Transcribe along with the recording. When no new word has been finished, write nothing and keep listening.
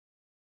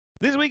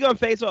This week on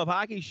Face Off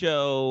Hockey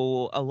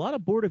Show, a lot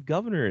of Board of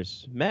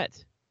Governors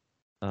met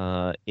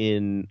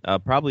in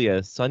probably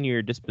a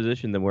sunnier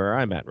disposition than where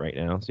I'm at right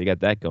now. So you got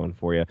that going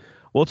for you.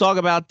 We'll talk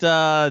about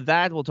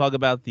that. We'll talk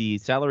about the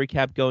salary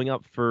cap going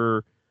up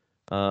for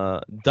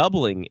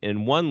doubling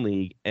in one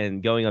league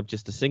and going up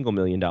just $1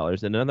 million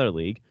in another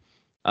league.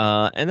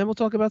 And then we'll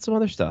talk about some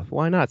other stuff.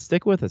 Why not?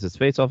 Stick with us. It's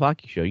Face Off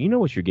Hockey Show. You know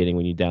what you're getting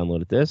when you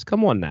downloaded this.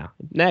 Come on now.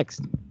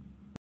 Next.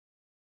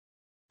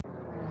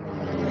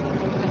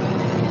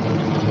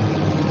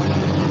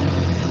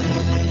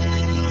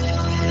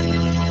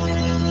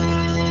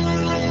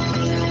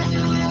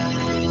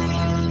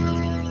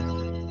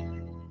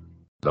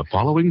 The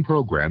following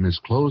program is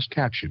closed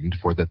captioned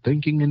for the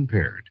thinking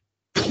impaired.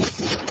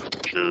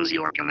 Choose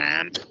your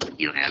command.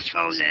 You have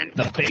chosen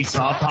the Face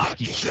Off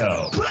Hockey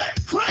Show.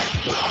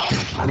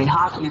 I mean,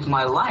 hockey is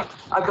my life.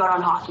 I've got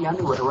on hockey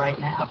underwear right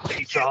now. The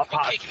Face Off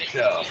Hockey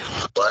Show.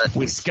 What?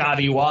 With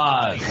Scotty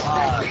Waz.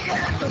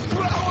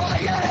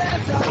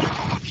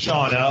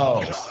 Sean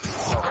O.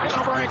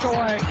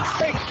 Breakaway.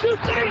 Big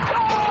shooting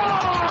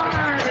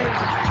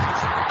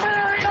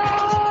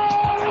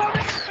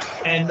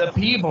And the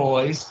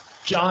P-Boys,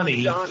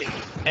 Johnny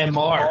and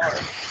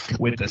Mark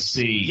with the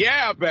C.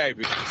 Yeah,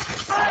 baby.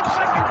 5 seconds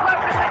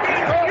left in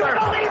the game. You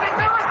believe it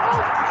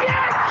not?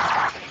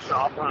 Yes!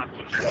 Soft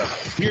hockey show.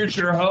 Here's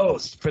your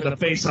host for the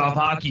Face Off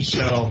Hockey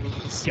Show,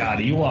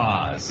 Scotty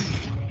Waz.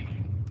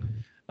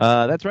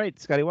 That's right.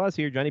 Scotty Waz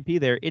here. Johnny P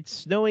there. It's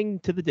snowing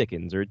to the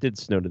Dickens, or it did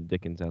snow to the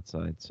Dickens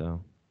outside.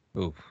 So,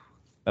 Oof.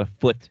 about a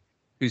foot.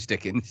 Who's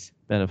Dickens?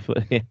 About a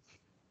foot.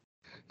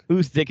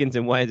 Who's Dickens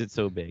and why is it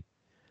so big?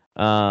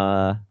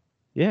 Yeah.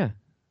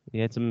 We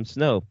had some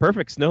snow.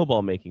 Perfect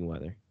snowball making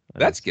weather.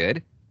 That's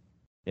good.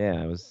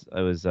 Yeah, I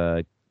was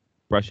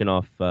brushing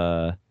off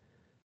our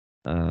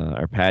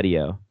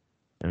patio.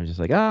 And I was just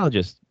like, I'll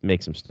just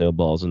make some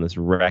snowballs on this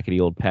rackety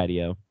old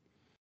patio.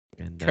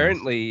 And,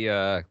 Currently,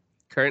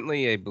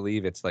 I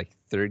believe it's like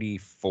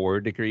 34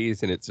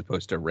 degrees, and it's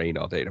supposed to rain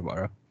all day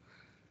tomorrow.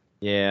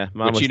 Yeah,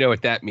 But you know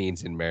what that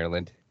means in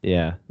Maryland.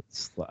 Yeah,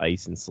 it's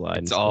ice and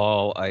slide. It's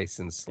all ice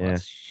and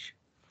slush.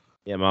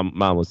 Yeah,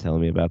 mom was telling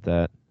me about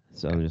that.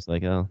 So I'm just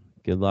like, oh,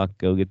 good luck.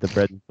 Go get the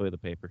bread and toilet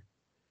paper.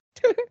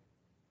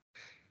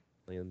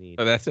 All you'll need.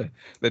 Oh,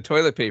 the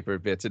toilet paper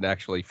bit's an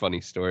actually funny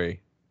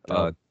story.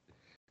 Oh.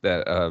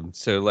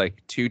 So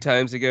like 2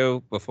 times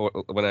ago, before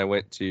when I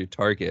went to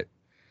Target,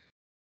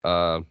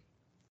 I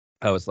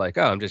was like,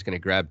 oh, I'm just gonna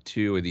grab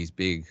 2 of these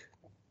big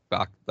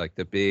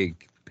the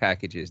big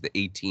packages, the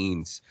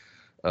 18s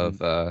of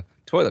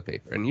toilet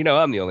paper. And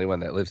I'm the only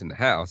one that lives in the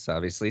house,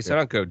 obviously, so I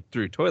don't go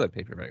through toilet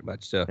paper very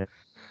much. So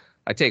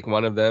I take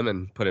one of them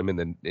and put them in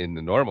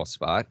the normal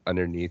spot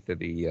underneath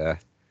the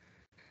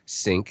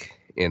sink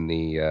in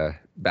the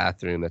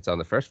bathroom that's on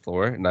the first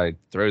floor, and I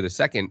throw the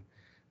second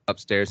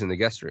upstairs in the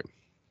guest room.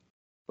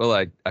 Well,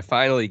 I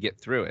finally get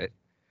through it.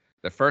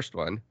 The first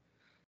one,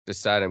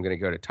 decide I'm going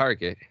to go to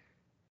Target,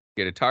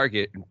 get a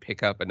Target and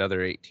pick up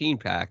another 18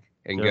 pack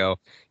and go,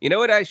 you know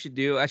what I should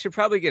do? I should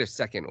probably get a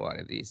second one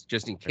of these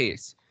just in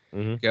case.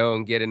 Mm-hmm. Go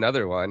and get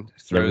another one,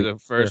 throw the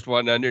first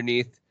one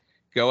underneath,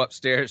 go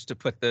upstairs to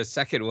put the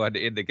second one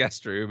in the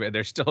guest room, and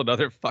there's still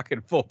another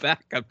fucking full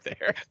pack up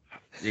there.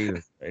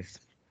 Jesus Christ.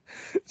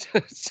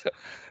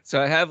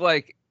 So I have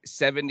like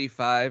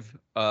 75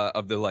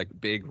 of the like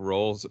big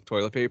rolls of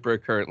toilet paper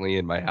currently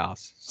in my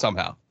house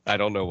somehow. I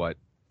don't know what.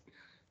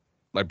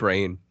 My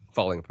brain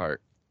falling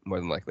apart, more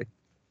than likely.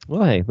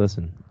 Well, hey,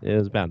 listen, it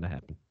was bound to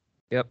happen.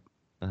 Yep.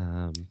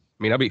 I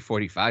mean, I'll be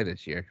 45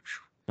 this year.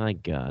 My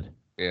God.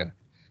 Yeah.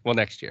 Well,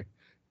 next year.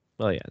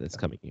 Well, yeah, this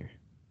coming year.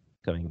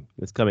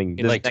 It's coming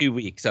In like 2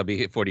 weeks, I'll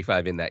be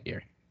 45 in that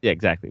year. Yeah,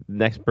 exactly.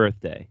 Next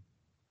birthday.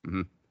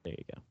 Mm-hmm. There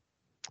you go.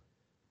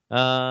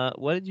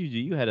 What did you do?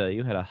 You had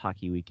a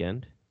hockey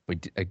weekend.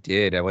 I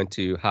did. I went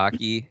to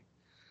hockey.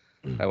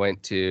 I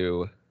went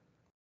to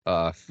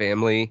a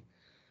family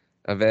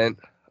event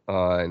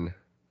on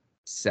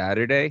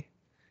Saturday,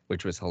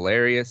 which was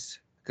hilarious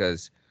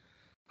because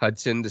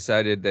Hudson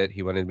decided that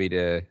he wanted me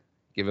to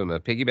give him a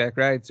piggyback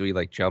ride, so he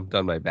like jumped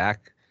on my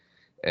back,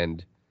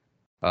 and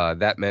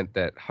that meant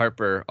that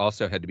Harper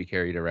also had to be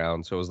carried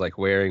around. So it was like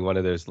wearing one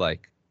of those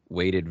like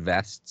weighted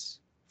vests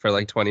for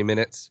like 20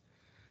 minutes,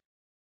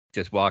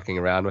 just walking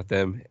around with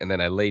him. And then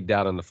I laid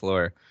down on the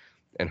floor,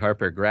 and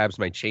Harper grabs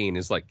my chain,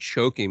 is like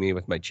choking me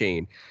with my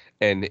chain.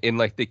 And in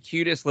like the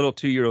cutest little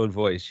 2-year-old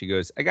voice, she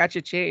goes, "I got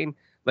your chain."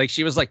 Like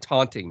she was like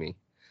taunting me.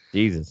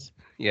 Jesus.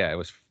 Yeah, it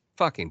was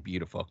fucking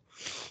beautiful.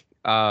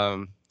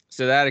 So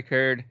that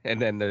occurred,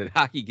 and then the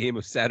hockey game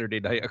of Saturday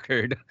night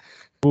occurred.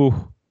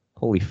 Ooh,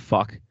 holy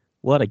fuck.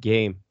 What a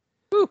game.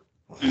 Woo.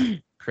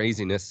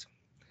 Craziness.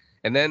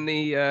 And then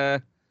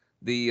the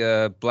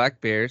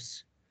Black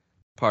Bears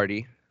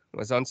party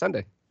was on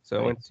Sunday. So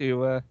I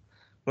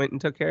went and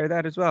took care of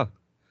that as well.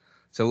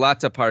 So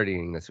lots of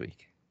partying this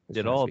week.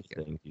 Did all the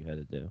things you had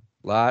to do.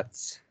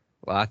 Lots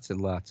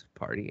and lots of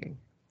partying.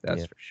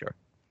 That's for sure.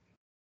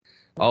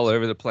 All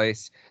over the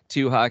place.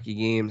 2 hockey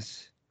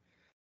games.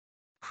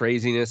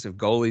 Craziness of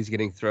goalies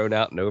getting thrown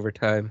out in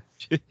overtime.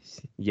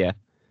 Yeah.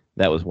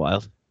 That was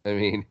wild. I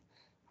mean,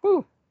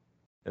 whew.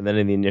 And then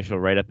in the initial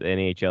write-up, the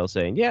NHL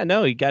saying, "Yeah,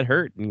 no, he got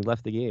hurt and he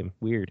left the game."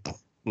 Weird.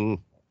 Mm.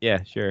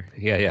 Yeah, sure.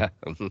 Yeah.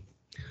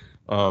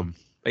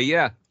 But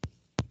yeah.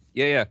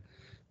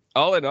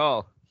 All in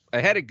all, I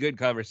had a good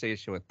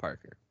conversation with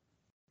Parker.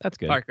 That's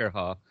good. Parker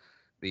Hall,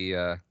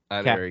 the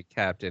honorary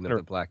captain of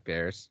the Black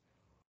Bears.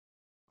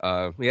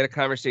 We had a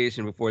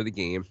conversation before the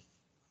game,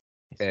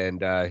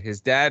 and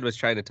his dad was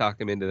trying to talk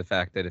him into the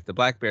fact that if the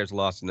Black Bears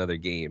lost another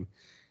game,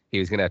 he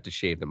was going to have to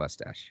shave the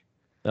mustache.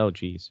 Oh,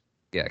 geez.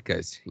 Yeah,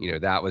 because,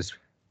 that was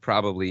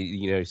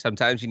probably,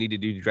 sometimes you need to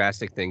do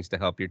drastic things to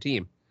help your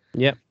team.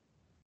 Yep.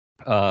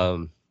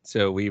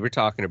 So we were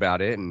talking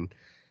about it, and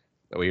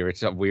we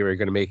were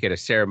going to make it a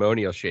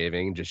ceremonial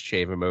shaving and just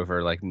shave him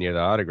over like near the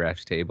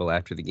autographs table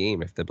after the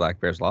game if the Black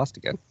Bears lost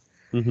again.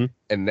 Mm-hmm.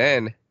 And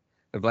then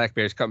the Black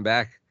Bears come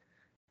back,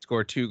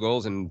 score 2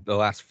 goals in the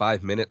last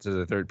 5 minutes of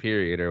the third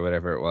period or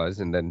whatever it was,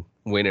 and then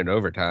win in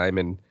overtime.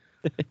 And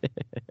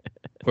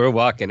we're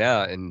walking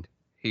out, and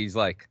he's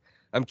like,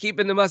 "I'm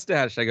keeping the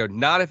mustache." I go,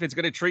 "Not if it's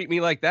going to treat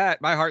me like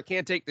that. My heart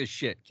can't take this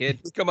shit, kid.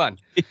 Come on."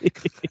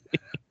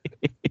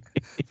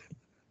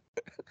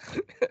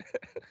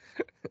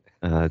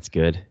 That's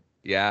good.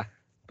 Yeah,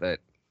 but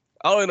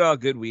all in all,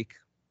 good week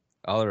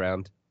all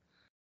around.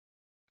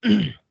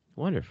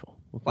 Wonderful.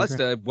 Well, Plus,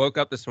 I woke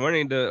up this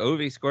morning to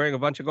Ovi scoring a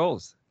bunch of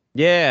goals.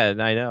 yeah,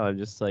 I know. I'm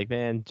just like,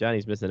 man,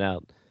 Johnny's missing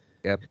out.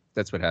 Yep,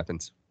 that's what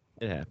happens.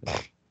 It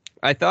happens.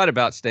 I thought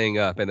about staying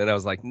up, and then I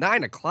was like,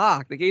 9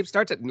 o'clock? The game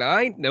starts at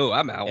 9? No,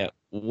 I'm out. Yeah,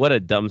 what a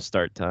dumb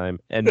start time.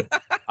 And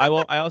I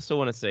also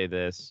want to say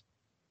this.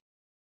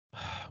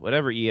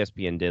 Whatever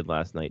ESPN did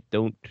last night,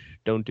 don't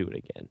do it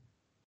again.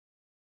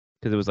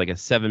 Because it was like a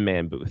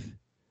 7-man booth.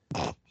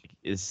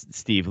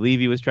 Steve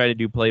Levy was trying to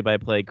do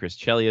play-by-play. Chris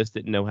Chelios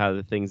didn't know how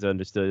the things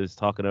understood. He was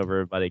talking over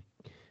everybody.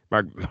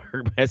 Mark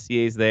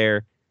Messier's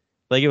there.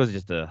 Like, it was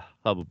just a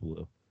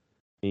hullabaloo.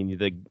 I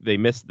mean, they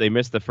missed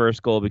the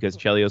first goal because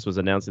Chelios was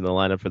announcing the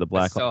lineup for the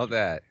Blackhawks. I saw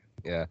that.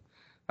 Yeah,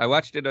 I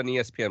watched it on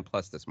ESPN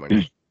Plus this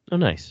morning. Oh,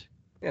 nice.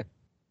 Yeah.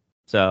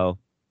 So,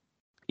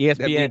 ESPN.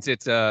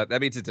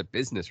 That means it's a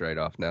business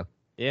write-off now.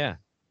 Yeah.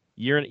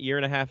 Year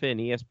and a half in,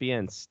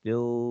 ESPN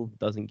still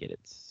doesn't get it.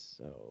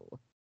 So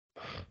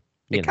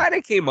it kind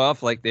of came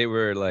off like they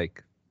were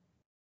like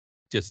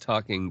just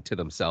talking to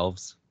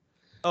themselves.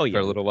 Oh yeah. For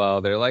a little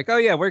while, they're like, "Oh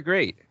yeah, we're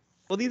great."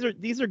 Well, these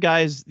are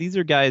guys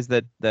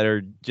that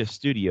are just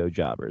studio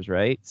jobbers,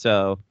 right?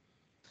 So,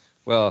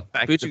 well,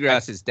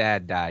 Buccigross's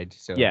dad died,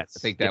 so yes, I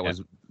think that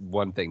was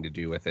one thing to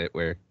do with it.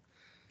 Where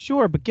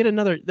sure, but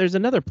there's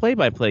another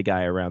play-by-play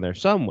guy around there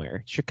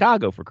somewhere.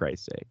 Chicago, for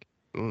Christ's sake.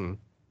 Mm.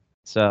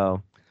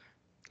 So,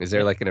 is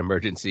there like an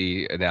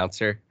emergency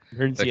announcer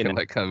that can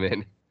like come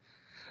in?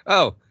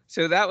 Oh,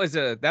 so that was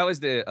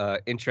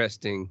the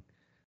interesting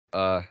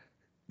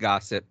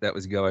gossip that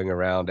was going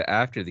around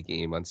after the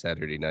game on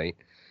Saturday night.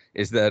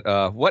 Is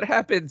that what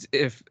happens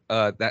if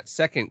that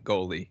second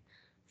goalie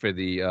for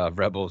the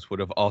Rebels would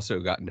have also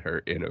gotten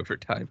hurt in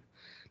overtime?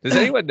 Does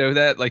anyone know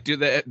that? Like, does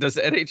the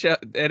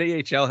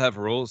NAHL have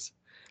rules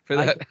for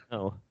that?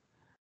 No.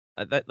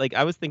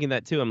 I was thinking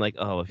that too. I'm like,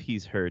 oh, if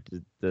he's hurt,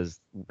 does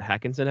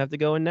Hackinson have to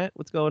go in net?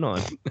 What's going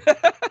on?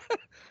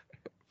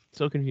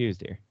 So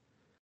confused here.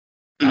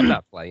 I'm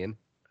not playing.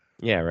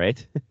 Yeah,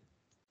 right.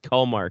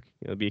 Call Mark.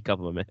 It'll be a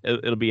couple of minutes.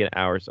 It'll be an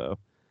hour or so.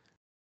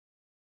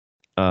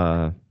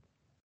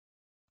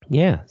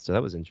 Yeah. So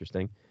that was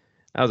interesting.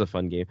 That was a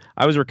fun game.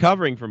 I was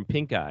recovering from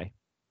pink eye.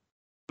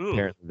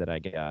 Apparently that I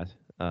got.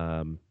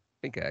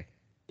 Pink eye.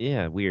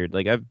 Yeah, weird.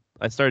 Like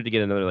I started to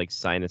get another like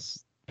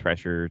sinus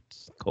pressure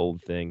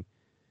cold thing,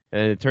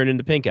 and it turned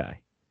into pink eye.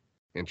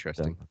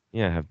 Interesting. So,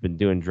 yeah, I've been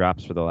doing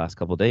drops for the last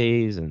couple of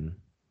days, and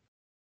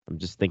I'm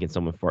just thinking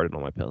someone farted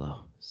on my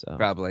pillow. So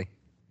probably.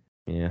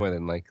 Yeah. More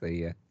than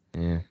likely, yeah.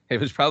 Yeah. It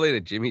was probably the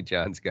Jimmy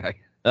John's guy.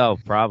 Oh,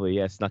 probably.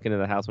 Yeah, snuck into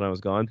the house when I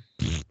was gone.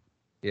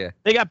 Yeah.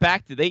 They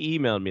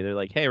emailed me. They're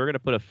like, "Hey, we're gonna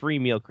put a free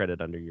meal credit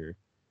under your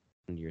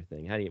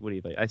thing. What do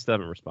you think?" I still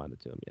haven't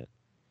responded to them yet.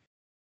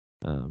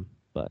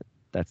 But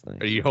that's nice.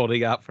 Are you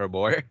holding out for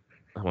more?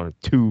 I want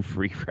 2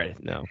 free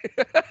credit. No.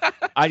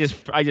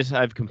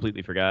 I've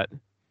completely forgot.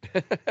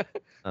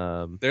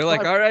 They're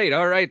like,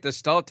 all right, the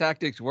stall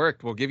tactics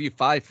worked. We'll give you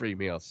 5 free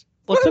meals.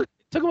 Well, it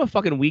took them a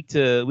fucking week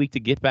to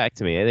get back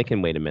to me. They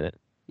can wait a minute.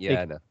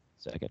 Yeah, I know.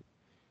 Second.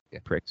 Yeah.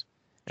 Pricks.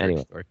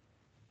 Anyway.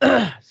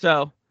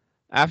 So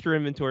after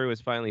inventory was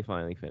finally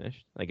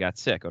finished, I got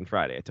sick on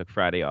Friday. I took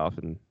Friday off,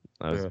 and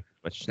I was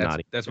much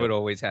snotty. That's what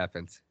always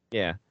happens.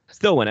 Yeah.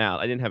 Still went out.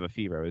 I didn't have a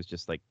fever. I was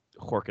just like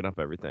horking up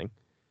everything.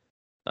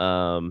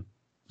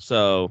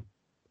 So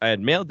I had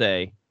mail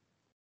day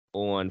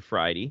on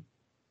Friday.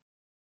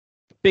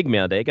 Big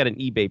mail day. Got an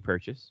eBay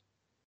purchase.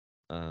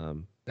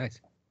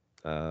 Nice.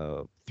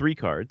 3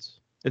 cards.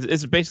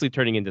 It's basically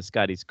turning into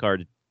Scotty's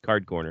card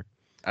corner.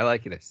 I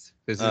like this.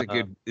 This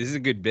is a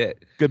good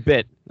bit. Good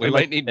bit. We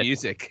might need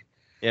music.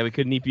 Yeah, we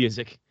could need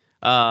music.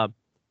 So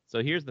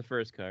here's the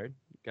first card.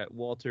 Got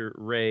Walter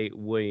Ray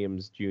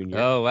Williams Jr.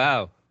 Oh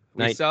wow.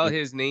 We saw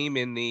his name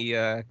in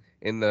the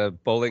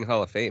Bowling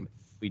Hall of Fame.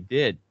 We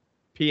did.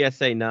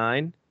 PSA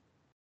 9.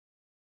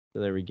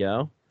 So there we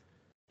go.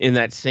 In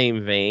that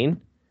same vein,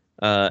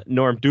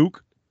 Norm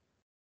Duke.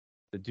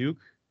 The Duke,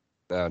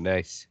 Oh,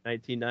 nice.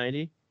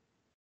 1990.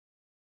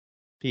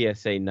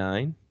 PSA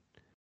 9.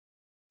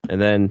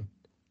 And then,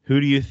 who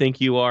do you think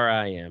you are?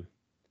 I am.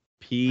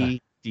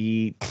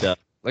 PD Dub.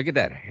 Look at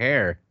that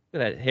hair.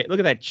 Look at that. Look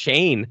at that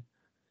chain.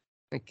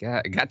 My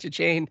God, I got your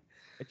chain.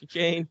 Got your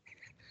chain.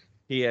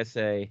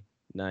 PSA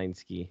 9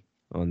 ski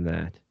on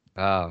that.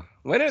 Oh,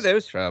 when are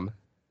those from?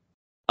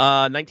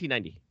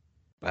 1990.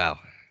 Wow.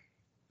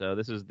 So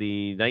this is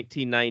the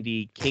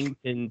 1990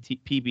 Kingpin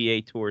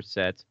PBA Tour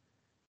set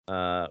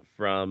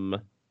from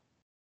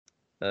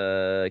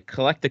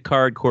Collect a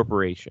Card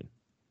Corporation.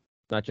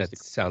 Not just That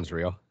sounds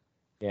real.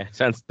 yeah,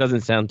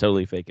 doesn't sound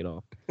totally fake at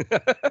all.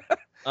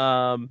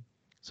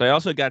 So I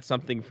also got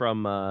something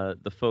from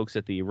the folks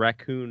at the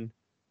Raccoon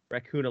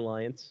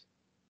Alliance.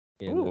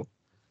 Ooh.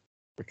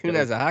 Raccoon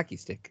has a hockey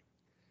stick.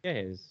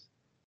 Yeah,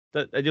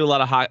 I do a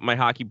lot of my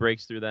hockey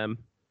breaks through them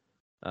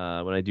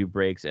when I do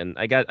breaks, and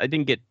I got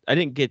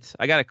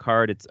a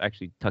card. It's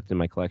actually tucked in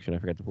my collection. I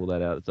forgot to pull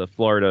that out. It's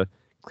a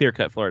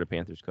clear-cut Florida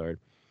Panthers card.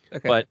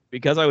 Okay. But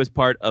because I was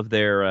part of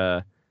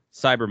their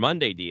Cyber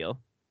Monday deal,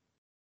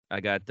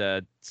 I got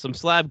some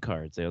slab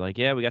cards. They're like,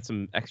 yeah, we got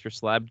some extra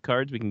slab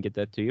cards. We can get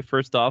that to you.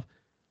 First off,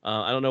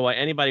 I don't know why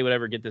anybody would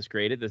ever get this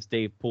graded, this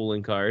Dave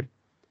Poulin card,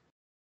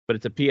 but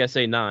it's a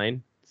PSA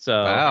 9,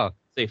 so Wow.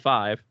 PSA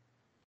 5.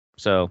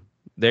 So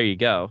there you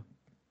go.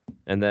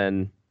 And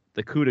then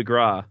the coup de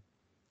grace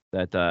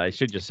that I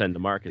should just send to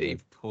Mark.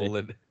 Dave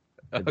Poulin.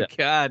 Oh, the-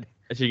 God.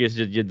 I should just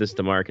did this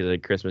to Mark as a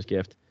Christmas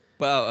gift.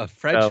 Wow, a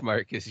French Oh.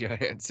 Marcus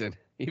Johansson.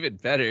 Even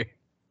better.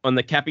 On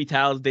the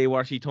Capitals de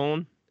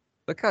Washington,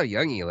 Look how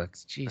young he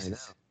looks.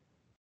 Jesus.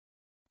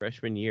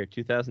 freshman year,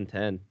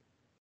 2010.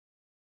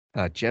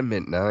 Gem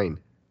Mint 9.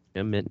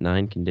 Gem Mint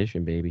 9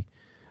 condition, baby.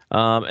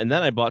 And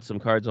then I bought some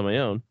cards on my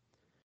own.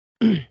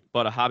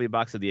 Bought a hobby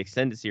box of the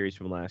extended series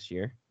from last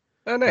year.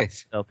 Oh,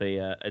 nice. Myself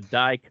a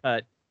die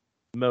cut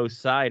Mo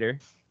Cider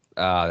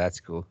Oh, that's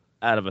cool.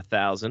 out of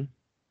 1,000.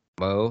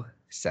 Mo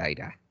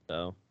Cider.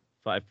 So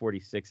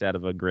 546 out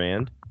of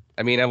 $1,000.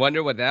 I mean, I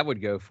wonder what that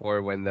would go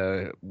for when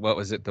the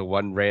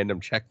one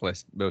random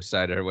checklist Mo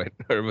Cider went,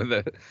 or with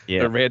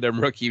the random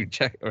rookie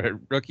check or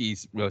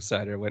rookies Mo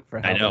Cider went for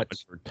how I know, much?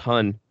 it's for a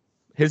ton.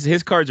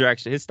 His cards are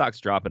actually, his stock's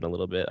dropping a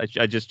little bit.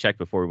 I just checked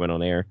before we went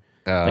on air.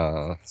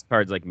 Oh, His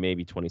card's like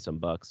maybe 20 some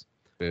bucks.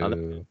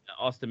 boo.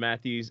 Austin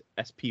Matthews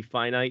SP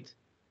Finite,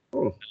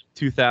 Oh.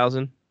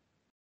 2000.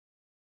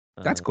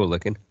 That's cool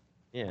looking.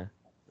 Yeah,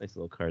 nice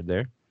little card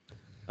there.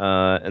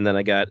 And then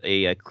I got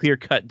a clear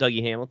cut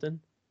Dougie Hamilton.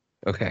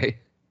 Okay.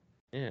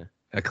 Yeah,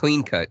 A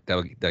clean cut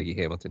Dougie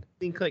Hamilton.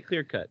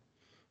 clear cut.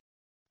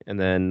 And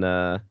then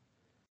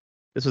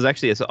this was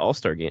actually it's an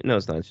All-Star game. No,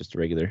 it's not. It's just a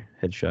regular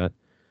headshot.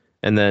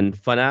 And then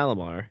Fun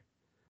Alomar,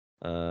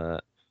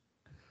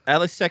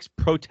 Alex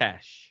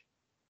Protash.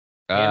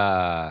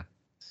 Ah.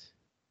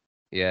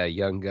 Yeah,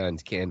 Young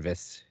Guns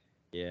canvas.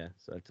 Yeah,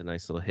 so that's a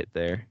nice little hit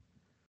there.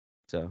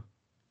 So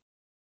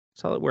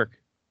solid work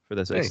for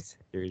this Nice.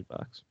 series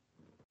box.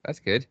 That's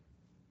good.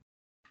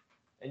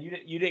 And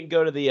you didn't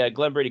go to the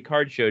Glen Brady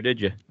card show, did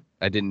you?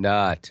 I did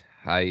not.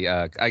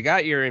 I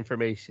got your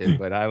information,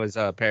 but I was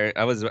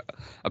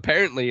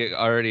apparently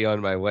already on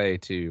my way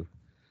to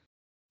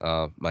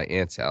my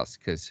aunt's house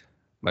because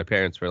my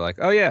parents were like,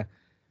 "Oh yeah,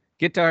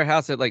 get to our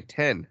house at like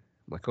 10." I'm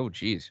like, "Oh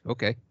geez,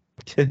 okay,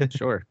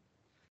 sure."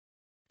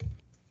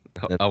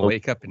 I'll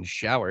wake up and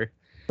shower.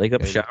 Wake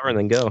up, And- shower, and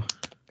then go.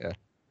 Yeah.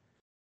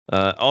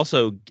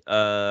 Also,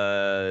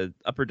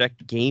 Upper Deck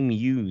Game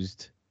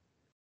Used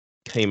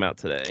came out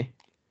today.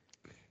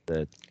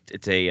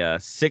 It's a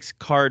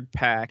 6-card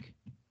pack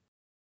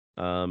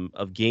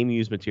of game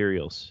used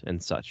materials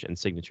and such, and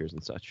signatures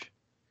and such.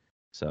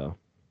 So,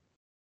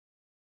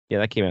 yeah,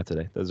 that came out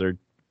today. Those are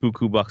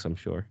buku bucks, I'm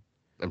sure.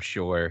 I'm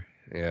sure.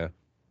 Yeah.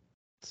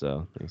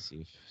 So let me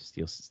see if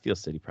Steel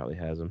City probably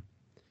has them.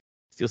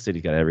 Steel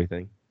City's got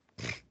everything.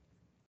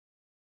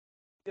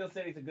 Steel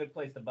City's a good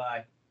place to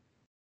buy.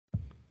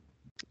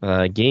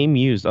 Game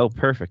used. Oh,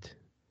 perfect.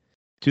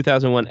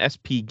 2001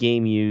 SP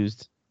game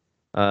used.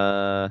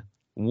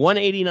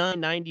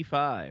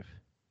 $189.95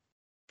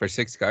 For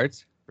 6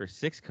 cards, for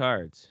 6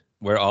 cards.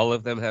 where all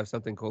of them have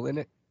something cool in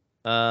it.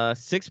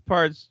 6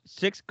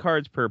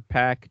 cards per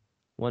pack.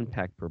 1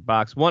 pack per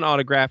box. 1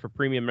 autograph or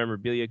premium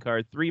memorabilia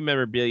card. 3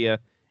 memorabilia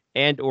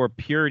and or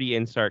purity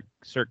insert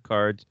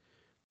cards.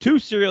 2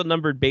 serial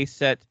numbered base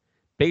set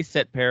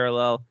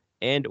parallel,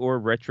 and or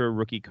retro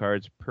rookie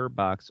cards per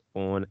box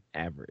on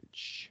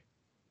average.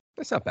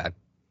 That's not bad.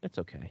 That's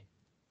okay.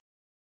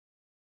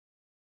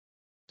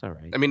 It's all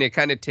right. I mean, it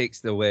kind of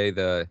takes away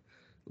the,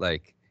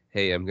 like,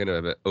 hey, I'm going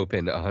to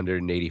open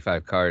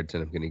 185 cards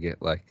and I'm going to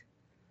get, like,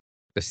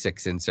 the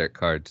 6 insert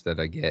cards that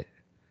I get.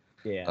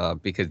 Yeah.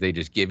 Because they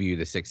just give you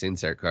the 6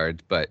 insert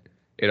cards, but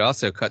it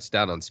also cuts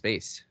down on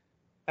space.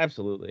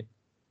 Absolutely.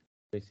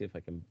 Let me see if I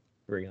can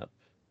bring up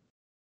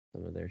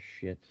some of their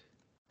shit.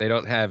 They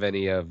don't have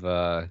any of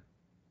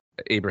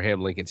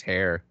Abraham Lincoln's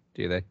hair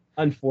do they?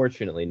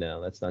 Unfortunately,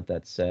 no, that's not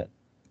that set.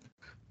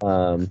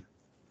 So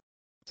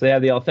they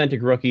have the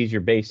Authentic Rookies,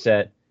 your base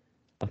set,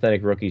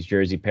 Authentic Rookies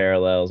jersey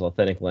parallels,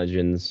 Authentic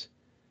Legends,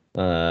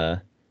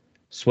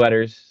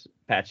 sweaters,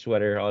 patch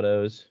sweater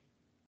autos,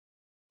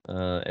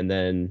 and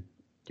then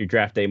your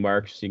draft day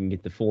marks, so you can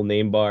get the full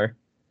name bar.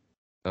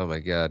 Oh my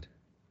god,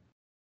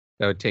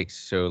 that would take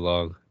so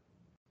long.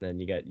 Then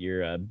you got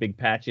your big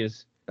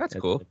patches. That's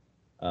cool.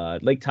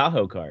 Lake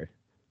Tahoe card,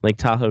 Lake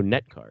Tahoe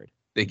net card.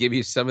 They give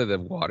you some of the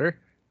water.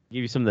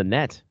 Give you some of the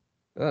net.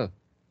 Oh,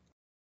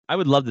 I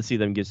would love to see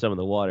them give some of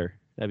the water.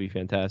 That'd be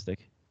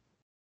fantastic.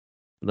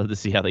 I'd love to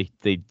see how they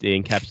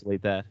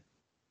encapsulate that.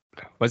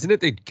 wasn't it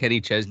the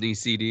Kenny Chesney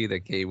CD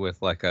that came with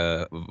like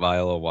a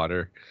vial of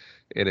water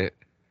in it?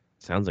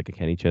 Sounds like a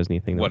Kenny Chesney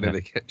thing. One of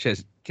the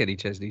Kenny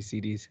Chesney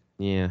CDs.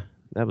 Yeah,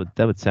 that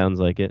would sounds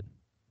like it.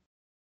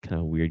 Kind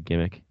of weird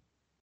gimmick.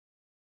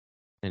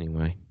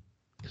 Anyway,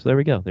 so there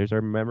we go. There's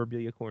our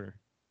memorabilia corner.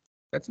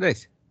 That's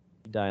nice.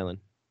 Dialing.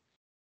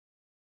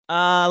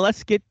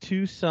 Let's get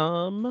to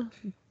some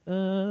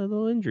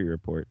little injury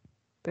report.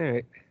 All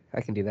right,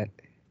 I can do that.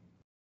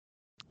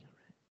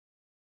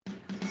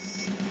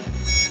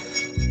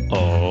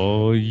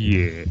 Oh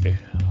yeah.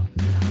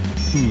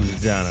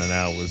 Who's down and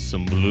out with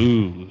some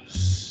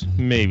blues?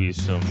 Maybe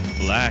some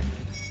black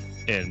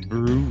and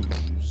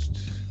bruised.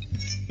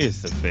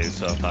 It's the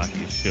Face Off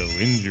Hockey Show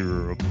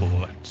injury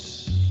report.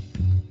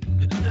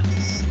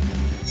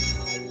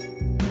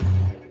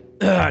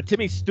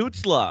 Timmy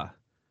Stützle,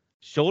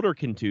 shoulder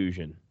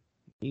contusion.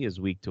 He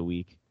is week to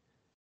week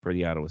for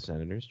the Ottawa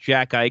Senators.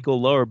 Jack Eichel,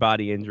 lower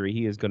body injury.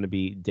 He is going to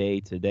be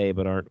day to day,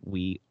 but aren't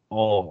we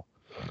all?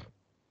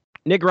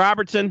 Nick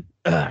Robertson,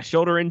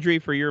 shoulder injury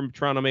for your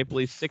Toronto Maple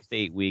Leafs, 6 to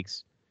 8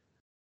 weeks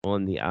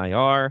on the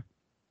IR.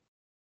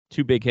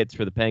 2 big hits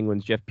for the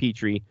Penguins. Jeff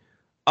Petrie,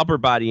 upper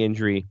body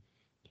injury.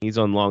 He's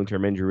on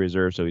long-term injury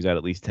reserve, so he's out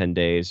at least 10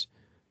 days.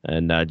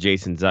 And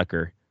Jason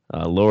Zucker,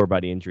 lower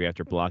body injury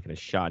after blocking a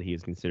shot. He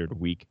is considered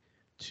week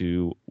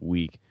to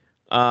week.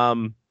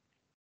 Some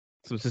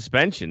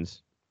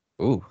suspensions.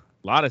 Ooh,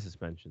 A lot of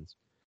suspensions.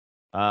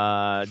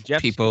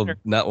 Jeff people Skinner,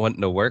 not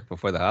wanting to work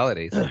before the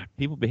holidays.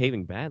 people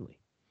behaving badly.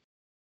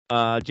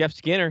 Jeff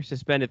Skinner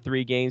suspended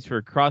 3 games for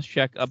a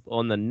cross-check up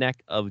on the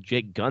neck of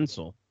Jake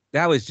Gunsel.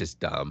 That was just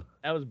dumb.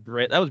 That was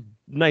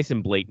nice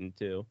and blatant,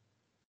 too.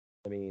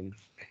 I mean...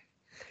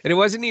 And it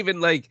wasn't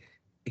even like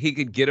he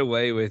could get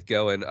away with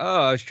going,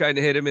 oh, I was trying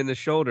to hit him in the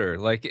shoulder.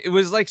 Like, it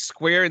was like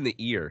square in the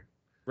ear.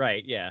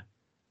 Right, yeah.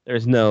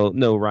 There's no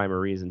rhyme or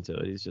reason to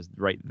it. He's just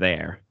right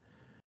there.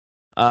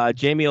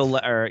 Jamie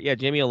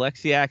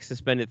Oleksiak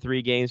suspended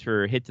 3 games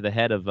for a hit to the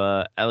head of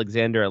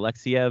Alexander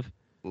Alexiev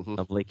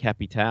of Lake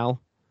Capitale.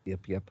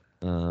 Yep.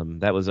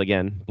 That was,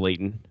 again,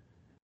 blatant.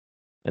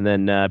 And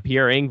then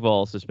Pierre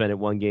Engvall suspended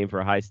 1 game for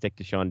a high stick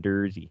to Sean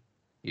Dursey.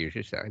 Here's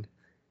your sign.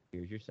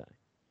 Here's your sign.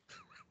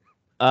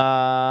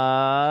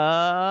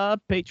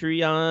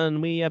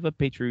 Patreon. We have a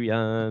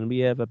Patreon.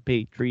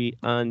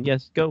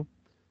 Yes, go.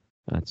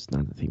 That's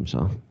not the theme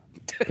song.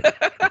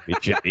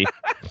 It should be.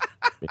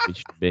 It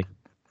should be.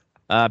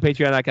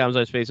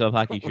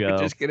 Patreon.com/faceoffhockey show. We're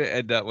just gonna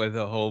end up with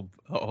a whole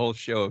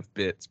show of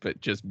bits,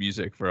 but just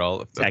music for all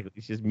of them. Exactly.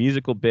 It's just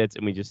musical bits,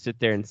 and we just sit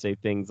there and say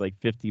things like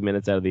 50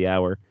 minutes out of the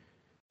hour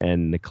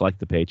and collect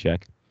the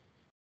paycheck.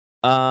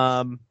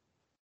 Yeah,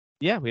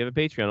 we have a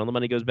Patreon. All the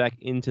money goes back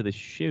into the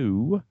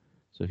show.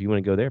 So if you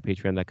want to go there,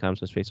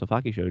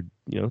 patreon.com/faceoffhockey show,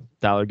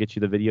 $1 gets you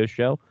the video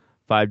show.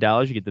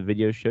 $5, you get the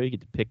video show. You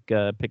get to pick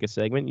a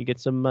segment. You get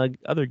some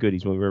other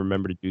goodies when we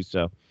remember to do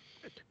so.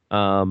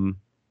 I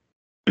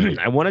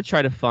want to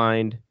try to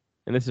find,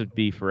 and this would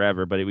be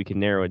forever, but we can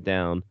narrow it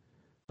down,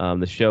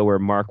 the show where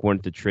Mark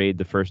wanted to trade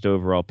the first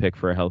overall pick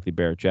for a healthy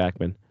Barrett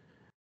Jackman.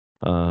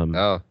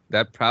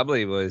 That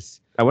probably was...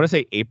 I want to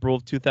say April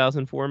of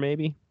 2004,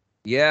 maybe?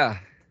 Yeah.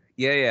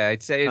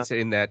 I'd say it's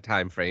in that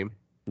time frame.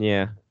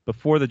 Yeah,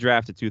 before the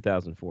draft of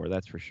 2004,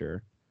 that's for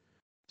sure.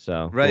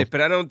 So right,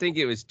 but I don't think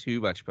it was too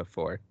much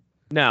before.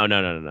 No.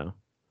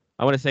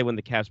 I want to say when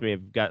the Caps may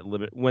have got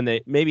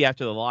maybe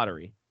after the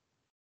lottery.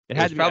 It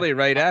was probably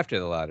right after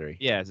the lottery.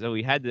 Yeah, so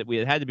we had to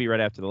be right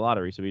after the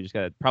lottery, so we just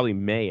got probably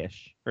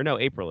May-ish or no,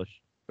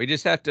 April-ish. We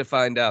just have to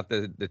find out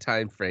the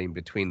time frame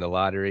between the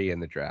lottery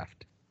and the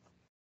draft,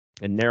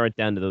 and narrow it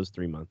down to those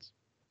 3 months.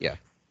 Yeah,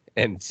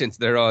 and since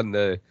they're on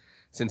the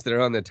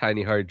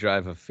tiny hard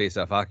drive of Face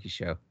Off Hockey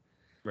Show,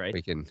 right?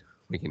 We can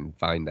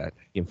find that.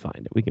 We can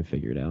find it. We can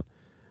figure it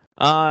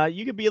out.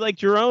 You could be like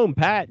Jerome,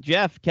 Pat,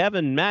 Jeff,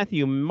 Kevin,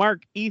 Matthew,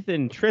 Mark,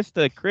 Ethan,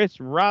 Trista,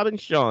 Chris, Robin,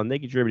 Sean. They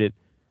contributed.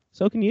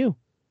 So can you.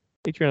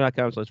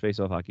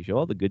 Patreon.com/faceoffhockey show.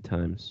 All the good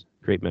times.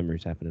 Great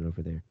memories happening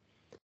over there.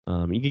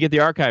 You can get the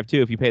archive,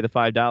 too. If you pay the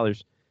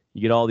 $5,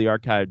 you get all the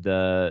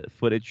archived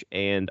footage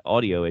and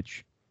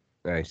audio-itch.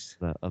 Nice.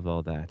 Of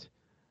all that.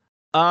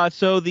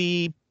 So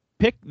the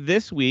pick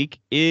this week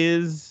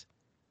is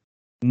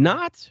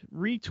not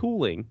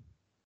retooling.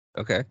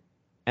 Okay.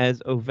 As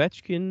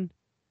Ovechkin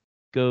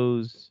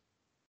goes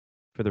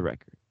for the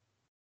record.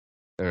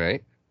 All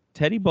right.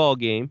 Teddy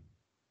Ballgame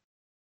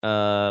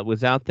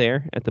was out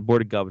there at the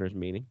Board of Governors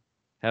meeting.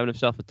 having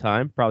himself a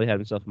time. Probably had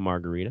himself a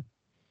margarita.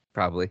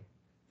 Probably.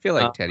 Feel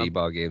like Teddy Um,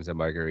 Ball Game's a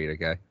margarita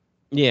guy.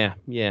 Yeah,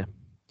 yeah.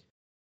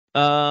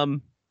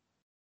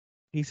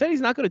 He said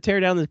he's not going to tear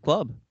down the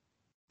club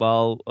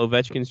while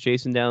Ovechkin's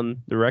chasing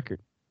down the record.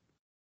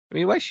 I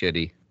mean, why should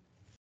he?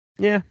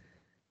 Yeah.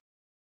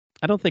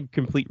 I don't think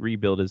complete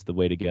rebuild is the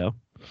way to go.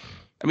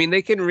 I mean,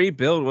 they can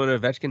rebuild when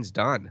Ovechkin's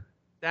done,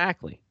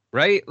 Exactly.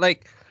 right?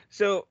 Like,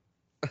 so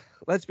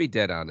let's be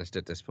dead honest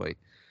at this point.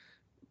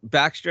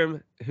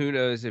 Backstrom, who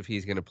knows if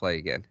he's going to play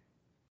again?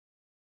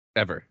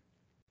 Ever.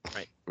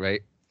 Right.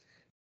 Right?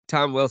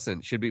 Tom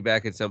Wilson should be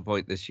back at some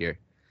point this year.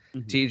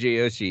 Mhm. TJ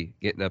Oshie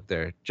getting up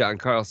there. John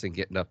Carlson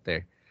getting up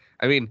there.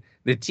 I mean,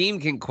 the team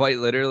can quite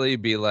literally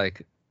be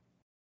like,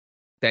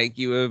 thank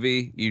you,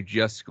 Ovi. You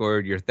just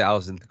scored your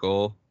 1,000th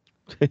goal.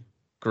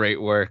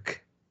 Great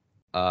work.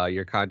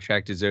 Your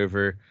contract is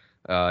over.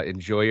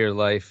 Enjoy your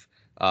life.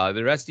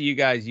 The rest of you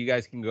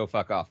guys can go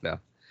fuck off now.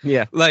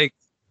 Yeah. Like,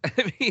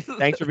 I mean,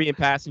 Thanks for being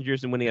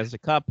passengers and winning us a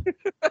cup.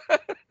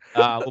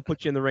 We'll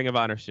put you in the Ring of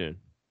Honor soon.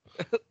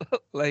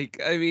 like,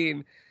 I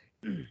mean,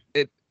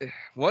 it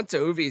once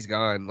Ovi's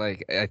gone,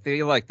 like, I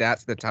feel like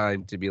that's the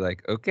time to be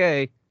like,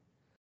 okay.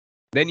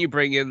 Then you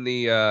bring in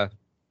the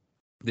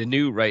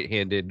new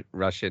right-handed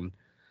Russian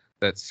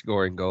that's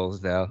scoring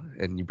goals now,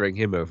 and you bring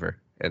him over,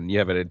 and you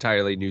have an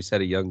entirely new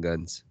set of young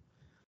guns.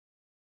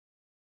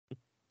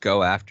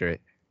 Go after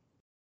it.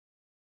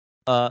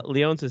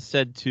 Leons has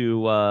said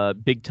to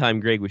big-time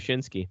Greg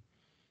Wyshynski.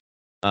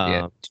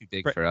 Yeah, too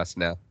big for us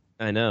now.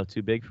 I know,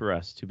 too big for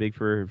us. Too big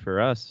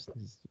for us.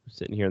 He's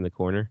sitting here in the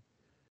corner,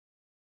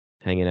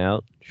 hanging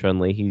out. Sean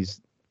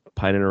Leahy's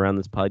pining around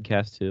this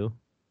podcast, too.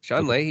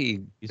 Sean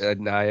Leahy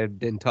and I have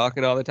been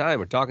talking all the time.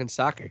 We're talking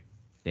soccer.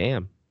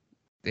 Damn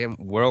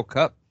World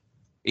Cup.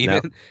 We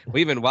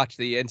even watched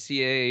the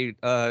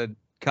NCAA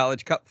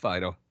College Cup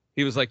final.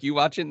 He was like, "You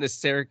watching this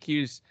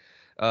Syracuse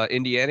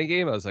Indiana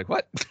game?" I was like,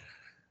 "What?"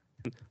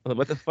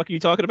 What the fuck are you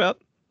talking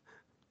about?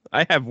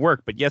 I have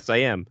work, but yes, I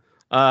am.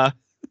 No,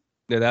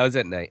 that was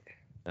at night.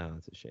 Oh,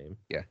 that's a shame.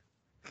 Yeah.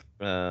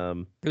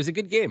 It was a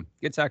good game.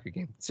 Good soccer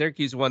game.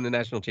 Syracuse won the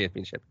national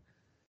championship.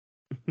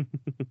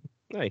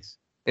 Nice.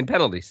 In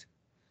penalties.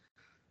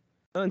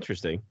 Oh,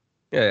 interesting.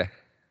 Yeah.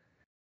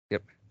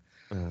 Yep.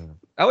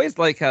 I always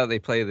like how they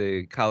play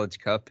the College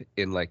Cup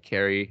in like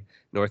Cary,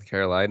 North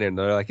Carolina, and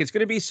they're like, it's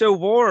going to be so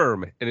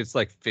warm, and it's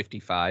like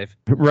 55.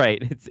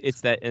 Right.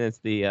 It's that, and it's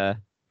the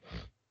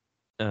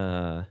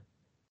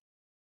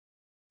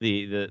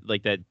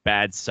like that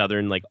bad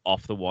Southern like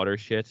off the water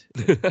shit.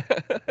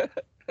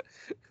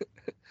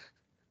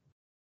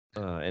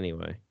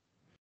 Anyway.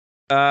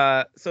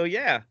 So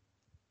yeah.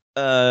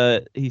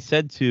 He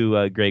said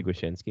to Greg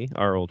Wyshynski,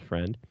 our old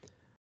friend,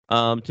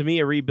 to me,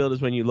 a rebuild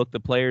is when you look the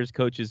players,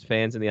 coaches,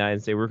 fans in the eye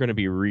and say, we're going to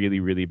be really,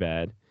 really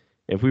bad.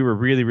 If we were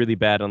really, really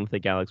bad, I don't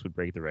think Alex would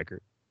break the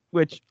record,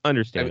 which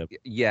understandable.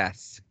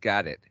 Yes,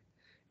 got it.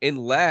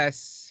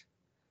 Unless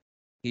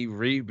he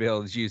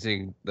rebuilds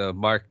using the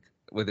Mark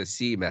with a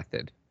C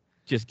method.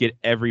 Just get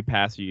every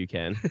passer you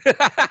can.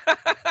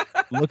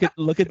 Look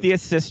at the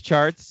assist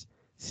charts.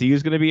 See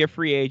who's going to be a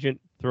free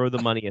agent. Throw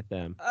the money at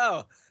them.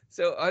 Oh,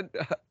 so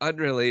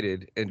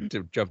unrelated, and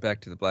to jump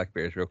back to the Black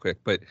Bears real quick,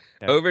 but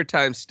Yeah.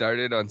 Overtime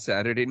started on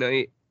Saturday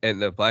night,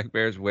 and the Black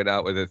Bears went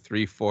out with a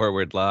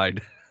 3-forward line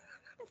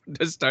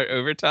to start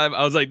overtime.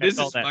 I was like, this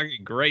is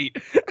fucking great.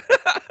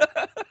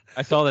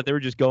 I saw that they were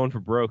just going for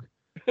broke.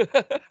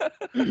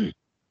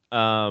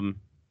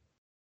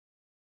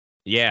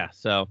 Yeah.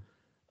 So,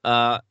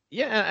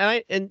 yeah,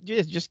 and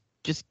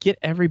just get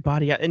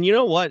everybody out. And you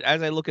know what?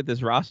 As I look at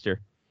this roster,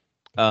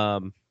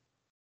 man,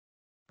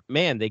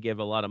 they give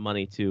a lot of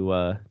money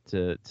to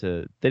they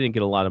didn't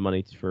get a lot of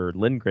money for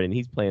Lindgren, and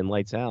he's playing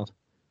lights out.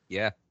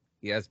 Yeah,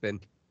 he has been.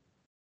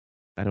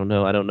 I don't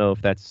know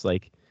if that's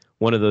like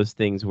one of those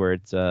things where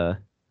it's they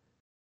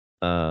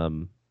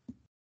haven't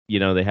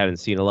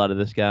seen a lot of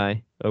this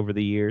guy over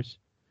the years.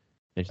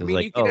 And I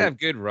mean, you can have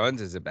good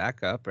runs as a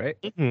backup, right?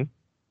 Mm-hmm.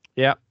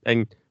 Yeah,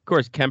 and of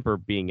course Kemper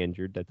being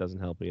injured, that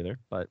doesn't help either.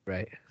 But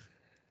right,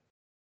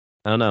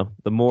 I don't know.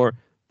 The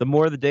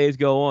more the days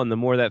go on, the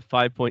more that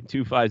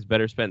 5.25 is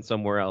better spent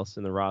somewhere else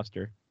in the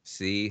roster.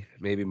 See,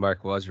 maybe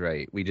Mark was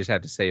right. We just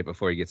have to say it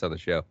before he gets on the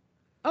show.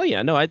 Oh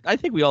yeah, no, I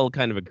think we all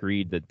kind of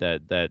agreed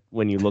that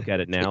when you look at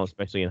it now,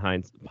 especially in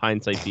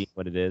hindsight being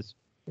what it is.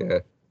 Yeah.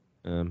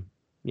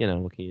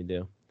 What can you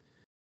do?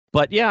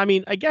 But yeah, I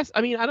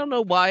don't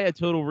know why a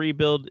total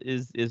rebuild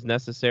is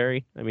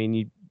necessary. I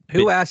mean,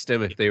 who asked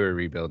him if they were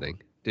rebuilding?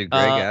 Did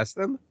Greg ask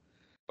them,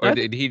 or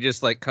did he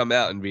just like come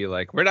out and be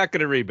like, "We're not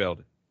going to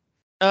rebuild"?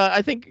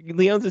 I think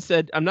Leonza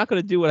said, "I'm not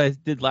going to do what I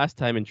did last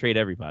time and trade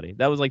everybody."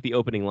 That was like the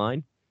opening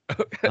line.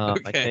 Okay.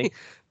 I think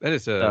that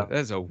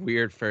is a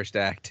weird first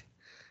act.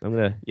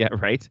 Right. I'm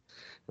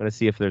gonna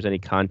see if there's any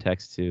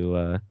context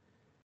to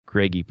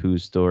Greggy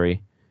Poo's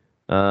story.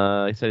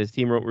 He said his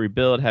team won't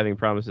rebuild, having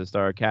promised the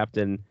star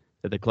captain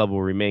that the club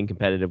will remain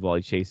competitive while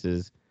he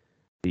chases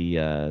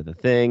the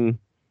thing.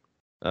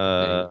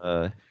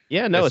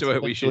 Yeah, no, that's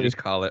what we should just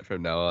call it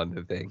from now on.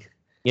 The thing.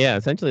 Yeah,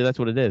 essentially that's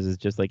what it is. It's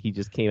just like he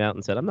just came out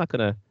and said, I'm not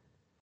gonna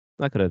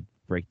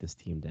break this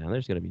team down.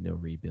 There's gonna be no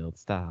rebuild.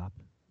 Stop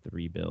the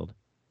rebuild.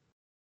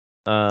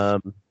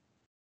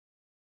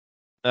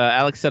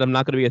 Alex said, I'm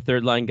not going to be a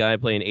third line guy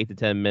playing 8 to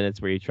 10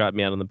 minutes where you trot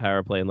me out on the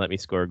power play and let me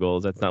score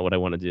goals. That's not what I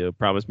want to do.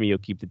 Promise me you'll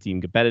keep the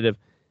team competitive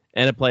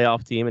and a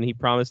playoff team. And he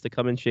promised to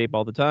come in shape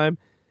all the time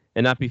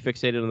and not be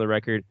fixated on the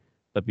record,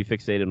 but be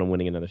fixated on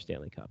winning another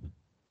Stanley Cup.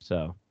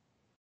 So,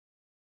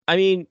 I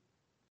mean,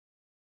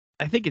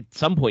 I think at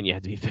some point you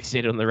have to be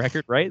fixated on the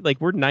record, right?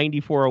 Like, we're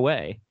 94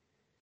 away.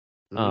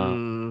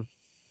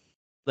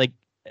 Like,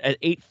 at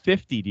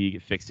 850, do you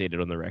get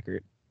fixated on the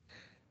record?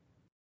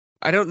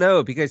 I don't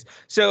know, because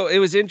so it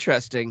was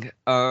interesting.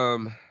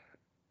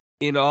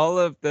 In all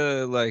of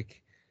the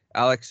like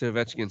Alex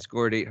Ovechkin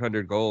scored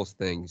 800 goals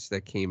things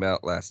that came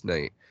out last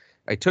night,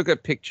 I took a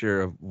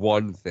picture of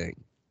one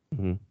thing.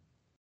 Mm-hmm.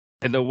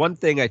 And the one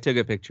thing I took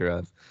a picture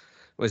of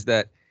was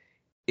that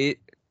it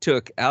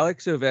took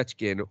Alex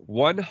Ovechkin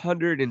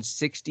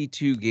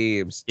 162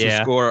 games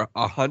to score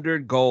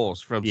 100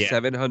 goals from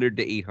 700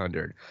 to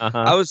 800.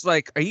 I was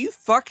like, are you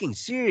fucking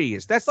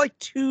serious? That's like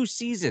 2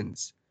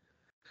 seasons.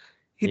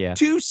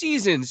 2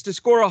 seasons to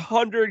score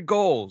 100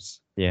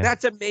 goals. Yeah.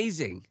 That's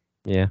amazing.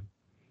 Yeah.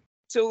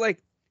 So like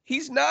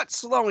he's not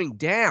slowing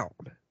down.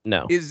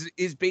 No.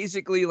 Is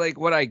basically like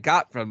what I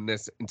got from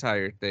this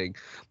entire thing.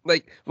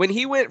 Like when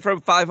he went from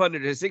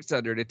 500 to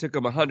 600, it took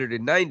him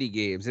 190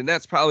 games, and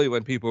that's probably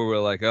when people were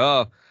like,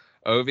 "Oh,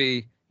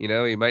 Ovi, you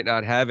know, he might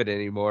not have it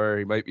anymore.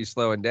 He might be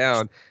slowing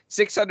down."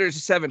 600 to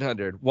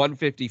 700,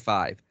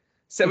 155.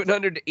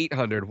 700 to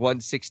 800,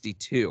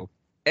 162.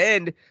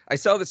 And I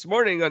saw this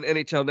morning on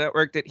NHL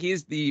Network that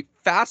he's the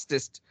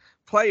fastest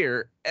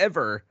player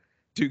ever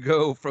to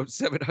go from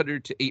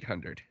 700 to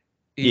 800.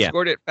 He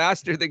scored it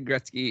faster than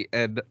Gretzky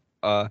and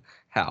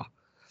Howe.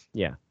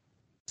 Yeah.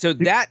 So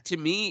that to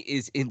me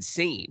is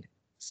insane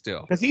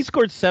still. Because he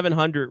scored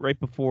 700 right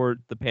before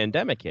the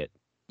pandemic hit.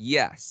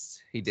 Yes,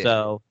 he did.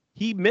 So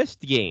he missed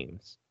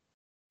games.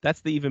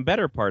 That's the even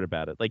better part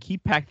about it. Like he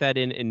packed that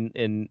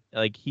in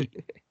like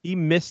he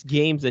missed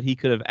games that he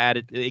could have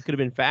added. It could have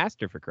been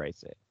faster, for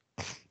Christ's sake.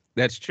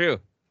 That's true.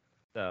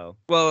 So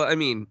well, I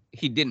mean,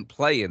 he didn't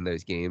play in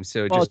those games,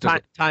 so just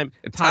time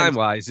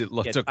wise, it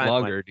took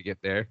longer to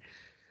get there.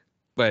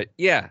 But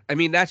yeah, I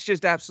mean, that's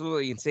just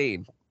absolutely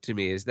insane to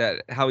me. Is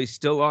that how he's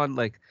still on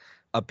like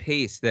a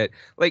pace that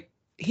like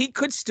he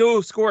could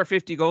still score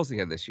 50 goals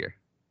again this year?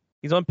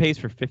 He's on pace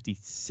for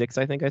 56,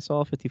 I think I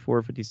saw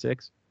 54,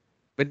 56.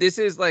 But this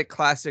is like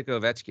classic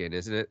Ovechkin,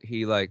 isn't it?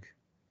 He like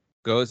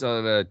goes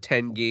on a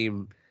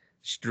 10-game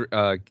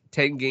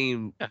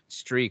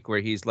streak where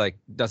he's like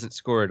doesn't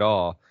score at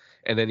all,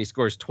 and then he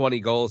scores 20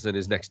 goals in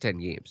his next 10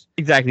 games.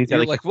 Exactly.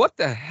 You're like, what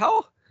the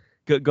hell?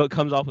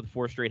 Comes off with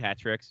 4 straight hat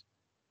tricks.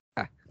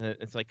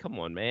 It's like, come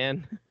on,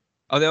 man.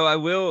 Although I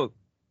will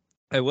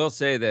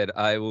say that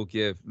I will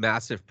give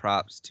massive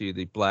props to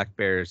the the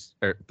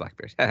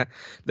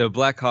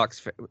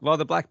Blackhawks,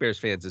 the Black Bears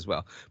fans as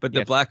well, but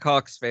the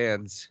Blackhawks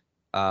fans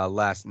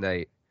last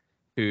night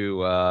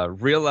who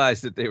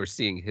realized that they were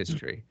seeing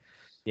history.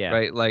 Yeah.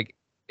 Right. Like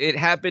it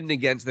happened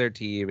against their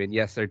team, and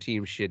yes, their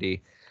team's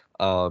shitty.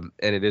 And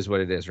it is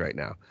what it is right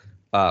now.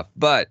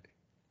 But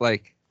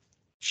like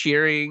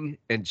cheering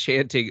and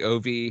chanting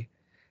Ovi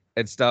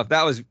and stuff,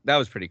 that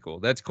was pretty cool.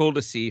 That's cool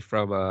to see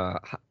from a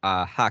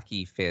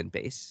hockey fan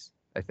base,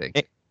 I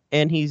think.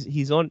 And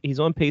he's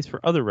on pace for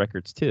other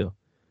records too.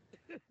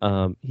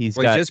 He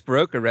just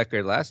broke a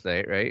record last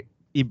night, right?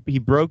 He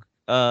broke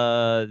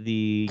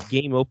the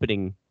game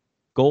opening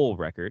goal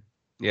record.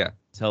 Yeah.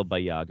 It's held by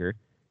Yager.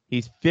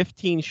 He's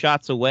 15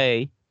 shots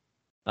away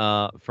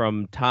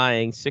from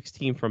tying,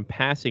 16 from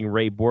passing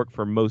Ray Bourque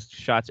for most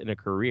shots in a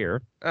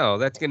career. Oh,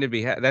 that's going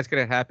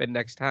to happen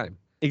next time.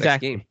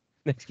 Exactly.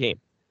 Next game.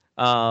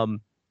 God,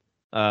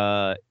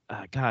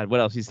 what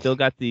else? He's still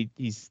got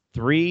he's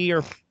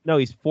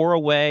 4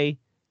 away,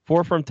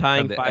 4 from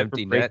tying, 5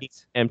 from breaking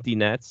empty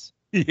nets.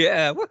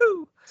 Yeah,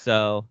 woohoo!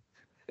 So,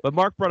 but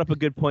Mark brought up a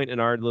good point in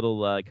our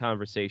little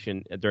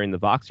conversation during the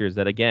Voxers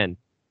that, again,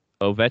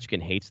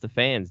 Ovechkin hates the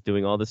fans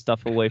doing all this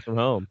stuff away from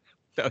home.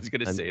 I was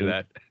going to say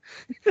that.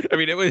 I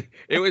mean,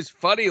 it was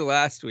funny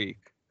last week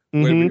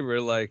when we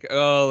were like,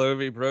 oh,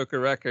 Ovi broke a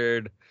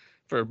record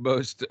for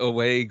most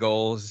away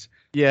goals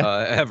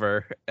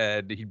ever,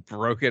 and he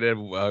broke it,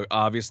 and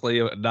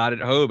obviously not at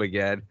home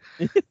again.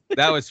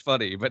 That was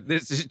funny, but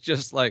this is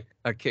just like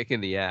a kick in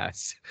the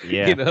ass.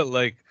 Yeah. You know,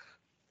 like,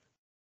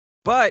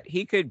 but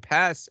he could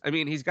pass. I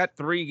mean, he's got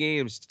 3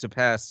 games to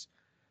pass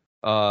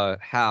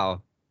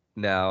Howe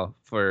now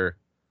for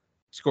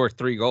score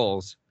 3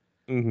 goals,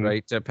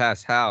 right? To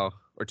pass Howe,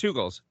 or 2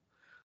 goals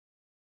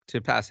to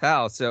pass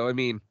Howe. So, I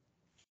mean,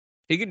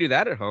 he could do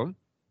that at home.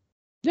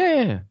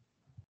 Yeah.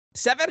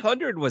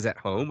 700 was at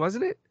home,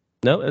 wasn't it?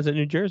 No, it was in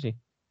New Jersey.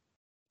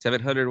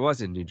 700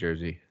 was in New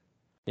Jersey.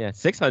 Yeah,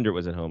 600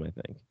 was at home, I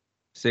think.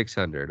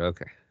 600,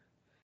 okay.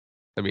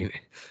 I mean,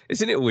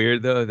 isn't it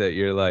weird, though, that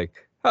you're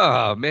like,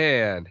 oh,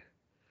 man,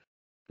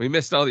 we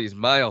missed all these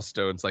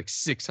milestones, like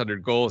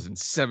 600 goals and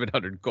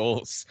 700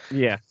 goals.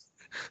 Yeah.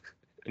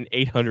 And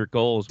 800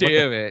 goals. What the-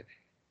 Damn it.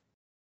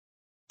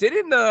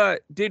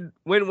 Did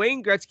when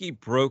Wayne Gretzky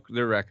broke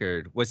the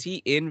record, was he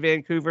in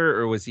Vancouver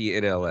or was he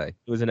in LA? It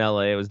was in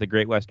LA. It was the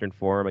Great Western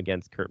Forum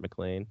against Kurt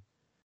McLean.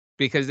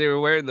 Because they were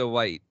wearing the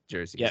white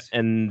jerseys. Yeah,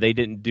 and they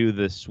didn't do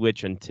the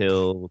switch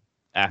until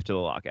after the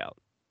lockout.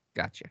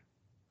 Gotcha.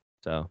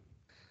 So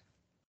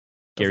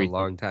That was Gary a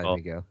long time called-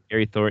 ago.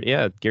 Gary Thorne,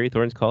 yeah, Gary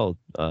Thorne's called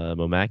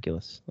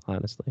Momaculous,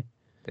 honestly.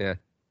 Yeah.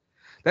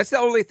 That's the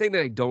only thing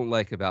that I don't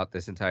like about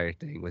this entire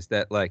thing was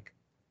that, like,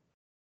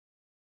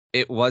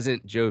 it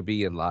wasn't Joe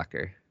B and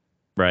Locker.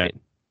 Right.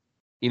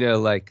 You know,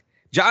 like,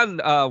 John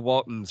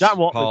Walton's John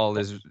Walton- call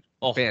is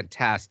Oh,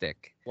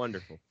 fantastic.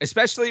 wonderful.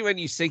 Especially when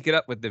you sync it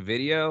up with the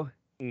video.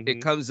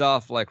 It comes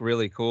off, like,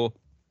 really cool.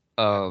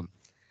 But,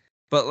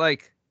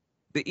 like,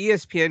 the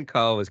ESPN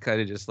call was kind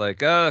of just like,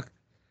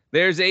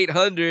 there's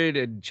 800,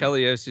 and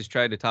Chelios is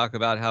trying to talk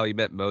about how he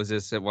met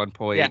Moses at one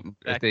point, Yeah,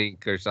 I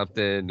think, or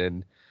something,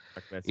 and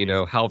That's you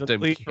know, easy. helped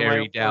him Complete for my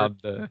carry own down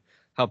word.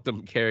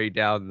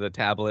 the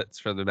tablets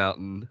from the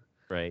mountain.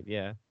 Right,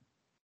 yeah.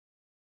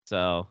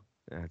 So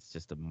that's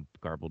just a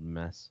garbled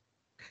mess,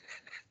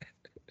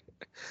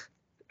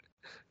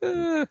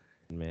 Oh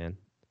man.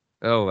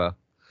 well.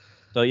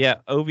 So yeah,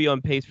 Ovi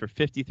on pace for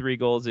 53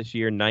 goals this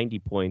year, 90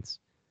 points.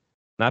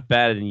 Not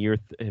bad in year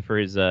for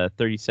his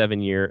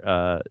 37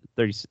 year,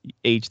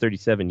 age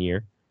 37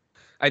 year.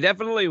 I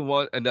definitely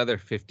want another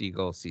 50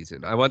 goal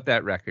season. I want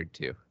that record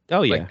too.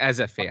 Oh yeah, Like, as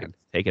a fan.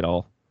 take it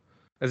all.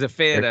 As a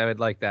fan, I would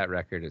like that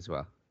record as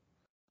well.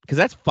 Because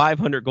that's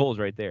 500 goals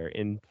right there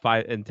in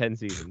 10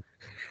 seasons.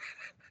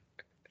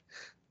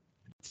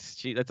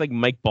 Gee, that's like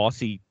Mike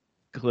Bossy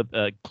clip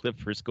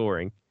for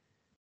scoring.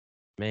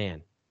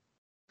 Man.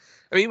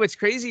 I mean, what's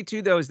crazy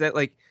too, though, is that,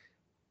 like,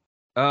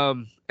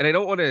 and I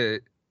don't want to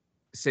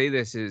say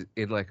this is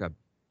in like a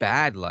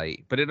bad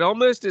light, but it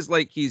almost is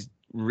like he's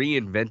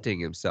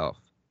reinventing himself,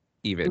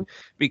 even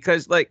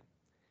because, like,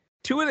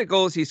 2 of the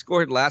goals he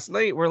scored last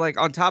night were like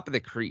on top of the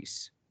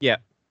crease. Yeah.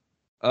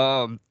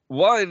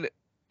 One,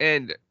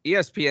 and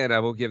ESPN, I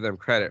will give them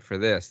credit for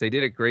this. They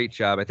did a great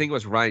job. I think it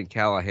was Ryan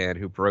Callahan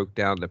who broke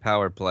down the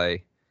power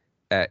play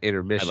at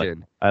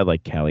intermission. I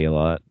like Callie a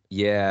lot.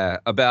 Yeah,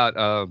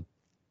 about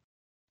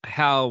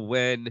how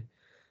when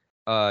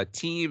a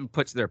team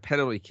puts their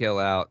penalty kill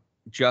out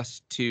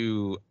just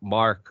to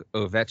mark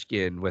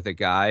Ovechkin with a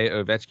guy,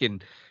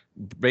 Ovechkin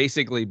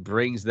basically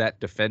brings that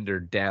defender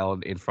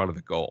down in front of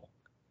the goal.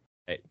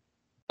 Right.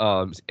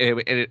 And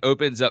it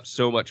opens up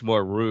so much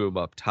more room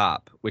up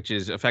top, which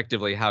is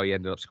effectively how he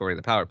ended up scoring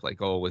the power play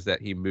goal, was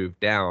that he moved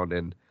down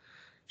and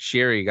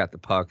Sherry got the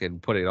puck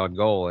and put it on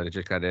goal, and it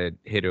just kind of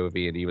hit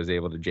Ovi and he was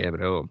able to jam it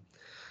home.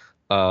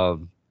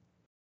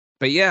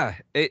 But yeah,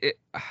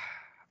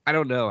 I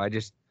don't know. I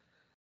think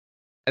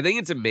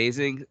it's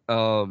amazing.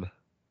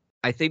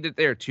 I think that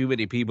there are too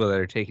many people that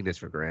are taking this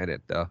for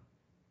granted, though.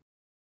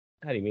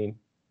 How do you mean?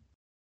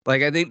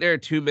 Like, I think there are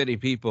too many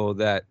people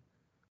that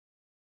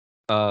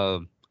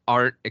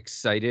aren't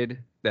excited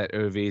that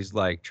Ovi's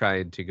like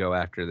trying to go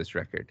after this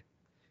record.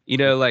 You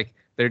know, like,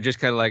 they're just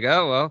kind of like,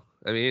 oh well,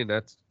 I mean,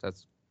 that's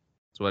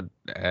what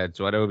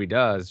Ovi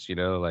does. You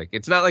know, like,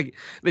 it's like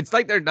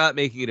they're not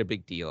making it a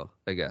big deal,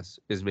 I guess,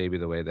 is maybe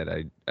the way that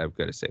I'm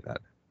going to say that.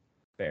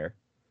 Fair.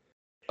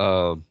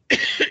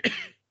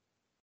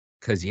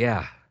 Cause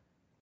yeah.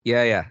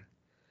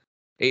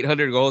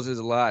 800 goals is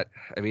a lot.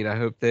 I mean, I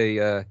hope they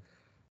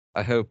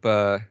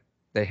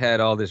had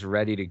all this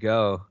ready to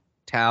go,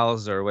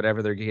 towels or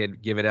whatever they're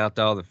giving out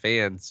to all the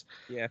fans.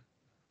 Yeah.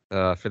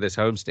 For this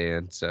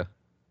homestand. So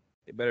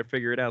They better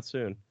figure it out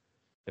soon.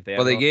 If they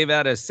well, they gave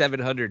out a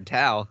 700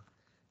 towel.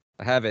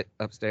 I have it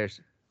upstairs.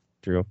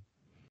 True.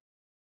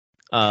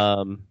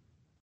 Yeah.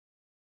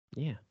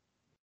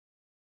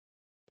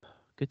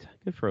 Good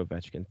for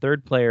Ovechkin.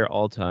 Third player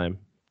all time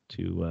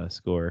to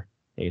score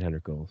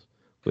 800 goals,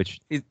 which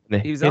He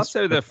was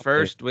also the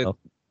first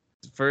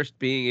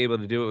being able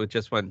to do it with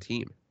just one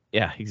team.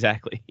 Yeah,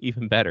 exactly.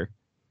 Even better.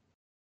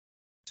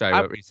 Sorry,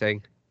 what were you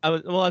saying? I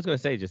was going to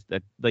say just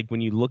that, like,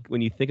 when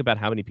you think about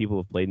how many people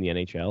have played in the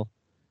NHL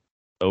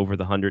over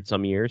the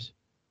 100-some years,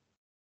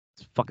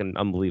 it's fucking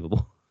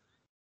unbelievable.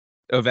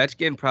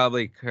 Ovechkin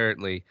probably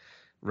currently,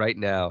 right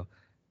now,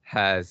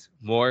 has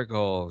more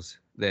goals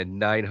than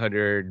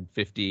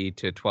 950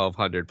 to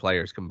 1,200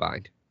 players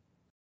combined.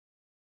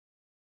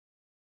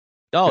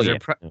 Oh, 'Cause yeah.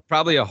 there are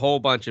probably a whole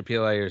bunch of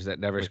players that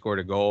never scored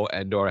a goal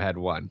and/or had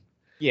one.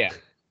 Yeah.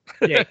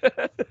 Yeah.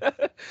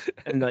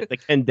 And like the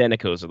Ken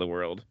Denikos of the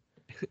world.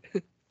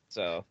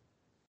 So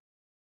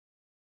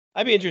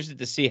I'd be interested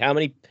to see how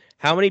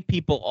many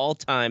people all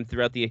time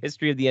throughout the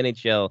history of the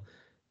NHL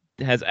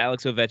has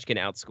Alex Ovechkin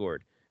outscored.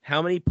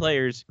 How many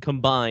players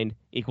combined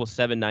equals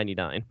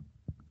 799?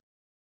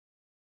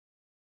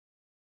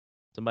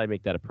 Somebody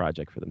make that a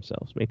project for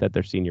themselves. Make that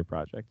their senior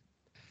project.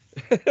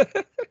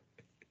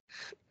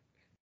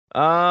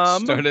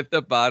 Start at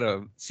the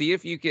bottom. See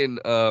if you can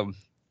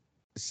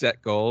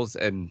set goals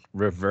and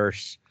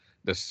reverse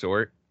the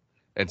sort.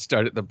 and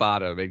start at the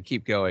bottom and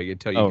keep going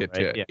until you Oh, get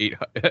right,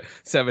 to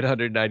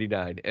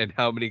 799. And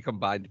how many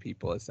combined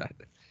people is that?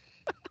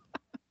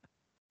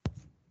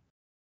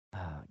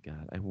 Oh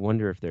God, I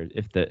wonder if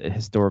the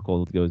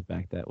historical goes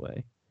back that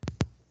way.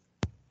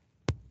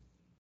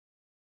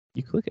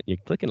 You're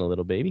clicking a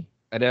little, baby.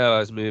 I know I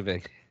was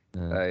moving.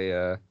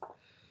 Uh,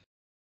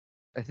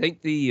 I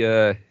think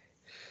the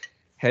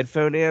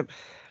headphone amp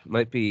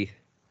might be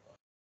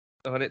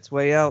on its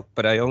way out,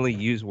 but I only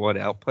use one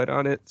output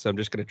on it, so I'm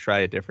just going to try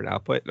a different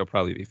output. It'll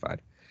probably be fine.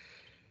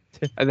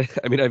 I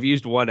mean, I've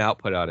used one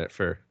output on it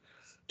for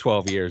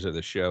 12 years of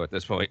the show at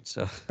this point,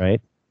 so.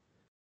 right.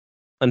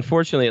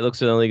 Unfortunately, it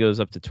looks like it only goes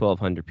up to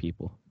 1,200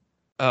 people.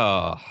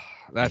 Oh,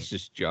 that's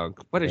just junk.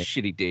 What a Right.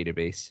 shitty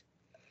database.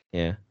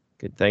 Yeah.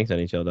 Good. Thanks,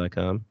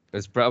 NHL.com.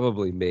 It's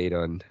probably made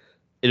on.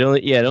 It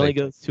only Like-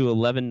 goes to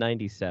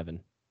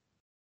 1197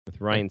 with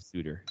Ryan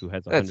Suter, who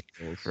has 100 That's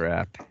goals.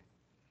 crap.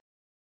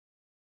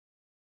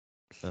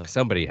 Oh.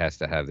 Somebody has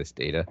to have this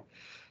data.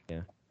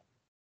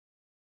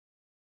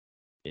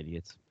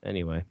 Idiots.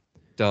 Anyway.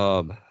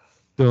 Dumb.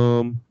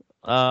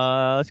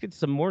 Let's get to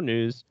some more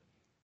news.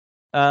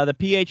 The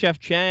PHF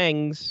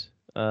Changs,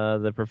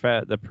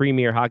 the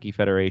Premier Hockey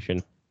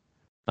Federation,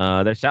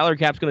 their salary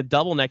cap's going to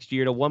double next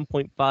year to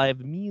 $1.5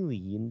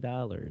 million.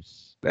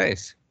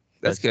 Nice.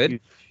 That's good.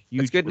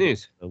 Huge That's good for the-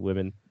 news. the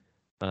women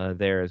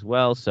there as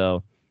well.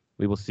 So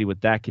we will see what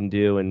that can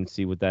do and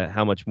see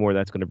how much more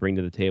that's going to bring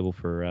to the table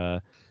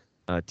for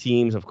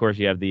teams. Of course,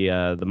 you have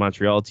the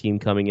Montreal team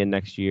coming in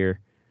next year,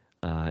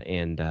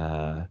 and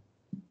I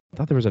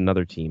thought there was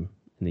another team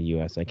in the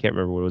U.S. I can't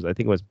remember what it was. I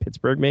think it was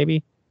Pittsburgh,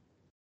 maybe.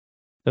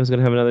 That was going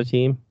to have another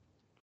team.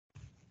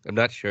 I'm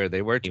not sure.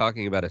 They were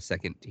talking about a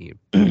second team.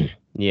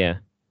 Yeah.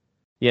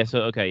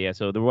 So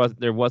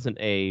there wasn't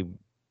a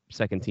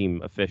second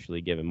team officially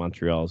given.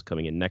 Montreal is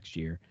coming in next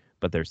year,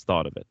 but there's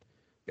thought of it.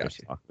 There's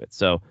Gotcha. talk of it.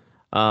 So,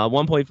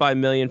 $1.5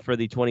 million for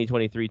the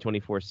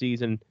 2023-24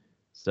 season.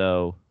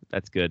 So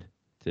that's good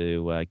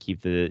to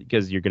keep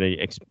because you're gonna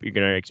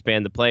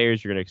expand the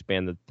players, you're gonna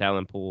expand the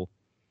talent pool,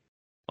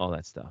 all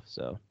that stuff.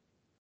 So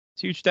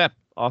it's a huge step.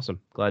 Awesome.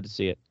 Glad to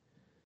see it.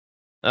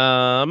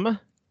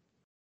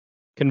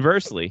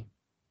 Conversely,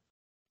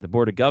 the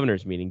Board of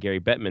Governors meeting, Gary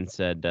Bettman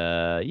said,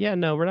 "Yeah,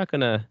 no, we're just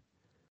gonna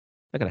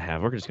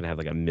have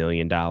like $1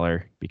 million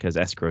because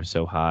escrow's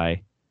so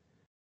high.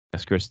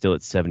 Escrow's still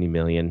at 70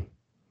 million.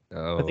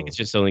 Oh, I think it's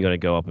just only going to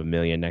go up $1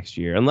 million next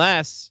year,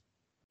 unless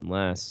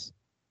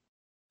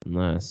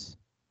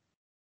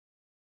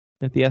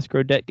if the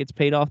escrow debt gets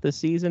paid off this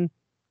season,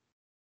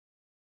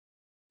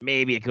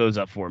 maybe it goes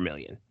up $4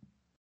 million.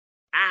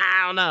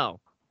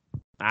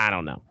 I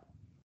don't know.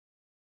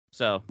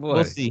 So we'll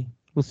Boy. see.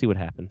 We'll see what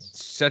happens.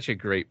 such a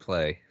great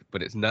play,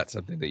 but it's not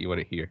something that you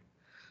want to hear.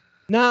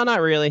 No, not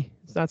really.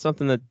 It's not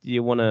something that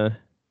you want to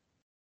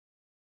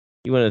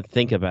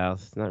think about.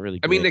 It's not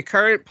really. I mean, great. the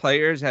current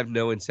players have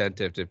no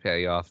incentive to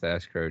pay off the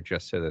escrow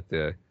just so that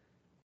the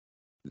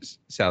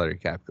salary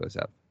cap goes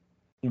up.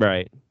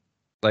 Right.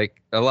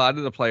 Like a lot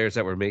of the players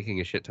that were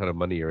making a shit ton of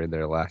money are in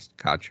their last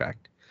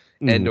contract,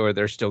 Mhm. and or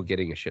they're still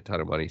getting a shit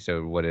ton of money.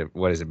 So what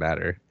does it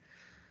matter?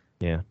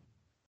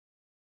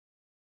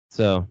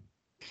 So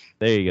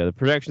there you go. The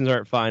projections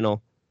aren't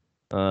final,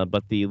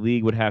 but the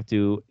league would have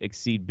to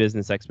exceed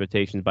business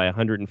expectations by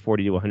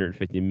 140 to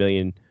 150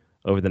 million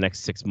over the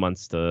next 6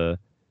 months to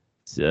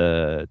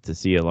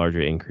see a larger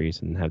increase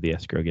and have the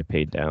escrow get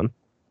paid down.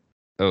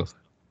 Oh,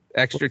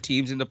 extra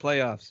teams in the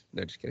playoffs.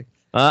 No, just kidding.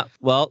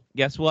 Well,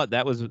 guess what?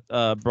 That was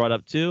brought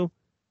up too.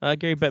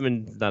 Gary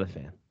Bettman's not a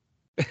fan.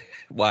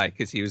 Why?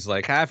 Because he was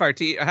like half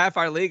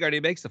our league already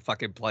makes the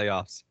fucking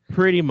playoffs.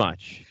 Pretty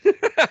much.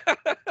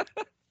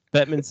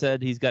 Bettman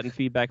said he's gotten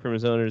feedback from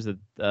his owners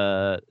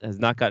that has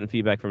not gotten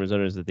feedback from his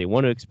owners that they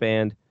want to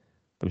expand.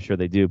 I'm sure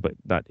they do, but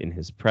not in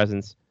his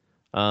presence.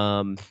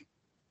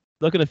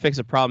 Looking to fix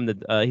a problem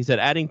that he said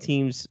adding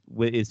teams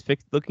is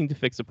looking to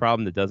fix a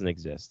problem that doesn't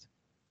exist.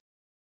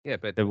 Yeah,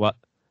 but And what?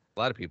 a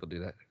lot of people do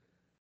that.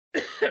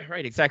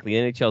 Right, exactly.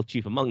 NHL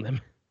chief among them.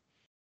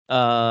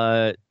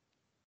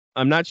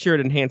 I'm not sure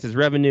it enhances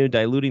revenue.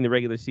 Diluting the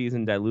regular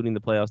season, diluting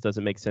the playoffs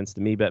doesn't make sense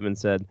to me, Bettman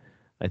said.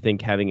 I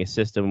think having a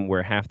system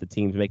where half the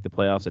teams make the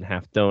playoffs and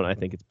half don't, I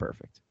think it's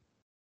perfect.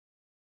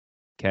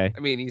 Okay? I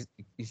mean,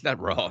 he's not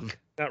wrong.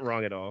 Not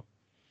wrong at all.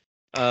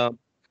 The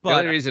But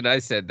only reason I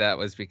said that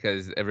was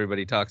because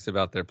everybody talks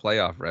about their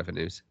playoff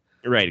revenues.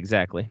 right,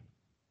 exactly.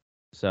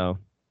 So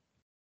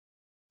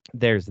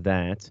there's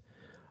that.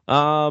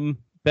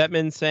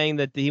 Bettman saying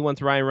that he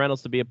wants Ryan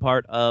Reynolds to be a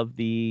part of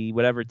the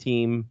whatever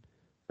team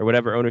or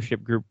whatever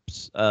ownership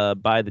groups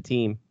buy the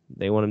team.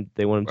 They want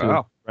him to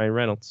Wow. Ryan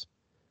Reynolds.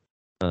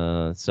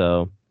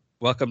 So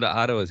Welcome to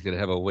Ottawa is going to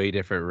have a way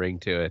different ring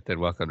to it than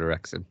Welcome to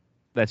Wrexham.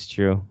 that's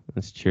true.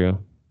 That's true.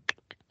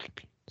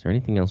 Is there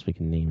anything else we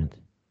can name it?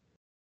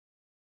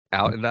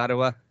 Out in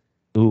Ottawa?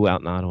 Ooh,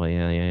 out in Ottawa.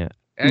 Yeah.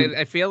 And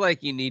I feel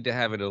like you need to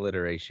have an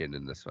alliteration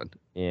in this one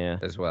Yeah.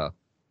 as well.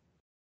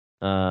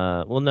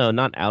 Well, no,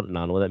 not out in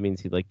Ottawa. That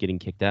means he's like getting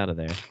kicked out of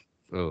there.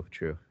 Oh,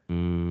 true.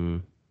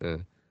 Mm.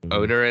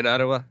 Owner in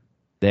Ottawa?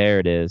 There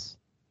it is.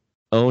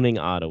 Owning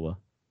Ottawa.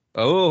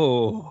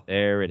 Oh,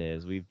 There it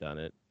is. We've done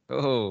it.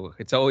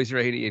 it's always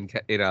rainy in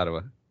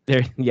Ottawa.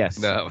 There. Yes.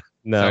 No,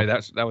 No. sorry,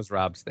 that was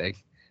Rob's thing.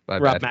 My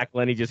Rob bad.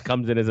 McElhenney just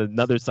comes in as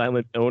another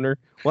silent owner.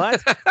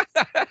 What?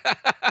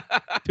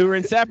 Two are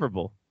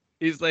inseparable.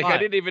 He's like, Why? I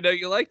didn't even know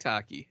you liked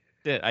hockey.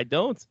 Shit, I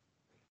don't.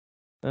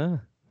 Oh,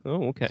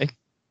 okay.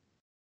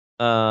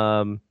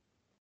 One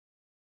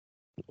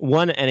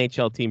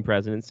NHL team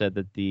president said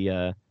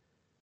that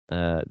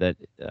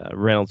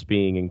Reynolds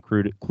being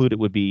included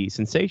would be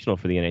sensational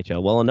for the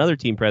NHL. Well, another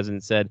team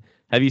president said,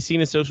 "Have you seen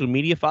his social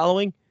media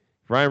following?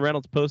 If Ryan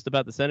Reynolds posts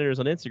about the Senators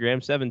on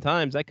Instagram 7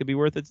 times, that could be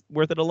worth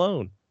it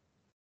alone."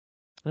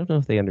 I don't know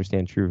if they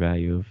understand true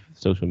value of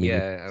social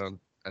media. Yeah,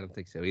 I don't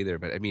think so either.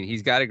 But I mean,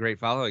 he's got a great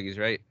following. He's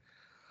right.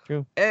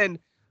 True. And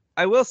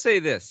I will say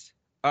this.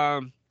 I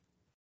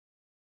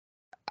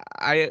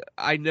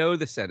know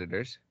the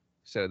Senators,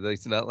 so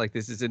it's not like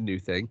this is a new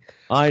thing.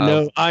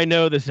 I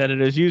know the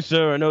Senators. You,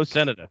 sir, are no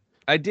senator.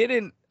 I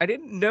didn't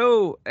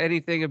know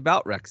anything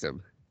about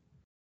Wrexham.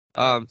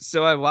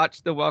 So I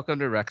watched the Welcome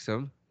to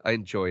Wrexham. I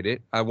enjoyed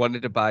it. I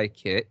wanted to buy a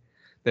kit.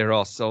 They're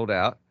all sold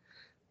out.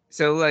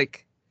 So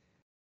like,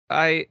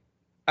 I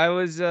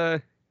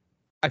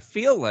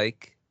feel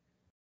like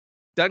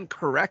done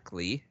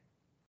correctly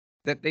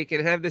that they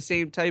can have the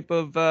same type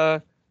of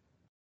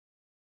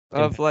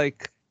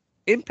like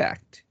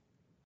impact.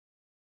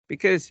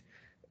 Because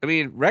I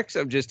mean,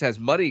 Wrexham just has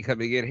money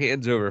coming in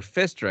hands over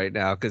fist right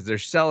now because they're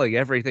selling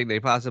everything they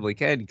possibly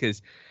can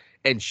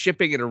and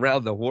shipping it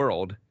around the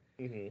world,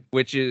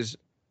 which is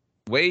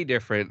way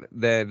different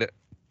than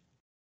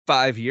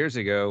 5 years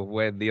ago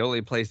when the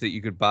only place that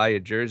you could buy a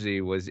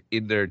jersey was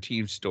in their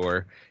team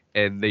store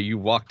and you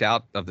walked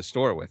out of the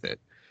store with it.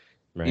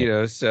 Right. You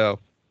know, so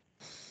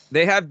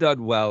they have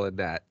done well in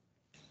that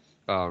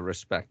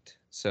respect.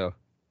 So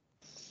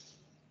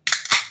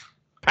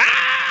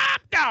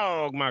Pop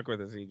dog, Mark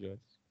with a C, Joyce.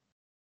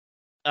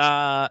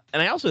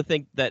 And I also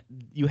think that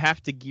you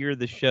have to gear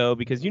the show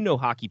because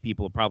hockey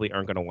people probably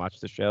aren't going to watch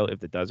the show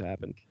if it does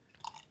happen.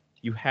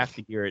 You have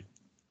to gear it.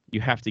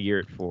 You have to gear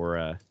it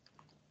for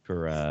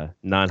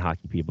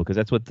non-hockey people because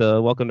that's what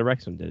the Welcome to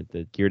Wrexham did.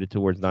 They geared it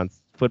towards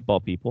non-football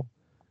people,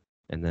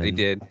 and then they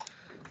did. All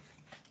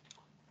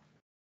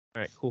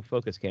right, cool.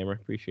 Focus, camera.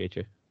 Appreciate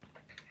you.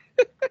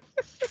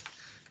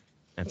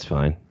 That's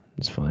fine.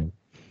 It's fine.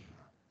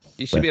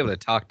 You should be able to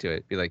talk to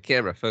it. Be like,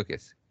 camera,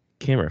 focus.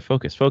 Camera,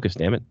 focus,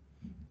 damn it.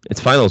 It's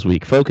finals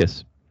week.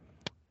 Focus.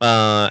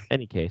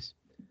 Any case.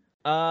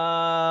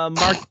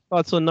 Mark,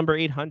 thoughts on number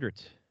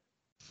 800?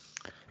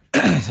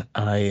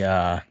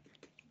 I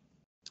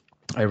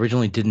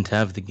originally didn't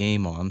have the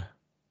game on.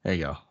 There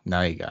you go.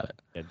 Now you got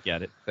it.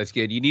 Got it. That's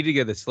good. You need to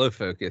get the slow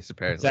focus,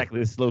 apparently. Exactly,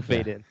 the slow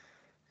fade in.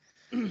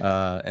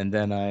 And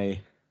then I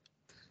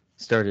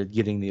started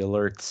getting the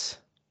alerts.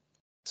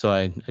 So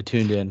I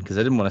tuned in because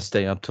I didn't want to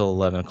stay up till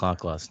 11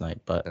 o'clock last night,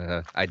 but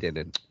I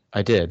didn't.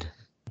 I did.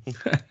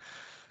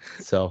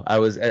 So I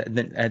was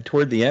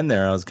toward the end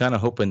there, I was kind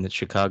of hoping that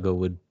Chicago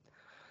would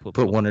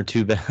put one or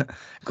two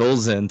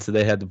goals in, so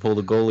they had to pull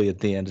the goalie at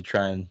the end to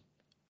try and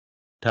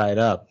tie it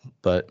up.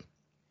 But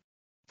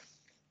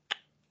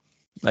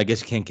I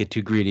guess you can't get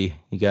too greedy.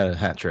 You got a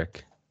hat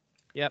trick.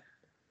 Yep.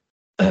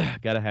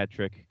 Got a hat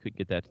trick. Couldn't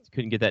get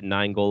that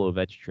 9-goal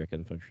Ovechkin trick,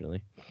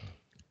 unfortunately.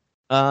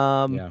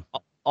 Yeah.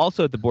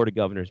 Also at the Board of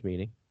Governors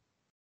meeting,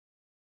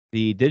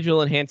 the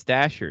digital enhanced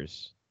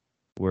dashers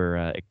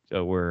were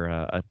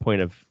a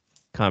point of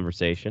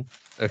conversation.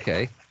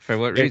 Okay. For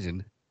what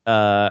reason?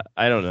 I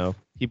don't know.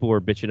 People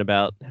were bitching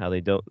about how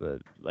they don't.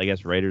 I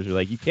guess writers are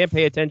like, you can't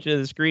pay attention to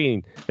the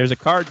screen. There's a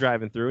car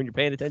driving through, and you're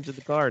paying attention to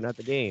the car, not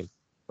the game.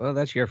 Well,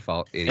 that's your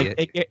fault,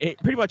 idiot.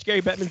 Pretty much,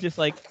 Gary Bettman's just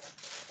like,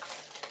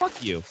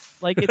 fuck you.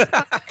 Like it's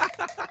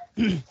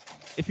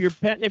if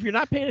you're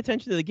not paying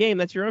attention to the game,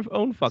 that's your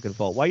own fucking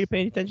fault. Why are you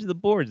paying attention to the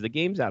boards? The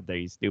game's out there,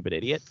 you stupid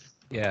idiot.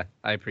 Yeah,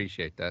 I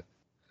appreciate that.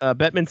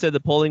 Bettman said the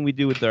polling we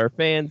do with our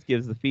fans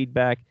gives the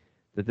feedback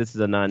that this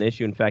is a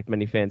non-issue. In fact,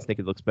 many fans think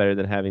it looks better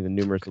than having the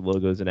numerous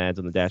logos and ads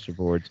on the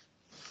dashboards.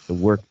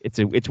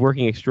 It's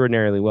working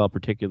extraordinarily well,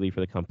 particularly for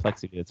the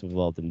complexity that's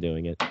involved in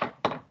doing it.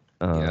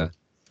 Yeah.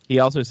 He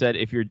also said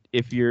if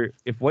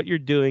what you're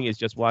doing is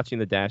just watching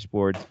the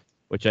dashboards,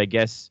 which I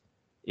guess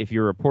if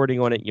you're reporting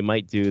on it, you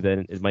might do,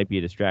 then it might be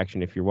a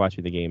distraction. If you're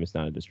watching the game, it's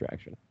not a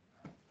distraction.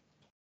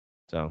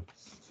 So,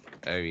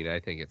 I mean, I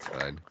think it's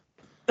fine.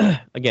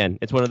 Again,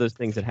 it's one of those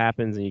things that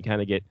happens, and you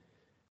kind of get,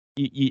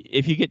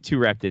 if you get too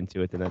wrapped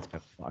into it, then that's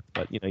kind of fucked.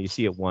 But you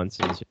see it once,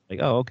 and it's just like,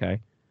 oh, okay,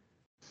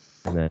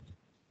 and then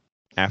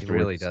afterwards,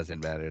 It really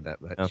doesn't matter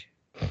that much. No.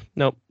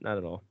 Nope, not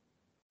at all.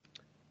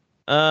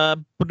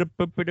 I'm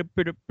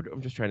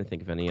just trying to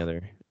think of any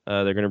other.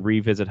 They're going to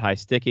revisit high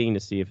sticking to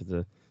see if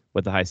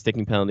what the high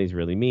sticking penalties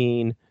really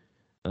mean.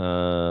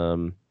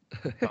 They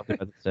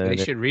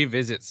should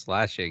revisit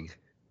slashing.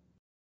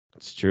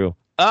 It's true.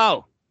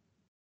 Oh,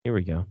 here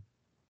we go.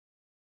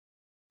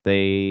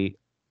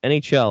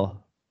 NHL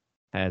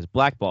has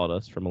blackballed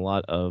us from a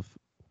lot of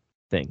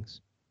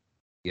things.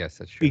 Yes,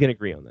 that's true. We can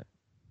agree on that.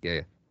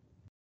 Yeah.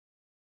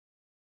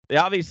 They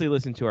obviously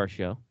listen to our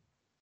show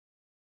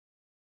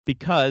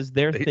because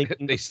they're They,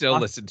 thinking they still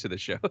listen to the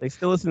show. They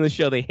still listen to the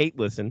show. They hate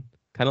listen,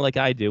 kind of like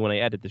I do when I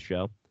edit the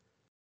show.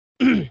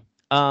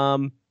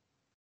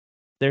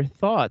 Their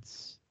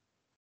thoughts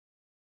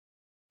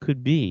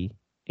could be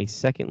a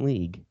second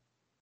league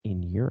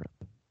in Europe.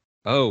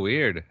 Oh,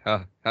 weird.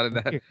 How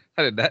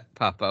did that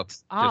pop up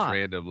just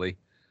randomly?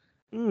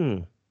 Hmm.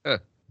 Huh.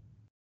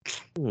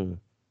 Hmm.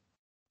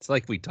 It's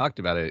like we talked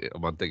about it a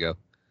month ago.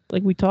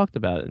 Like we talked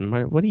about it.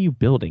 And what are you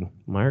building,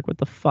 Mark? What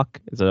the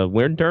fuck? Is it a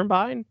wind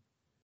turbine?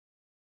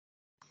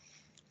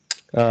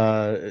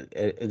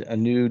 A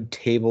new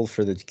table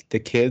for the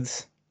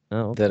kids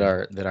Okay.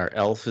 that our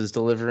elf is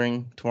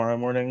delivering tomorrow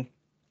morning.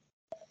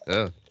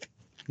 Oh,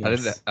 how did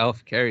the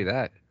elf carry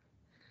that?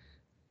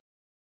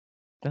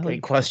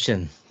 Great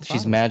question.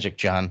 She's magic,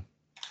 John.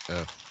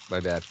 Oh, my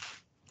bad.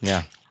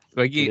 Yeah.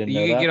 Like you didn't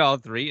know could that? get all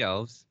 3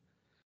 elves.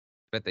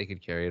 Bet they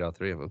could carry it, all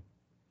 3 of them.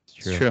 It's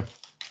true.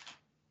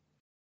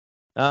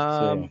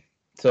 Um.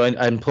 So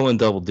I'm pulling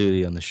double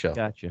duty on the show.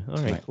 Gotcha. All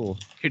right. Cool.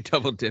 You're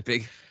double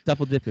dipping.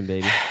 Double dipping,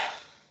 baby.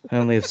 I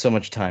only have so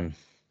much time.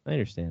 I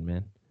understand,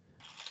 man.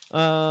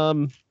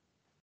 And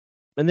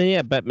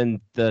then Bettman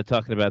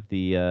talking about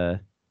the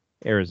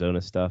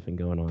Arizona stuff and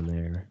going on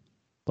there.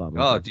 Blah,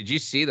 blah, Oh, blah. did you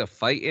see the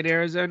fight in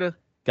Arizona?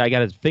 Guy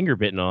got his finger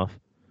bitten off.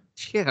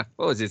 Yeah.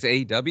 What was this,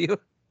 AEW?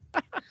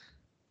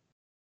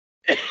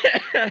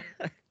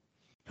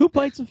 Who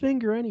bites a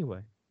finger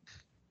anyway?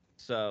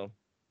 So,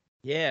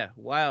 yeah,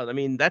 wild. I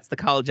mean, that's the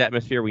college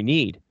atmosphere we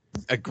need.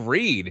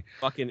 Agreed.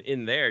 Fucking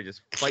in there,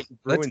 just fighting.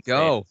 Let's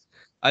go.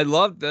 I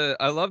love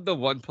the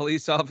one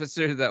police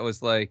officer that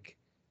was like,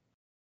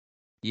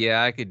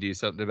 "Yeah, I could do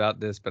something about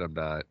this, but I'm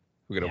not.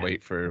 We're gonna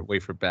wait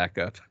for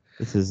backup."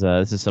 This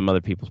is some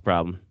other people's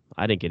problem.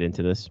 I didn't get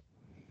into this.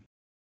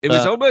 It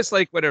was almost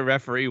like when a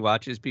referee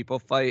watches people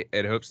fight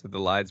and hopes that the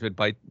linesman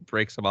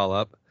breaks them all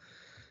up.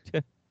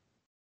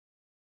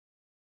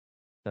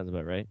 Sounds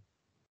about right.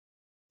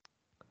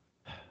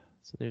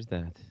 So there's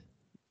that.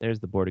 There's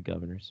the Board of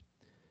Governors.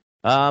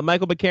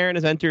 Michael McCarron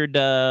has entered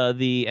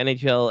the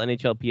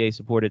NHLPA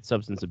supported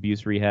substance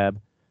abuse rehab.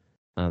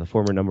 The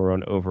former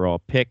 #1 overall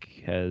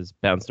pick has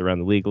bounced around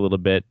the league a little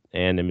bit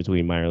and in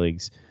between minor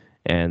leagues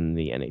and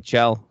the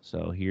NHL.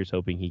 So here's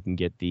hoping he can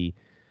get the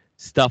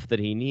stuff that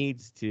he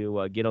needs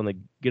to get on the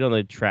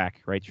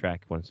right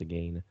track once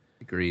again.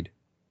 Agreed.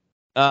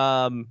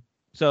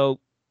 So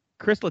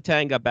Chris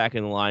Letang got back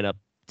in the lineup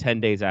 10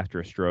 days after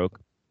a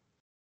stroke.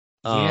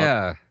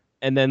 Yeah.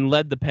 And then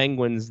led the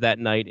Penguins that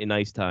night in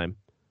ice time.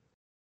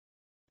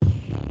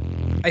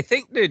 I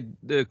think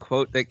the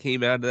quote that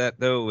came out of that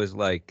though was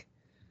like,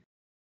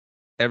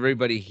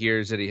 everybody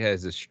hears that he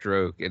has a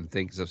stroke and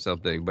thinks of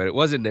something, but it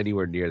wasn't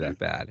anywhere near that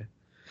bad.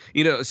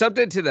 You know,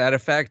 something to that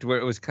effect where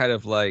it was kind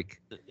of like,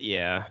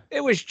 yeah,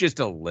 it was just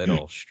a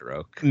little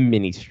stroke.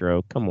 Mini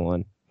stroke. Come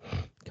on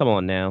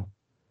now.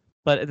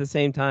 But at the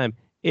same time,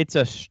 it's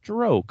a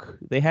stroke.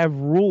 They have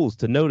rules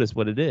to notice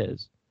what it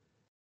is.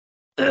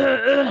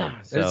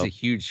 That's a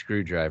huge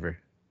screwdriver.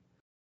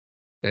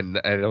 And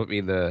I don't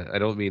mean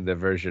the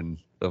version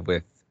of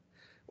with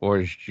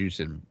orange juice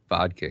and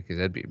vodka, because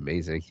that'd be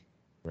amazing.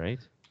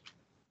 Right?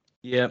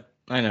 Yeah,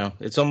 I know.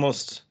 I should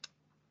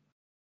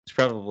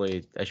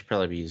probably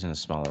be using a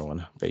smaller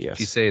one, but yes.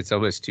 You say it's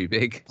almost too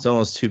big. It's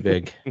almost too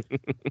big. I was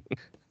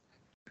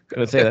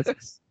gonna say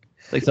that's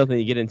like something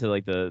you get into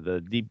like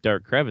the deep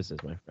dark crevices,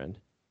 my friend.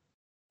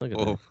 Look at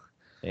that.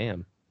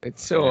 Damn.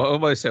 It's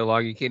almost so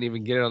long you can't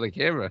even get it on the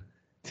camera.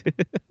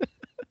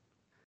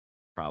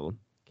 Problem.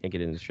 Can't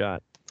get in the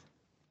shot.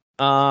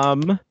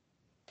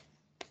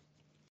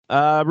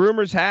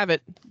 Rumors have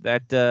it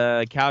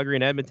that Calgary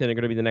and Edmonton are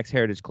going to be the next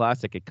Heritage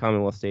Classic at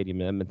Commonwealth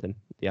Stadium in Edmonton.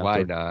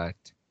 Why not?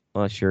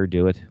 Well, sure,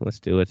 do it. Let's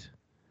do it.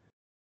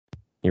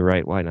 You're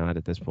right. Why not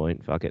at this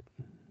point? Fuck it.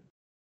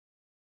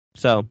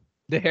 So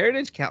the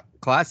Heritage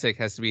Classic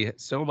has to be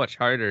so much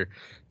harder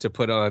to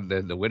put on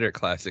than the Winter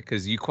Classic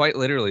because you quite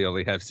literally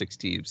only have 6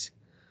 teams.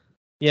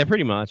 Yeah,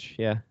 pretty much.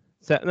 Yeah.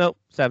 7.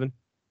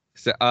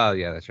 So, oh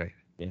yeah, that's right.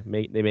 Yeah,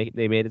 they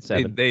made it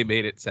 7. They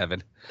made it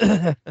 7.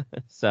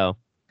 So,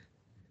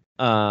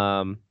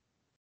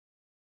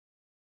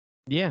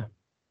 yeah,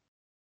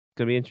 it's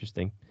gonna be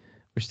interesting.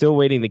 We're still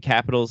waiting the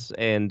Capitals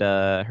and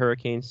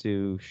Hurricanes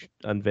to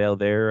unveil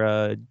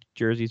their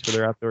jerseys for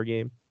their outdoor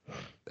game.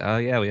 Oh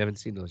yeah, we haven't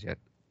seen those yet.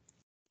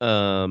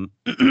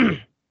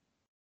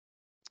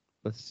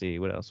 Let's see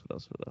what else.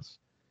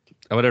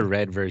 I want a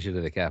red version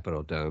of the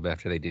Capitol Dome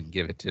after they didn't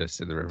give it to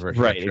us in the reverse.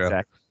 Right, retro.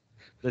 exactly.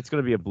 It's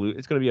gonna be a blue.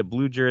 It's gonna be a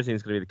blue jersey. And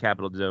it's gonna be the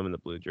Capitol Dome and the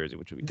blue jersey,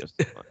 which would be just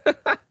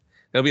fun.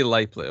 It'll be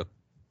light blue.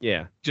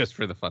 Yeah, just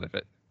for the fun of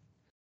it.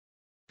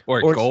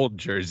 Or gold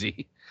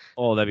jersey.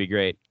 Oh, that'd be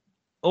great.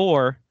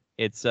 Or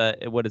it's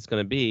what it's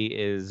gonna be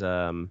is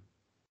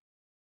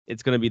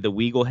it's gonna be the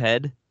Weagle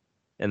head,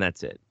 and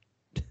that's it.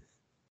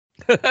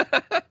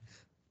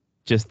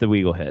 Just the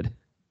Weagle head.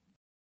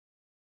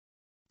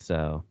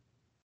 So,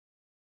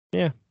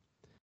 yeah.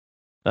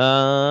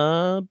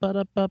 Boop.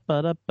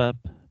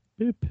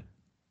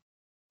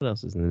 What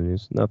else is in the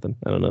news? Nothing.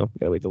 I don't know.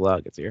 Gotta wait till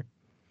Log gets here.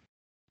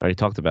 I already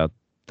talked about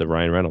the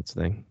Ryan Reynolds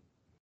thing.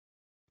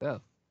 Oh.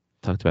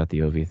 Talked about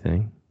the OV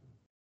thing.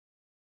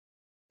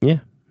 Yeah,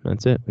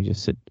 that's it. We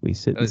sit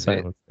That in was it?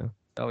 silence now.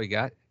 Oh, we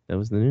got. That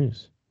was the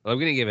news. Well, I'm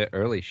gonna give an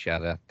early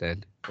shout out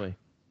then Boy.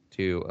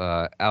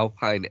 to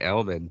Alpine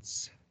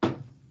Almonds.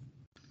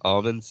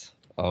 Almonds,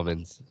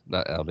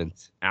 not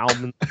almonds.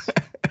 Almonds.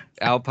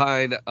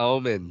 Alpine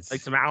Almonds.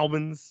 Like some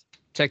almonds.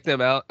 Check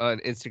them out on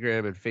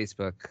Instagram and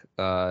Facebook.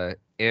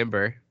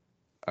 Amber,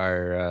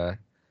 our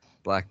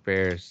Black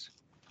Bears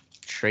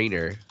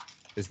trainer,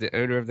 is the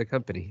owner of the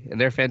company, and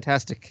they're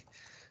fantastic.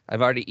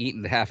 I've already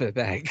eaten half a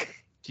bag,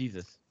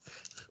 Jesus.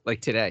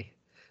 like today.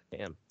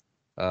 Damn.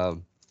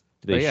 Do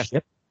Do they yeah.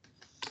 ship?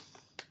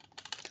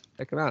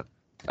 Check them out.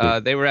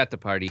 They were at the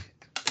party.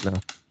 No.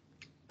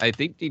 I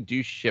think they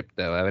do ship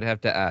though. I would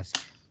have to ask.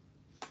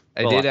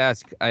 I Well, did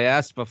ask. I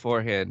asked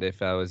beforehand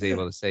if I was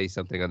able to say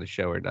something on the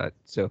show or not.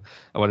 So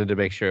I wanted to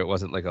make sure it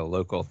wasn't like a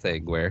local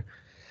thing where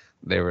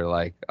they were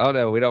like, "Oh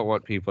no, we don't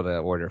want people to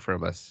order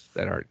from us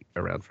that aren't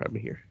around from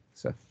here."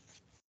 So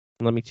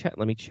Let me check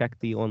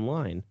the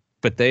online.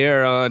 but they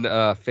are on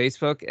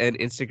Facebook and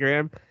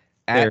Instagram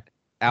at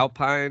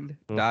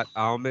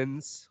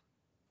alpine.almonds.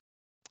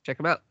 Check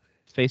them out.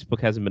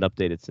 Facebook hasn't been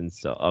updated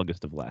since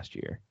August of last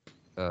year.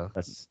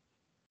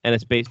 And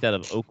it's based out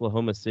of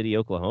Oklahoma City,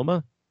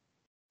 Oklahoma.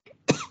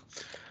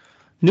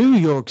 New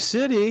York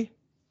City.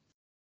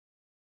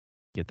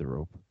 Get the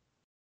rope.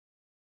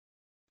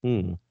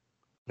 I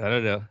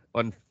don't know.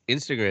 On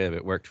Instagram,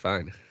 it worked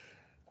fine.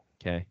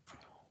 Okay.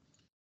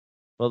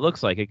 Well, it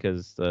looks like it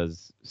because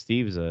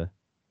Steve's liked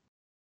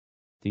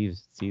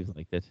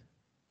it.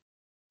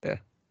 Yeah.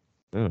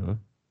 I don't know.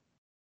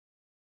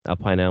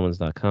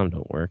 AlpineAlmonds.com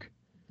don't work.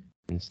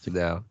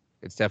 No,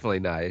 it's definitely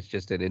not. It's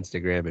just an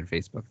Instagram and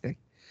Facebook thing,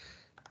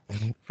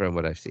 from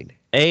what I've seen.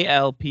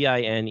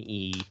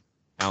 ALPINE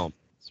almonds,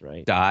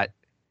 right? Dot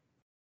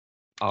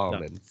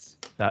almonds.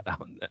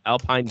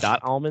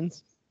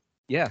 Alpine.almonds?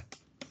 Yeah.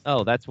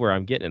 Oh, that's where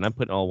I'm getting it. I'm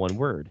putting all one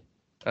word.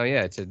 Oh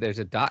yeah, there's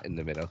a dot in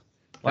the middle.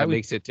 Why That would-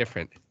 makes it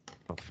different.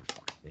 Oh, for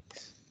fuck's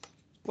sakes.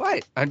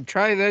 What? I'm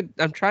trying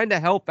to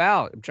help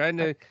out. I'm trying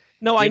to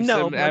No, I give know.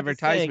 some but I'm just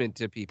saying, advertisement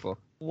to people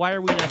why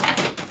are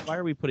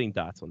we putting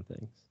dots on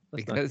things?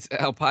 Let's not- because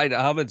Alpine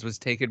Almonds was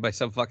taken by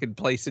some fucking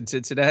place in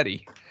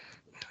Cincinnati.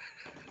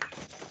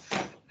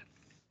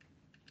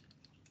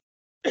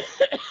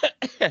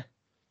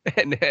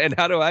 And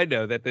how do I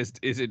know that this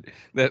isn't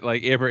that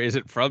like Amber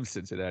isn't from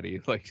Cincinnati?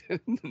 Like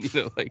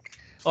like.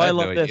 Oh, I have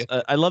love no this.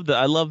 idea. I love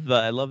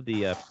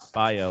the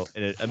bio.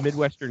 And a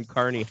Midwestern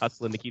carny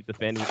hustling to keep the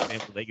family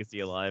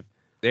legacy alive.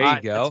 There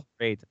you go. That's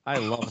great. I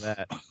love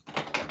that.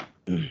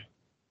 Oh,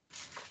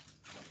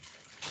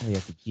 you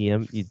have to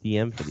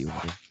DM for the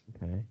order.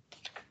 Okay.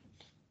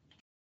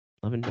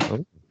 11.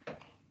 Oh.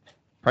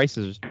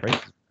 Prices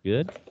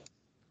good.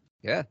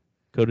 Yeah.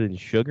 Coated in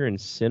sugar and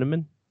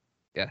cinnamon.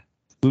 Yeah.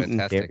 Gluten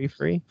Fantastic. dairy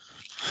free.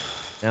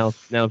 Now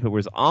if it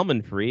was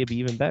almond free, it'd be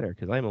even better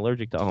because I'm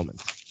allergic to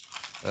almonds.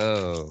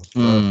 Oh.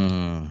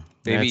 Mm,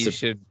 Maybe that's you a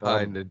should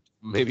problem.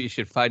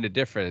 find a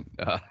different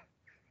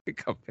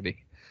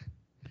company.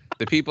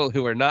 The people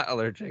who are not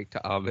allergic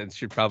to almonds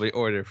should probably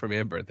order from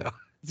Amber, though.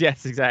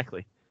 Yes,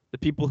 exactly. The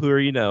people who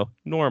are,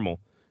 normal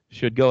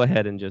should go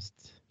ahead and just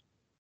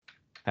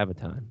have a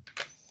time.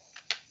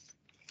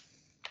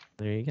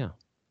 There you go.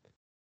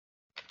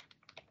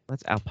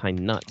 That's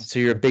Alpine nuts. So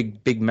you're a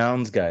big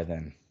mounds guy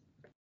then?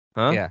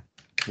 Huh? Yeah.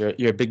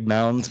 You're a big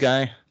mounds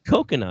guy?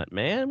 Coconut,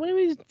 man. What do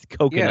you mean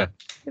coconut?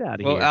 Get out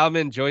of Well, here.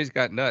 Almond Joy's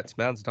got nuts.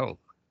 Mounds don't.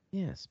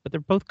 Yes, but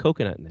they're both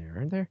coconut in there,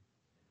 aren't there?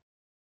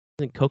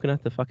 Isn't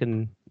coconut the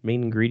fucking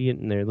main ingredient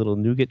in their little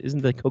nougat?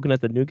 Isn't the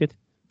coconut the nougat?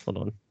 Hold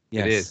on.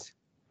 Yes. It is.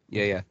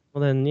 Yeah.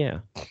 Well then, yeah.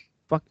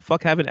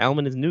 Fuck having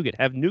almond as nougat.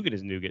 Have nougat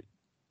as nougat.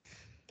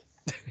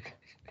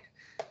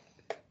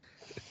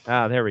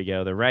 There we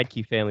go. The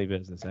Radke family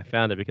business. I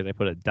found it because I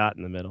put a dot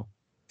in the middle.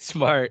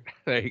 Smart.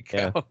 There you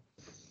go. Yeah.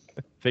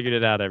 Figured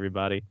it out,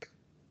 everybody.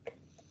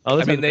 Oh,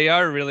 I mean, they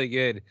are really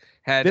good.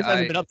 this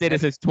hasn't been updated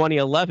since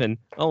 2011.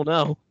 Oh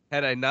no.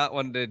 Had I not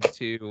wanted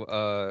to,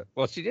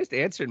 well, she just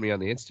answered me on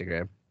the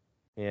Instagram,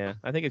 Yeah,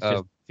 I think it's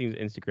just seems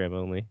Instagram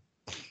only.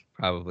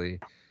 probably.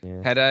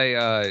 Yeah. Had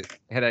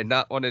I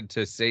not wanted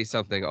to say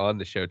something on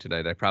the show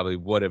tonight, I probably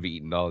would have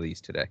eaten all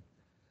these today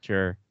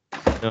Sure.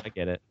 No, I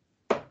get it.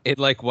 in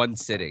like one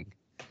sitting.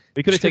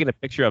 We could have taken a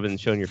picture of it and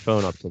shown your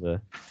phone up to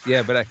the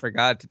Yeah, but I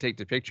forgot to take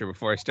the picture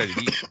before I started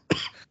eating.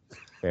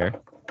 fair.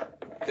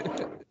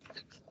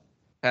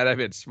 Had I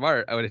been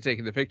smart, I would have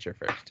taken the picture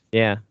first.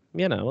 Yeah.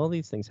 Well,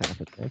 these things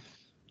happen. Right?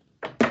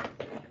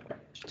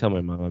 Should tell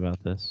my mom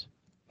about this.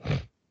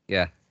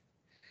 Yeah,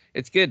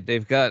 it's good.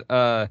 They've got,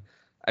 I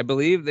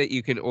believe that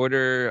you can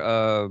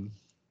order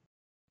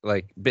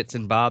like bits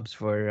and bobs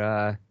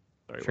for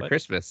What?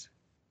 Christmas.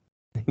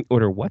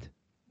 Order what?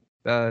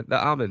 The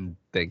almond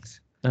things.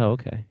 Oh,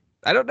 okay.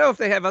 I don't know if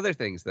they have other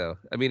things though.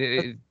 I mean,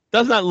 it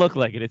Does not look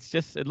like it.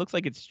 It looks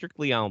like it's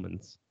strictly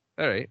almonds.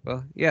 all right.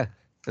 Well, yeah,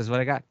 that's what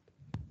I got.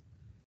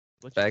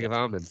 What's Bag of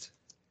almonds.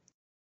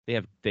 They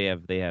have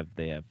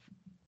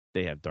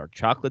They have dark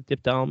chocolate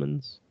dipped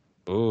almonds,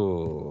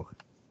 Ooh.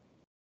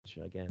 which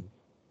again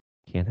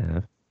can't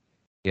have.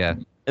 Yeah.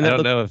 And I then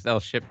don't know if they'll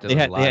ship to they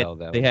had Lyle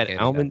though. they had in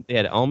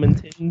Canada. almond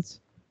tins.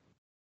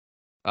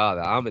 Oh,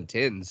 the almond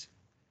tins.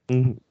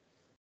 Mhm.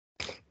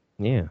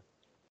 Yeah.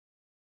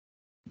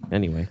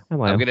 Anyway, I'm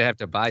gonna have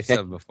to buy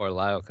some before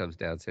Lyle comes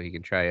down so he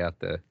can try out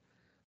the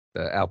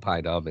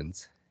Alpine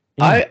almonds.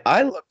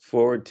 I look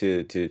forward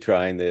to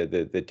trying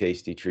the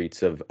tasty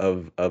treats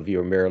of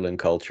your Maryland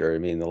culture. I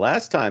mean, the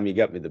last time you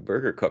got me the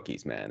burger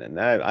cookies, man, and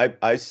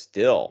I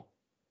still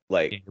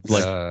like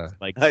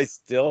I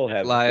still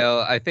have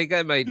Lyle, I think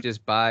I might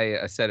just buy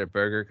a set of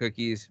burger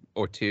cookies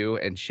or two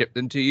and ship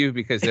them to you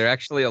because they're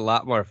actually a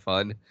lot more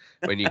fun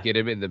when you get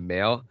them in the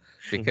mail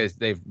because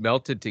they've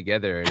melted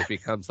together and it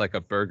becomes like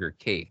a burger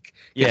cake.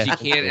 Yeah. You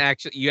can't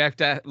actually, you have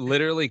to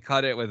literally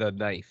cut it with a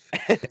knife.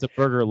 It's a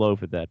burger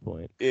loaf at that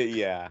point.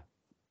 Yeah.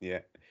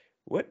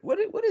 What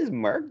is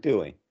Mark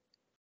doing?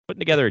 Putting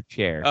together a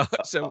chair.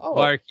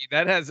 Mark,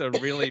 that has a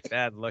really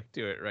bad look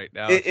to it right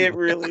now. It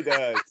really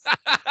does.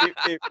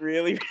 it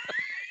really.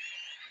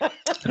 I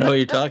know what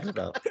you're talking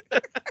about.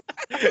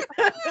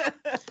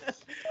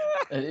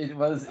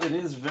 It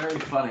is very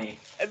funny.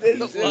 And then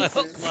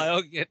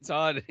Lyle gets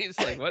on and he's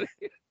like, what?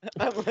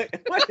 I'm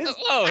like, what is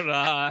Hold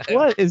on.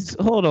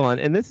 Hold on.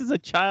 And this is a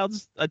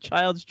child's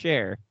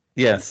chair.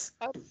 Yes.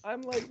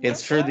 I'm like,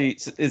 It's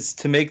it's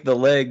to make the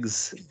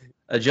legs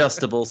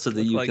adjustable so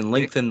that you Like can Nick-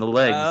 lengthen the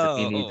legs if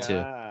you need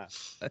to.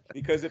 Ah,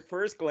 because at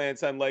first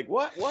glance, I'm like,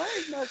 what? Why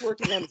is Mark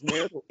working on his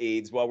marital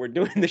aids while we're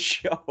doing the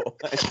show?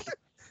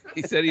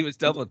 He said he was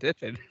double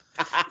dipping.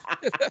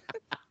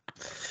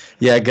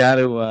 Yeah, I got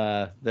to.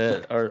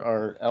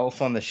 Our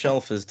elf on the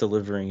shelf is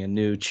delivering a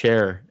new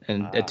chair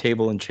and a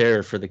table and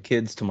chair for the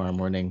kids tomorrow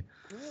morning.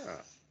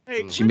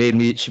 Hey, She made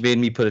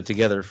me put it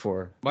together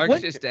for her.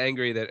 Mark's just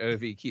angry that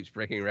Ovi keeps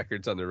breaking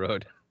records on the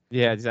road.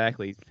 Yeah,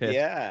 exactly. He's pissed.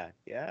 yeah.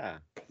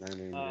 I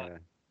mean,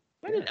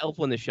 When did Elf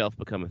on the Shelf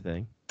become a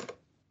thing?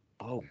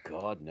 oh,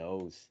 God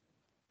knows.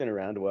 It's been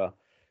around a while.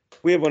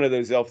 We have one of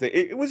those elf things.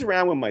 It was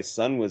around when my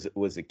son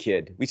was a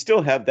kid. We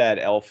still have that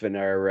elf in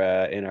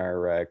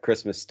our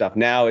Christmas stuff.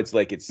 Now it's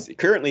like it's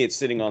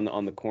sitting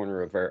on the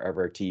corner of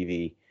our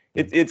TV.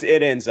 It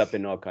ends up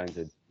in all kinds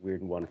of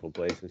weird and wonderful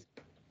places,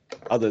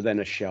 other than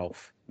a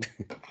shelf.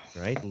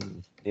 Right?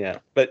 Yeah,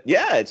 but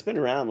yeah, it's been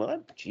around.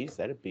 Well, geez,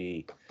 that'd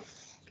be,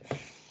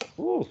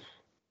 oh,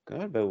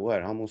 God, about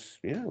what? Almost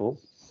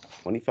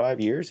 25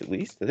 years at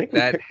least. I think we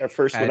That picked our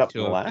first one Had up to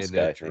in have Alaska. been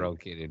I a think.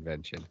 drunken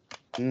invention.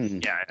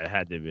 Mm. Yeah, it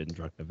had to have been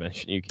drunk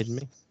invention. Are you kidding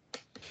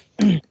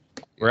me?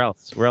 Where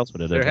else would it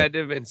have There been? had to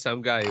have been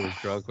some guy who was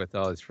drunk with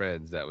all his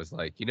friends that was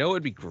like, it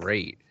would be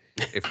great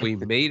if we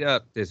made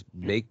up this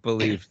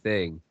make-believe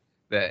thing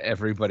that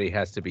everybody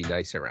has to be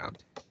nice around.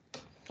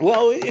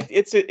 Well,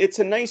 it's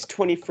a nice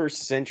 21st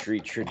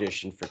century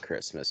tradition for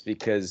Christmas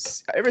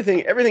because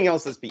everything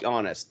else, let's be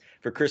honest,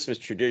 for Christmas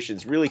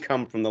traditions really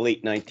come from the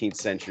late 19th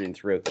century and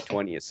throughout the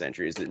 20th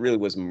century. It really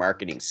was a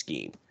marketing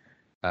scheme.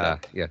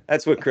 Yeah.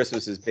 That's what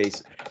Christmas is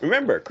based.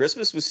 Remember,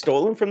 Christmas was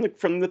stolen from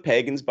the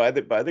pagans by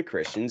the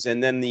Christians,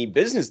 and then the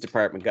business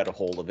department got a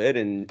hold of it,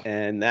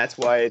 and that's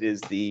why it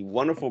is the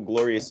wonderful,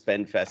 glorious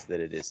spend fest that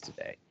it is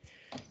today.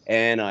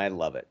 And I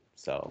love it.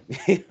 So,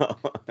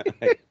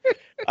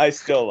 I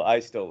still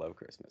love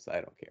Christmas.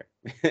 I don't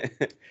care.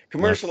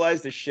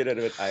 Commercialize the shit out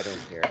of it. I don't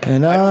care.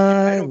 And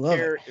I don't love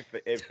care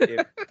if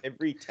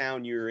every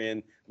town you're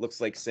in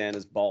looks like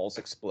Santa's balls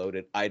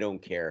exploded. I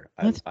don't care.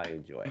 I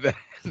enjoy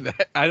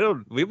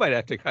it. We might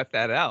have to cut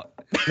that out.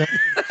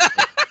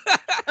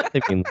 I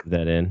think we can leave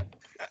that in.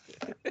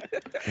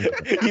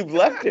 You've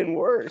left in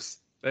worse.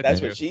 That's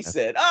true. what she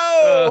said.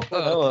 Oh,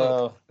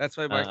 Hello. That's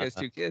why Mark has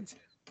 2 kids.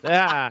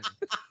 Ah!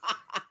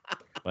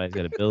 Why he's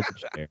got to build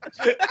the chair.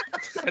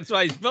 That's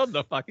why he's building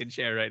a fucking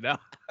chair right now.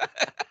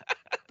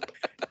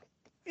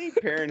 Ain't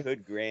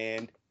Parenthood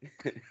grand.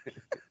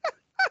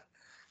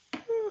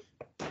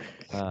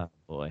 Oh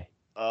boy.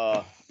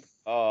 I'll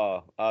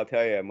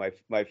tell you,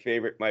 my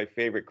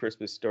favorite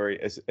Christmas story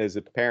as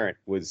a parent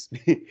was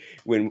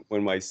when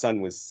my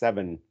son was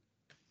 7,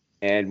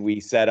 and we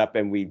sat up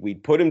and we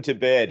put him to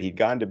bed. He'd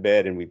gone to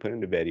bed, and we put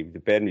him to bed. He went to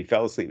bed and he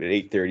fell asleep at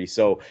 8:30.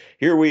 So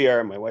here we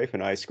are, my wife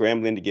and I,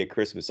 scrambling to get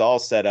Christmas all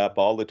set up,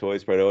 all the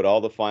toys spread out,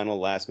 all the final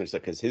last minute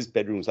stuff, because his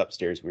bedroom's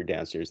upstairs. We're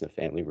downstairs in the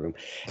family room.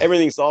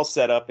 Everything's all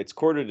set up. It's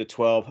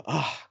 11:45.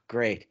 Oh,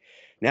 great.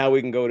 Now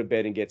we can go to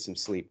bed and get some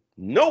sleep.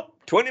 Nope.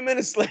 20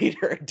 minutes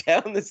later,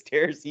 down the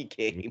stairs he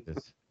came.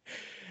 Jesus.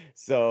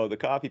 So the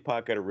coffee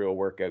pot got a real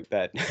workout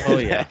that. Oh,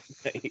 yeah.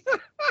 that night.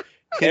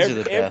 Kids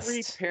are the Every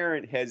best.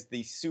 parent has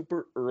the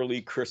super early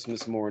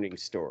Christmas morning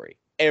story.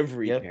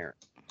 Every parent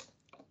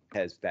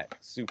has that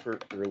super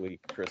early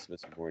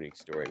Christmas morning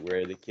story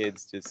where the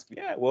kids just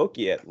woke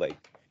you at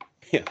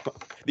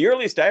the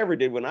earliest I ever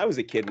did when I was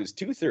a kid was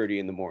 2:30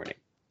 in the morning.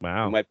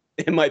 Wow.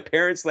 And my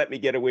parents let me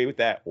get away with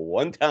that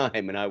one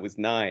time, and I was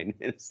 9.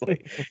 And it's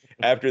like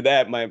after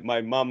that, my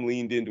mom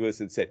leaned into us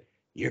and said,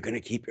 "You're gonna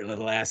keep your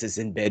little asses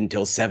in bed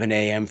until 7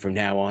 a.m. from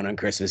now on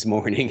Christmas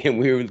morning." And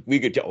we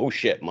could oh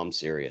shit, Mom's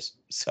serious.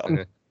 So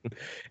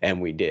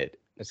And we did.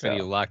 That's when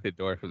you lock the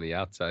door from the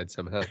outside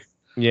somehow.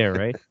 Yeah,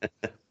 right.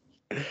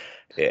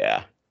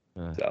 Yeah.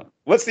 Uh, So,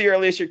 what's the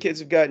earliest your kids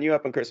have gotten you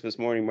up on Christmas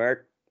morning,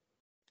 Mark?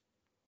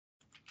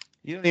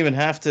 You don't even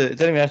have to. It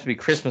doesn't even have to be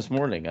Christmas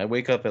morning. I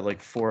wake up at like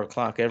 4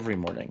 o'clock every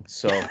morning,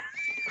 so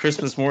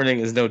Christmas morning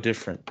is no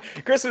different.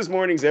 Christmas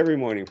mornings every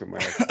morning for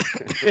Mark.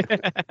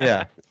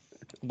 Yeah,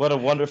 what a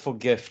wonderful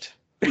gift.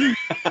 You're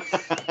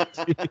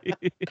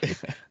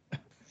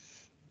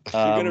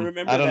gonna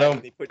remember I don't that know.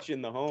 when they put you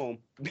in the home.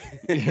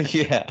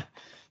 Yeah,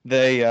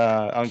 they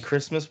on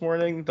Christmas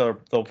morning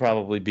they'll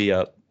probably be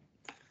up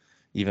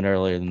even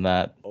earlier than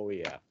that. Oh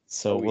yeah.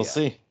 So we'll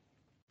see.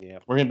 Yeah.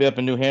 We're gonna be up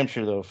in New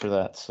Hampshire though for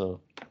that.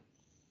 So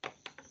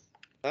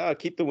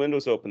Keep the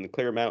windows open. The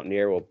clear mountain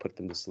air will put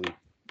them to sleep.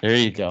 there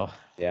you go.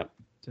 Yeah.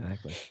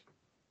 exactly.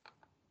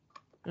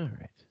 All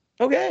right.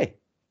 Okay.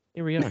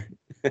 Here we are.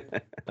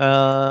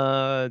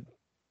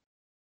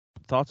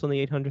 Thoughts on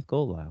the 800th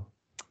goal, Lyle?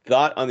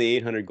 Thought on the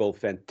 800 goal,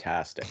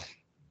 fantastic.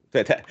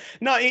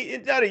 No, he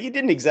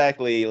didn't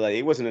exactly like.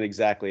 It wasn't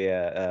exactly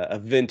a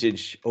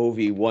vintage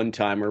OV one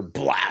timer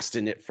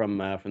blasting it from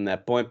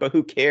that point. But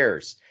who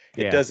cares?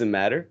 It doesn't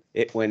matter.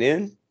 It went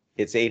in.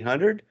 It's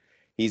 800.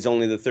 He's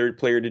only the third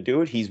player to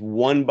do it. He's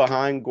one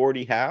behind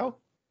Gordie Howe.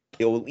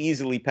 He'll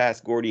easily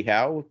pass Gordie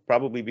Howe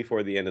probably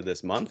before the end of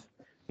this month,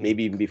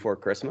 maybe even before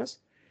Christmas.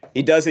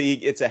 He does it.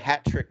 It's a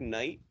hat trick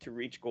night to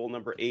reach goal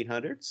number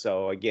 800.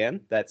 So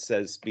again, that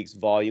speaks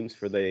volumes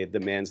for the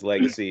man's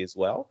legacy as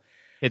well.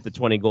 Hit the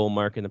 20 goal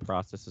mark in the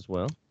process as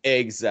well.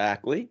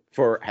 Exactly.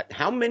 For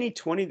how many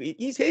 20?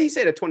 He's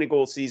had a 20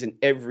 goal season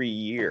every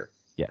year.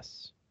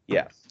 Yes.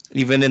 Yeah.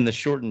 Even in the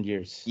shortened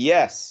years.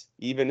 Yes.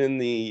 Even in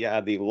the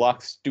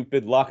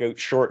lockout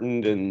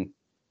shortened and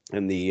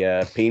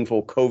the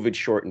painful COVID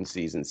shortened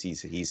seasons,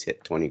 he's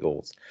hit 20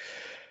 goals.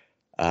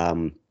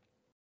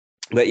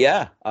 But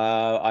yeah,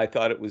 I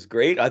thought it was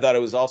great. I thought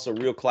it was also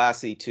real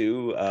classy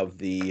too of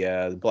the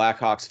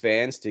Blackhawks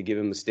fans to give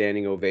him a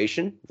standing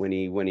ovation when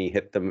he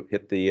hit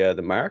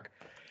the mark.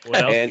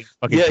 And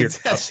yeah,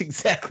 that's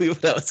exactly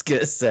what I was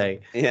gonna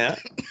say. Yeah,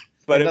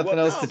 but nothing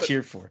else to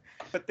cheer for.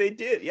 But they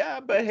did, yeah.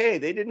 But hey,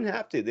 they didn't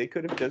have to. They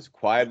could have just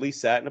quietly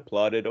sat and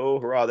applauded. Oh,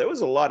 hurrah! There was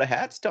a lot of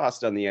hats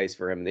tossed on the ice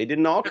for him. They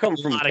didn't all come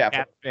from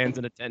Caps fans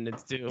in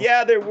attendance too.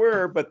 Yeah, there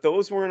were, but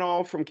those weren't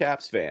all from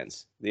Caps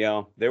fans. You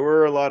know, there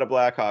were a lot of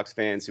Blackhawks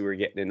fans who were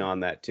getting in on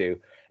that too.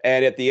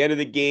 And at the end of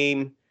the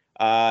game,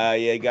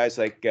 guys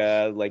like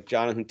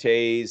Jonathan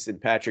Toews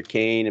and Patrick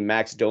Kane and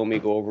Max Domi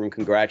go over and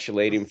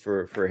congratulate him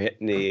for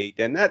hitting the 8,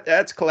 and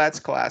that's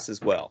class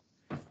as well.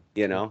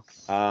 You know,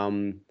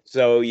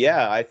 so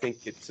yeah, I think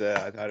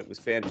I thought it was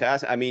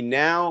fantastic. I mean,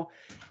 now,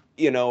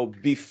 you know,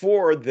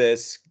 before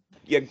this,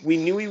 we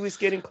knew he was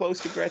getting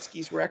close to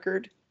Gretzky's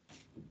record,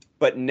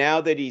 but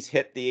now that he's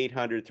hit the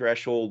 800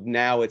 threshold,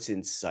 now it's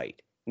in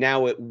sight.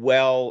 Now it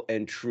well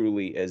and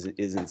truly is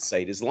in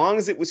sight. As long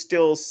as it was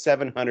still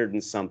 700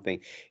 and something,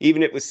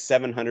 even it was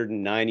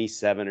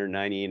 797 or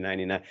 98,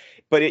 99,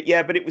 but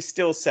it was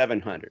still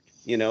 700.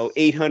 You know,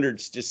 800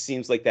 just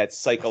seems like that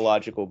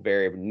psychological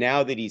barrier.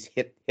 Now that he's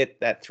hit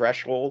that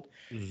threshold,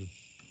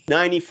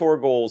 94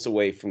 goals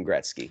away from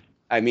Gretzky.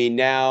 I mean,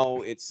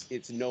 now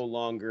it's no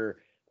longer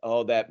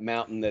that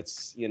mountain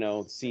that's, you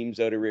know,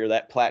 seems out of rear,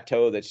 that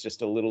plateau that's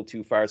just a little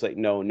too far. It's like,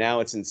 no, now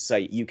it's in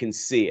sight. You can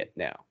see it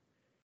now.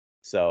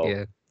 So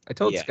yeah, I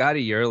told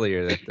Scotty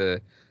earlier that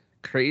the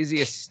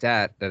craziest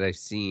stat that I've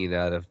seen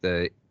out of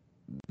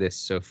this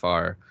so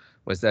far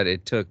was that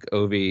it took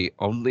Ovi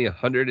only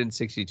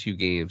 162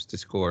 games to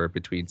score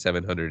between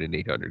 700 and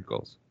 800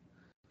 goals.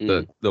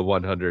 The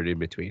 100 in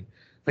between,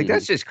 like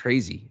that's just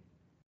crazy.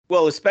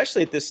 Well,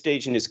 especially at this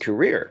stage in his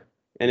career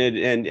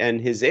and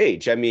his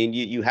age. I mean,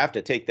 you have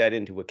to take that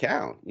into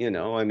account. You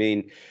know, I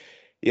mean.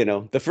 You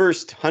know, the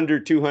first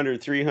 100, 200,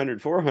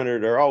 300,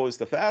 400 are always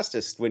the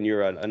fastest when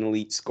you're an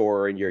elite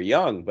scorer and you're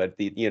young. But,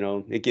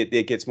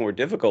 it gets more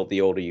difficult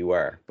the older you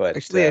are. But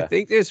actually, I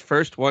think his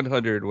first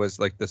 100 was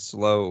like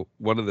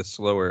one of the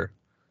slower.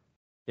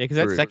 Yeah, because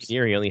that second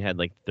year he only had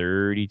like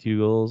 32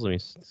 goals. Let me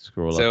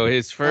scroll up. So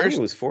his first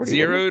was 40,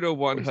 0 to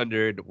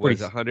 100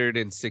 was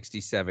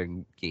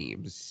 167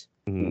 games.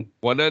 Mm-hmm.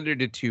 100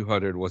 to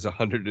 200 was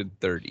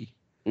 130.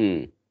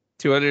 200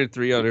 to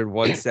 300,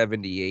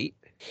 178.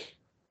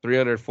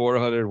 300,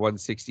 400,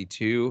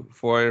 162,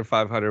 400,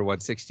 500,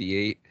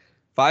 168,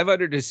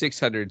 500 to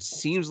 600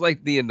 seems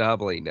like the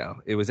anomaly now.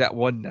 It was at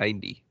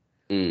 190.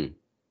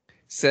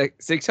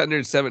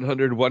 600,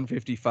 700,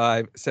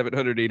 155,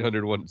 700,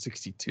 800,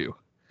 162.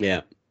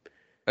 Yeah.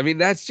 I mean,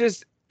 that's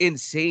just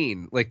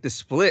insane. Like the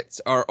splits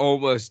are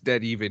almost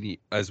dead even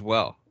as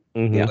well.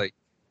 Mm-hmm. Yeah. Like,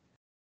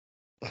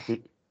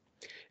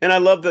 and I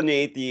love the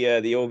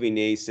OV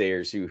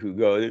naysayers who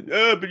go,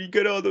 but he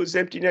got all those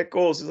empty net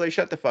goals. It's like,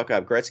 shut the fuck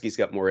up. Gretzky's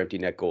got more empty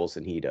net goals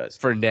than he does.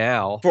 For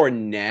now, of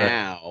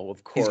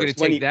course. He's going to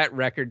take that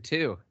record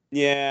too.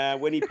 Yeah,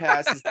 when he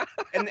passes,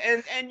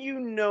 and you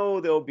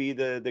know there'll be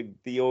the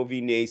OV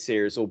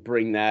naysayers will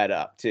bring that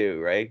up too,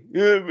 right?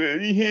 Yeah, man,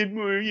 he had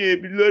more. Yeah,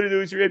 but a lot of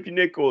those are empty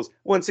net goals.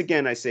 Once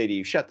again, I say to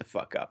you, shut the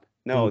fuck up.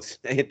 No,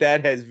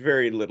 that has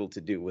very little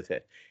to do with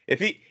it. If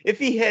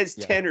he has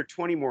 10 or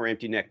 20 more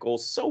empty net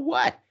goals, so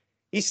what?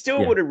 He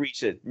still would have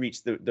reached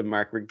the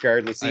mark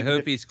regardless. I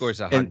hope he scores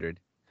 100.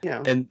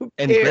 Yeah, and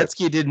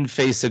Gretzky didn't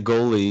face a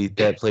goalie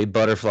that played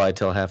butterfly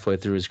till halfway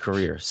through his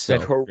career. So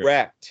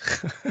correct.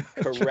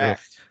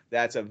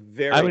 That's a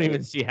very. I wouldn't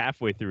even see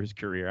halfway through his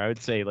career. I would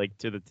say like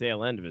to the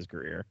tail end of his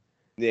career.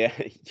 Yeah.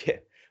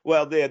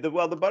 Well, the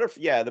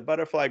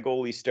butterfly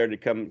goalies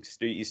started coming.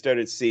 You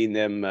started seeing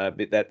them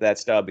that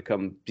style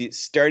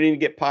starting to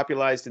get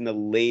popularized in the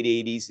late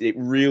 '80s. It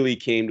really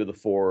came to the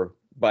fore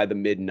by the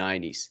mid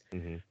 '90s.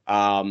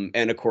 Mm-hmm.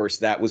 And of course,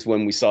 that was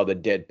when we saw the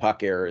dead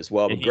puck era as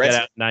well. Yeah, But he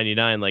got out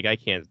 99. Like I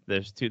can't.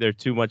 There's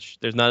too much.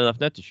 There's not enough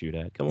net to shoot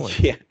at. Come on.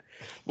 Yeah.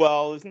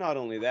 Well, it's not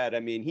only that.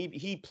 I mean,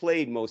 he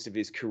played most of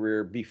his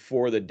career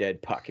before the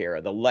dead puck era.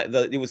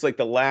 It was like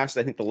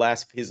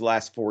his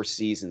last 4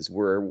 seasons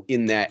were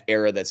in that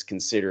era that's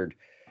considered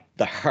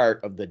the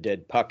heart of the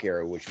dead puck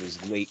era, which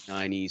was late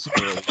 '90s,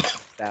 early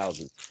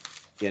 2000s.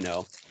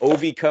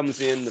 Ovi comes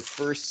in the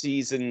first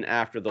season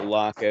after the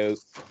lockout.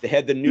 They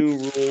had the new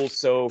rules,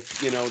 so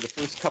the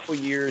first couple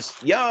years,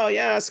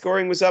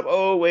 scoring was up.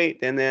 Oh wait,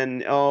 and then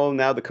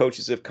now the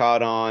coaches have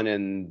caught on,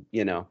 and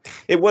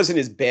it wasn't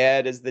as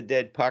bad as the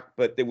dead puck,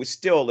 but there was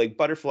still like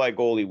butterfly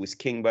goalie was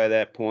king by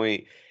that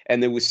point,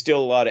 and there was still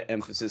a lot of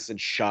emphasis on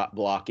shot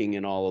blocking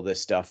and all of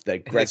this stuff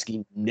that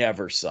Gretzky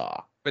never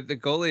saw. But the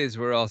goalies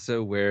were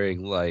also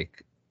wearing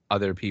like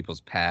other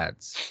people's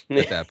pads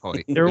at that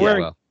point. They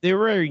were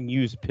wearing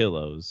used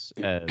pillows.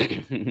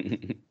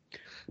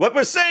 What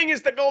we're saying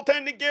is the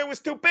goaltending gear was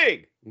too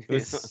big. It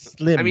was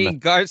slim. I mean,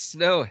 Garth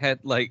Snow had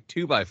like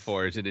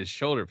 2x4s in his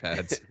shoulder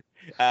pads.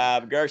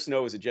 Garth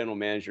Snow was a general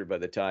manager by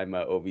the time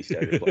Ovi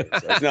started playing,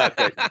 so it's not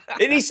good.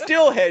 And he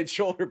still had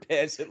shoulder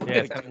pads. It's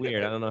kind of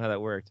weird. I don't know how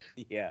that worked.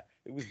 Yeah,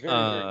 it was very,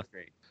 very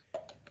great.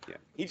 Yeah,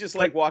 he just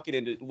like walking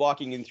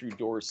in through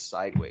doors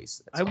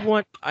sideways.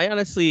 I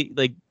honestly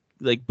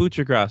like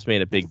Butchergross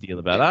made a big deal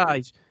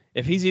about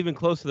if he's even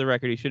close to the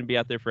record, he shouldn't be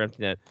out there for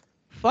empty net.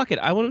 Fuck it,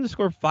 I want him to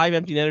score 5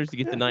 empty netters to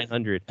get to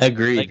 900.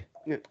 Agreed.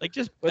 Like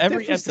just what every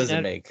difference empty does it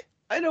net make?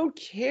 I don't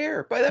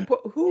care. By that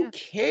point, who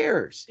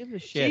cares? Give a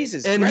shit.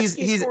 Jesus, And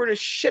Gretzky scored a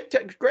shit.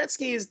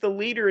 Gretzky is the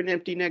leader in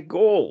empty net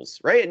goals,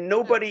 right? And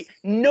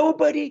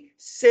nobody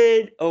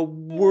said a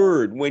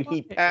word when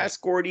he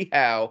passed Gordie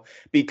Howe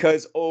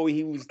because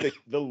he was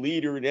the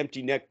leader in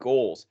empty net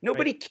goals.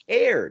 Nobody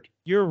cared.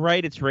 You're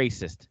right. It's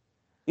racist.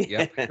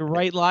 Yep. You're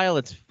right, Lyle.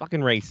 It's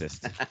fucking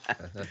racist.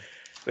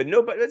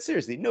 But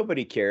seriously,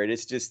 nobody cared.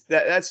 It's just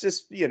that's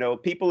just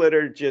people that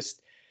are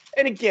just.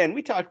 And again,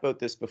 we talked about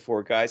this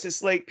before, guys.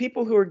 It's like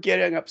people who are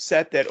getting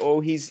upset that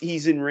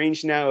he's in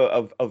range now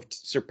of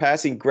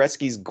surpassing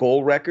Gretzky's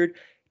goal record.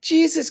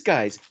 Jesus,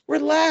 guys,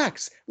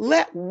 relax.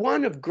 Let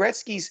one of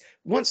Gretzky's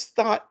once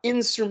thought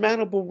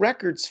insurmountable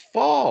records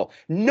fall.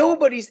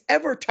 Nobody's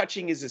ever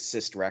touching his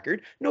assist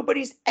record.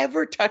 Nobody's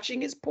ever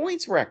touching his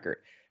points record.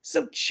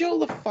 So chill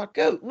the fuck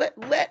out.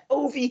 Let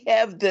Ovi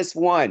have this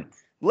one.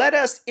 Let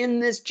us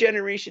in this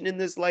generation, in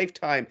this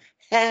lifetime,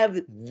 have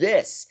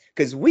this.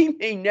 Because we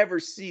may never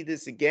see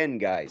this again,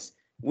 guys.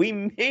 We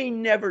may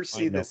never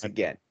see this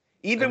again.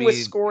 Even with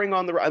scoring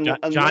on the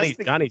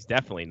Johnny's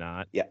definitely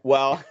not. Yeah,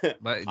 well,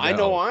 But I no.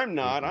 know I'm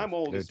not. I'm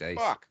old No as dice.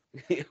 fuck.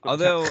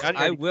 Although Johnny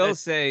I already will said-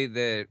 say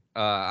that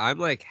I'm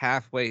like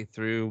halfway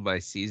through my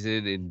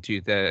season in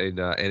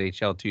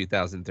NHL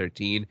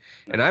 2013,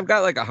 and I've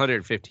got like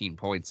 115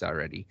 points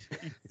already.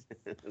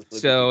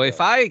 So if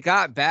I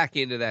got back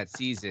into that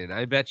season,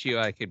 I bet you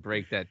I could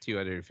break that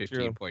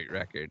 215 point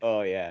record.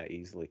 Oh yeah,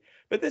 easily.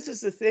 But this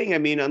is the thing. I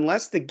mean,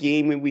 unless the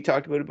game, and we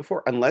talked about it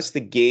before, unless the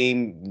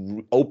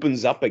game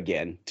opens up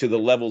again to the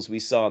levels we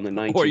saw in the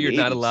 1980s. Or you're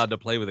not allowed to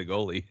play with a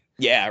goalie.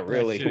 Yeah,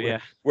 really. true,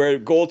 yeah. Where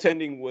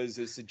goaltending was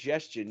a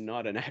suggestion,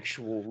 not an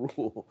actual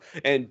rule.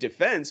 And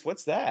defense,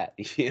 what's that?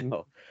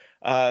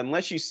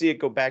 Unless you see it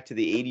go back to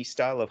the 80s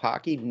style of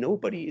hockey,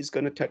 nobody is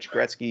going to touch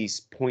Gretzky's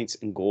points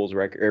and goals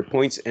record, or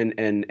points and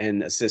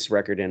assist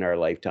record in our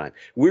lifetime.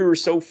 We were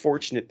so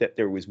fortunate that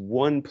there was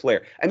one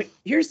player. I mean,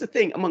 here's the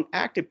thing: among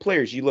active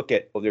players, you look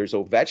at there's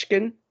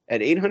Ovechkin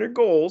at 800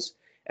 goals,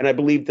 and I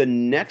believe the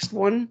next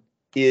one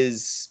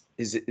is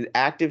it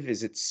active?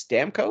 Is it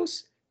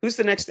Stamkos? Who's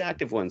the next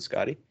active one,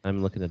 Scotty?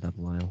 I'm looking it up,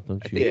 Lyle.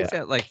 Don't I you? think it's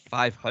at like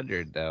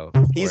 500 though.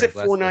 He's or at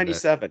less than that.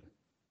 497.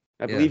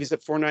 I Yeah. believe he's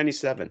at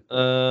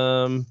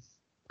 497.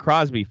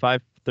 Crosby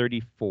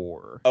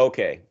 534.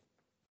 Okay.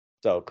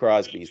 So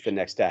Crosby's the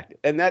next active.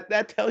 And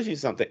that tells you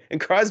something. And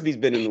Crosby's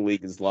been in the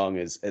league as long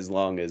as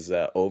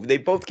Ove. They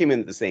both came in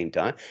at the same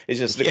time. It's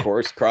just, of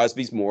course,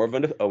 Crosby's more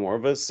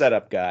of a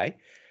setup guy.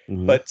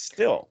 Mhm. But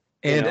still.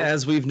 And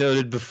as we've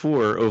noted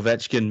before,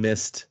 Ovechkin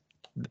missed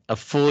a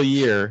full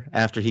year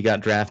after he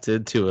got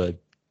drafted to a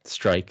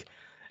strike,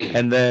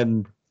 and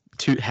then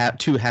two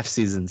half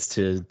seasons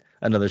to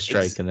another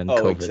strike, and then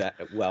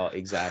COVID.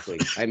 Exactly.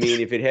 I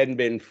mean, if it hadn't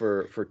been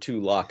for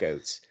 2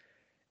 lockouts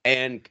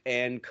and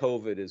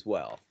COVID as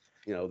well,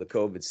 the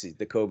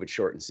COVID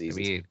shortened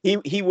season.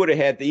 mean- He would have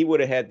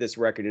had this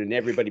record, and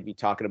everybody be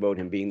talking about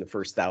him being the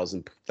first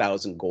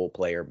thousand goal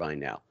player by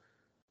now,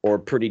 or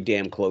pretty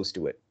damn close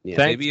to it. Yeah.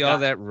 Thanks, Maybe all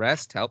God. that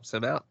rest helps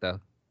him out, though.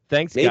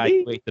 Thanks,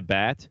 Maybe. guy. Wait, the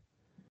bat.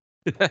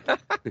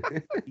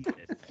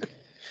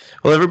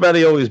 Well,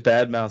 everybody always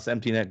badmouths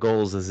empty net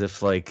goals as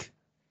if like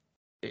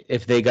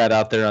if they got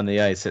out there on the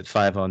ice at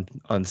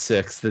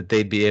 5-on-6 that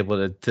they'd be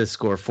able to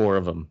score 4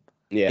 of them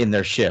Yeah. in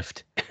their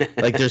shift.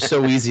 Like they're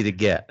so easy to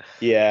get.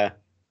 Yeah.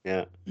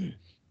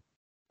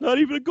 Not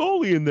even a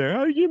goalie in there.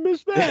 How did you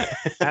miss that?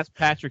 Ask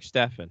Patrick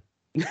Steffen.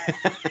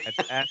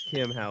 Ask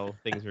him how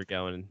things are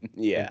going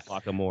Yeah. in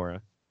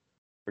Lacamora.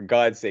 For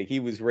God's sake,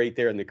 he was right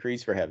there in the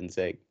crease. For heaven's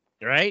sake,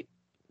 Right?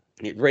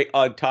 right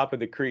on top of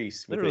the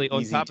crease, with Literally an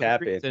on easy top of the tap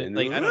crease, in. and,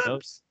 like, I don't know.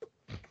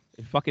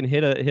 He fucking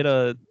hit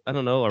a I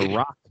don't know, a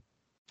rock.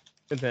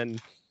 And then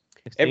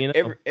next thing you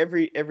know,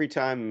 Every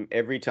time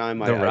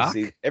The I Rock?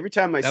 see every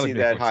time I That would see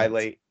make that more sense.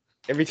 highlight,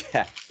 every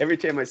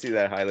time I see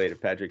that highlight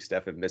of Patrick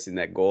Steffen missing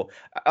that goal,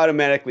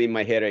 automatically in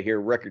my head I hear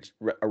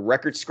a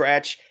record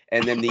scratch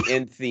and then the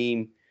end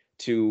theme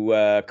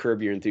to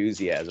Curb Your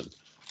Enthusiasm.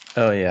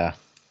 Oh yeah.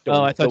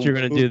 oh, I thought you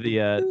were gonna do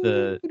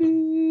the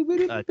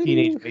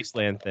Teenage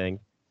Wasteland thing.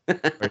 Where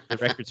the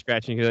record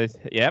scratching goes,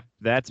 yep,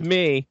 that's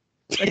me.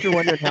 Bet you're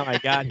wondering how I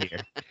got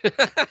here.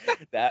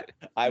 That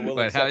I will.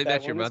 But How accept I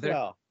that Met Your one as Mother?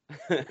 well.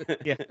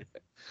 Yeah.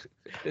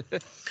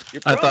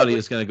 I thought he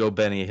was going to go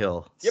Benny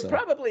Hill. You're so.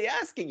 probably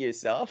asking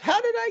yourself, how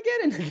did I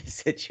get into this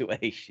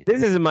situation?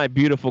 This isn't my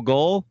beautiful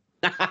goal.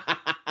 This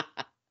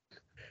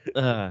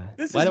Why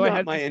is do I not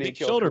have my these big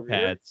NHL shoulder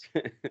career. pads?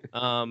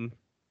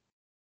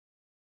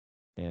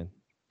 Man,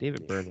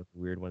 David Byrne was a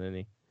weird one, isn't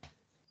he?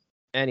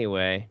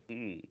 Anyway,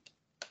 Mm.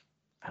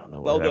 I don't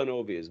know. Well where that- done,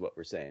 Ovi, is what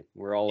we're saying.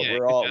 We're all Yeah, we're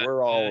good all job.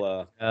 we're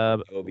all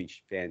But Ovi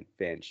fan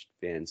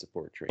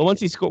support train.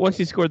 once he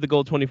scored the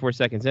goal 24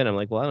 seconds in, I'm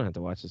like, well, I don't have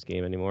to watch this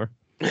game anymore.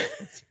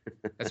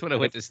 That's when I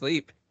went to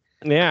sleep.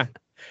 Yeah,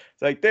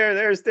 It's like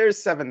there's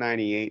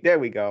 798. There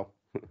we go.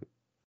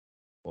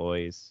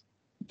 boys,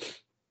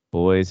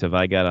 have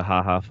I got a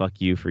haha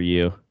fuck you for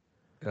you?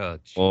 Oh,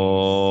 jeez.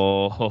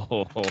 Oh,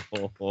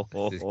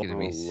 This is gonna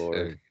be Oh, so.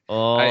 Lord.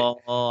 I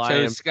So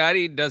am.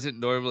 Scotty doesn't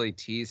normally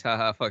tease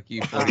haha fuck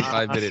you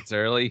 45 minutes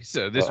early,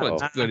 so this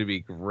one's Uh-oh. going to be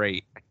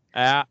great.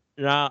 No,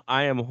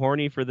 I am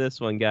horny for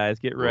this one, guys.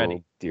 Get ready.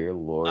 Oh, dear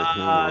Lord.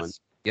 Hang on.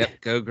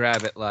 Yep, go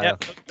grab it, Lyle.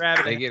 Yep,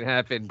 grab Make it. it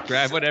happen.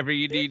 Grab whatever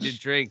you need to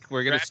drink.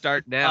 We're gonna Grab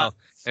start now,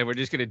 and we're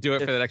just gonna do it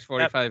for the next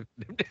 45.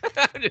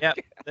 Yep,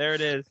 there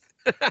it is.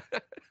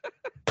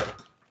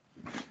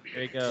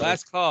 There you go.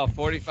 Last call,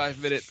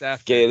 45 minutes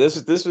after. Okay,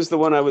 this was the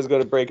one I was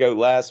going to break out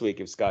last week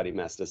if Scotty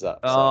messed us up.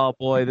 So. Oh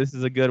boy, this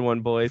is a good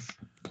one, boys.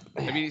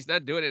 I mean, he's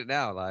not doing it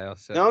now, Lyle.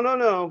 So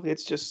No.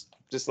 It's just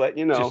letting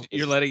you know.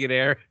 you're letting it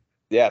air.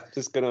 Yeah,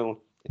 just gonna.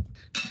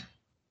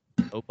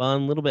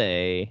 Open Little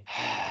Bay.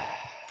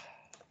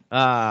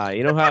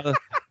 You know how it'll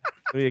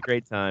be a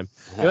great time.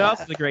 You know what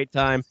else is a great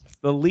time?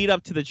 The lead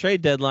up to the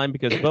trade deadline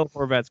because Bo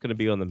Horvat's going to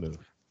be on the move.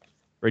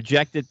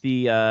 Rejected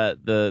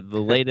the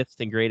latest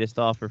and greatest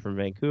offer from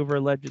Vancouver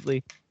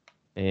allegedly,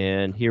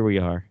 and here we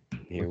are.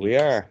 Here we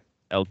are.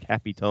 El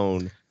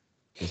Capitone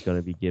is going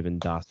to be given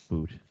Das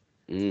Boot.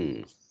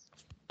 Mm.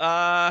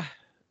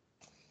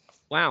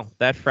 Wow,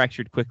 that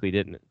fractured quickly,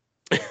 didn't it?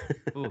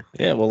 Ooh.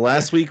 Yeah, well,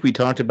 last week we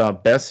talked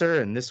about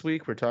Besser, and this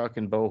week we're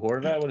talking Bo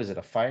Horvat. What is it,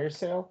 a fire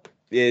sale?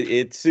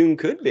 It soon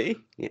could be.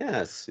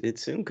 Yes, it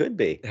soon could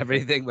be.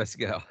 Everything must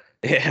go.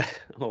 Yeah.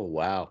 Oh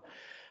wow.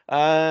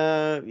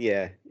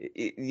 Yeah.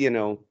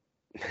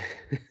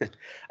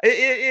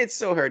 It's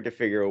so hard to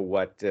figure out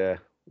what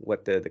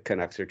the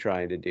Canucks are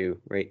trying to do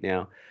right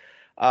now.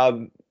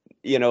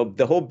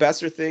 The whole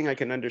Besser thing, I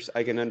can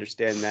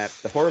understand that.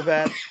 The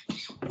Horvat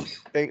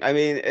thing, I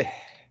mean,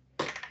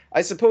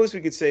 I suppose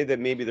we could say that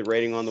maybe the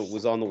writing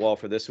was on the wall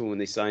for this one when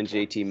they signed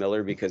JT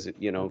Miller because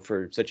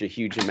for such a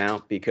huge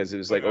amount, because it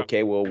was like,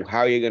 okay, well, how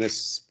are you going to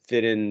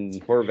fit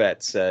in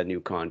Horvat's new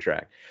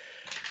contract?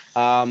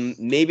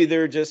 Maybe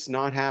they're just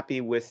not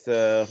happy with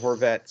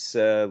Horvat's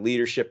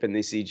leadership and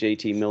they see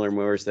JT Miller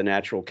more as the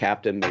natural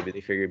captain. Maybe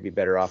they figure it'd be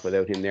better off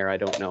without him there. I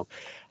don't know.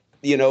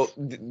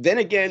 Then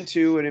again,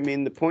 too, and I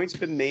mean, the point's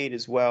been made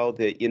as well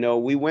that,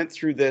 we went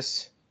through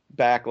this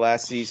back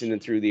last season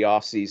and through the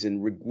offseason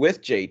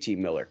with JT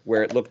Miller,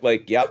 where it looked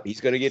like, yep, he's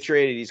going to get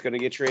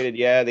traded.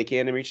 Yeah, they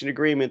can't reach an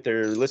agreement.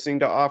 They're listening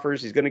to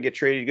offers. He's going to get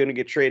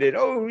traded.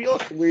 Oh,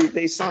 look,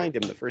 they signed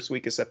him the first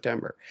week of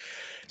September.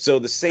 So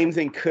the same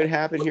thing could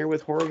happen here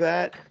with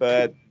Horvat,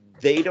 but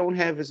they don't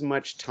have as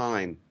much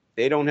time.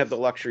 They don't have the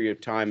luxury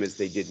of time as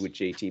they did with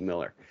JT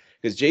Miller.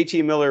 Because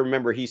JT Miller,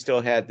 remember, he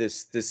still had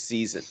this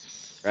season,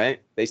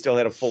 right? They still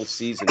had a full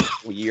season,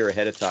 a year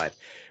ahead of time.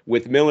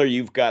 With Miller,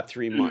 you've got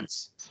 3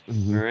 months.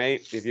 Mm-hmm. All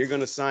right. If you're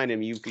going to sign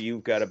him,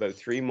 you've got about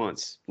 3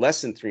 months,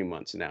 less than 3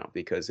 months now,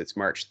 because it's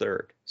March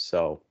 3rd.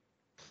 So,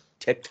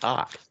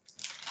 tick-tock.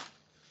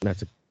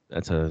 That's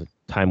a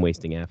time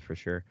wasting app for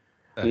sure.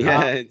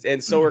 Yeah,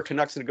 and so are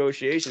Canucks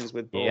negotiations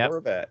with Bo Yep.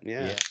 Horvat.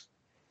 Yeah.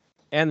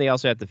 And they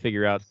also have to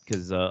figure out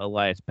because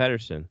Elias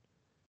Pettersson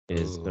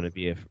is going to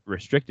be a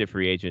restricted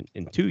free agent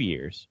in 2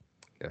 years.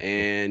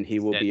 And he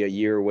will be a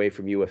year away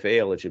from UFA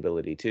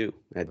eligibility too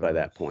by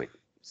that point.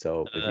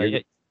 So if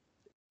you're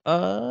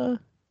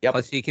Yep.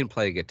 Plus, he can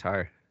play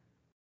guitar.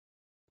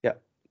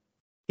 Yep.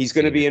 He's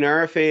going to be an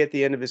RFA at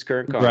the end of his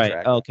current contract.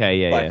 Right. Okay.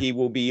 Yeah. But he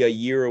will be a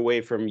year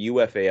away from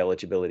UFA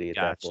eligibility at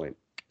that point.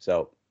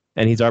 So.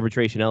 And he's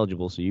arbitration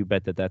eligible, so you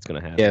bet that that's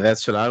going to happen. Yeah,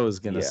 that's what I was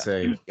going to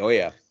say. Oh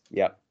yeah.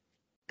 Yep.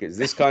 Because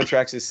this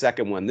contract's his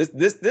second one.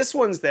 This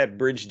one's that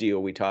bridge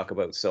deal we talk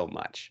about so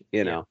much.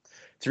 You know,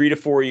 3 to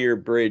 4 year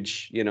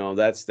bridge. You know,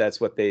 that's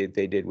what they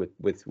did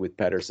with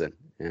Pettersson.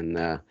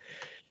 And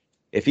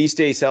if he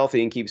stays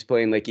healthy and keeps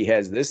playing like he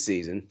has this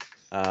season,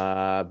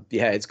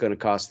 it's going to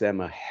cost them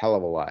a hell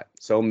of a lot.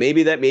 So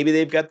maybe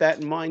they've got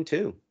that in mind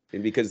too,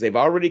 and because they've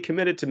already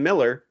committed to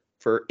Miller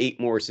for 8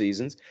 more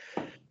seasons.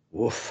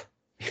 Woof.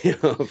 You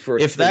know,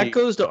 if that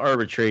goes to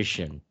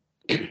arbitration,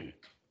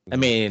 I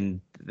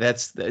mean,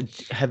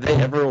 have they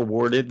ever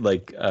awarded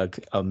like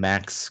a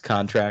max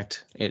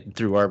contract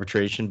through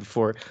arbitration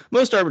before?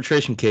 Most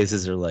arbitration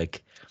cases are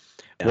like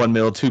 $1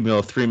 million, $2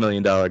 million, $3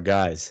 million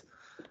guys.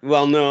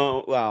 Well,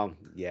 no. Well,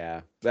 yeah.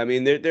 I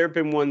mean, there have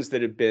been ones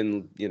that have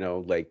been, you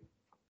know, like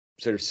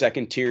sort of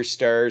second tier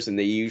stars, and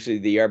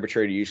the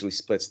arbitrator usually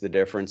splits the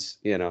difference.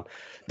 You know,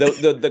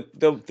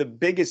 the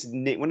biggest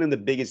one of the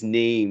biggest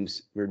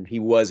names where he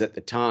was at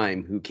the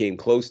time who came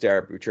close to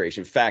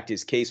arbitration. In fact,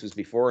 his case was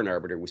before an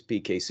arbiter, was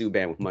PK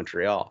Subban with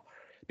Montreal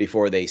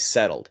before they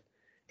settled.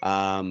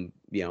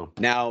 You know,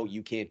 now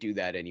you can't do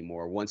that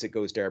anymore. Once it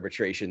goes to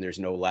arbitration, there's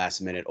no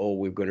last minute, oh,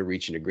 we're going to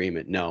reach an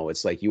agreement. No,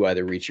 it's like you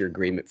either reach your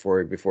agreement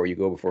before you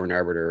go before an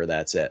arbiter, or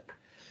that's it.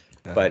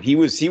 But he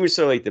was sort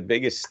of like the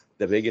biggest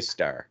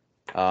star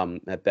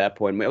at that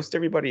point. Most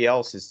everybody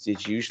else is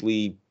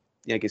usually,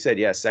 like I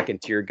said,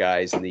 second tier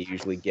guys, and they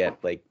usually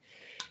get like,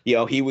 you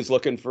know, he was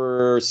looking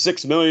for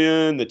 $6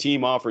 million. The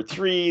team offered $3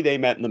 million. They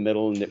met in the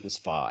middle, and it was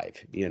 $5 million.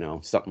 You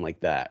know, something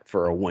like that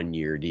for a 1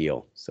 year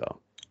deal.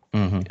 So.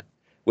 Mm-hmm.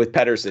 With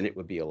Pettersson, it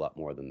would be a lot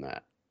more than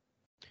that.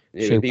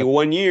 It would be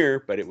 1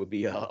 year, but it would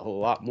be a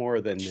lot more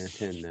than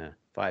 $5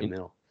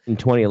 million. In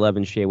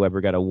 2011, Shea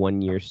Weber got a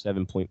 1 year,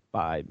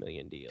 $7.5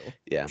 million deal.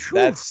 Yeah,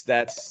 that's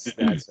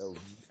a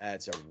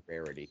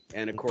rarity,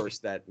 and of course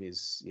that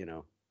is, you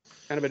know,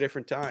 kind of a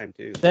different time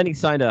too. Then he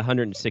signed a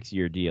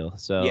 106-year deal.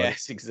 So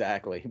yes,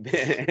 exactly,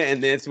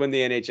 and that's when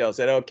the NHL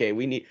said, "Okay,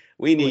 we need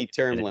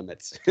term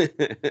limits.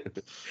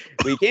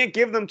 We can't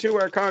give them to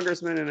our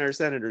congressmen and our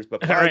senators,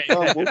 but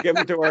we'll give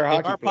them to our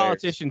hockey our players.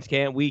 Politicians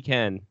can't. We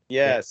can."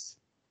 Yes.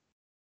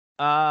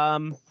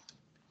 So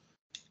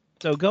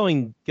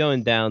going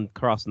down,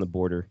 crossing the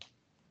border,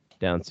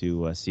 down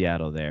to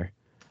Seattle there.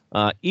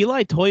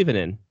 Eli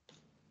Toivonen,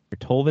 or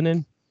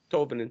Tolvanen. Yeah.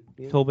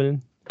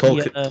 Tolvanen.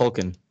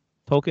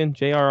 Tolkien,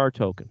 J.R.R.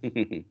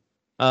 Tolkien.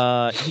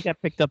 He got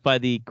picked up by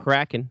the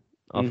Kraken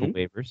off of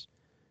waivers.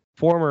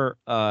 Former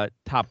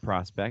top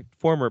prospect,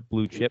 former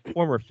blue chip,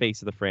 former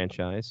face of the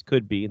franchise,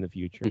 could be in the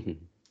future.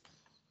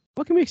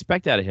 What can we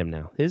expect out of him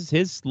now?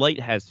 His light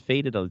has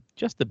faded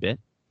just a bit.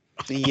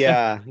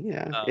 Yeah.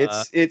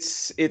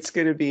 It's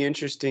going to be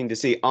interesting to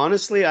see.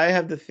 Honestly, I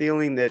have the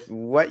feeling that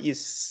what you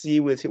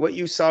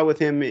saw with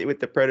him with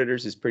the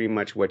Predators is pretty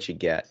much what you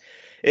get.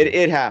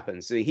 It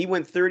happens. He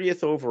went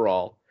 30th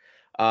overall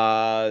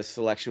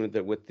selection with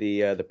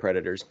the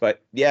Predators,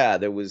 but yeah,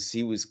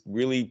 he was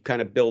really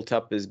kind of built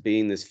up as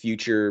being this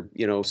future,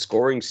 you know,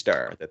 scoring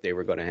star that they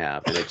were going to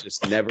have, and it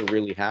just never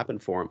really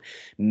happened for him.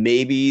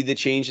 Maybe the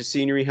change of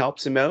scenery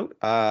helps him out.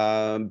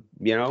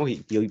 You know,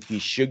 he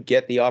should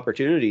get the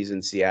opportunities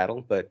in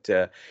Seattle, but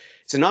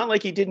it's not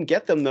like he didn't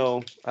get them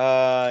though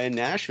in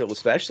Nashville,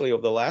 especially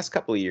over the last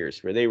couple of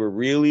years, where they were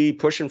really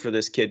pushing for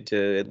this kid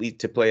to at least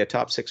to play a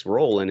top 6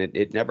 role, and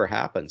it never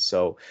happened.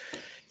 So.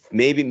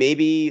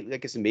 Maybe,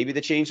 like I said, maybe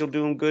the change will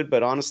do him good.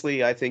 But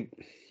honestly, I think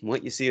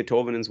what you see of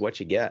Tolvanen's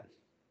what you get.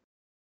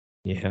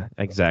 Yeah,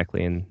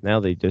 exactly. And now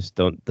they just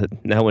don't.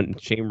 Now when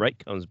Shane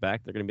Wright comes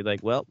back, they're going to be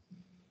like, well,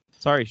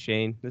 sorry,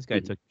 Shane. This guy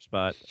took your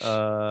spot.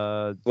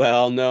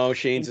 Well, no,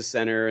 Shane's a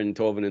center and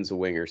Tolvanen's a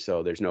winger,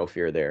 so there's no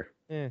fear there.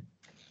 Yeah.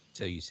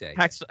 So you say.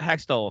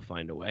 Hackstall will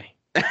find a way.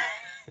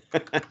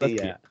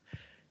 Yeah.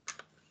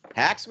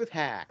 Hacks with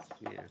hacks.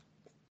 Yeah.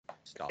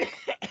 Stop.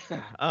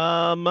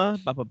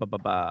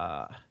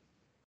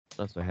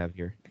 What else do I have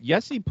here?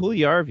 Jesse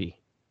Puljujarvi.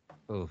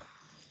 Oh.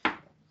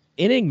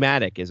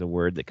 Enigmatic is a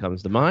word that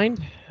comes to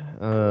mind.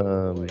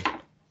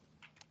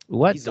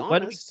 What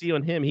do we see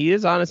on him? He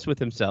is honest with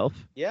himself.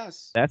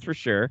 Yes. That's for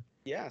sure.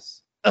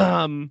 Yes.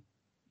 But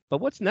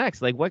what's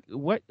next? Like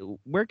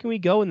where can we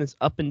go in this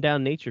up and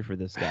down nature for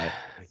this guy?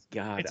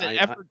 God, it's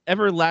an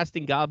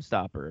everlasting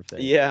gobstopper.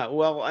 Yeah,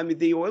 well, I mean,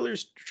 the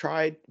Oilers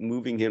tried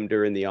moving him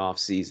during the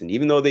offseason,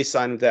 even though they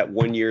signed with that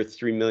 1 year,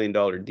 $3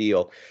 million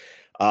deal.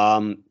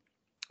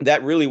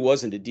 That really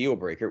wasn't a deal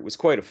breaker. It was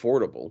quite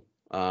affordable.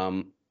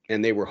 And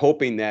they were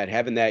hoping that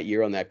having that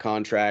year on that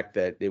contract,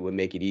 that it would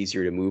make it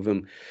easier to move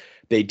him.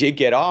 They did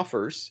get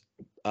offers,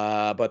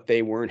 but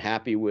they weren't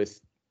happy with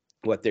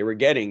what they were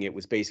getting. It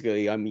was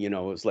basically, it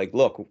was like,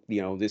 look,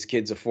 this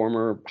kid's a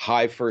former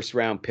high first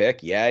round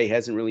pick. Yeah, he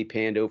hasn't really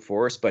panned out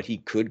for us, but he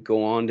could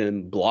go on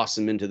and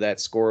blossom into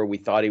that scorer we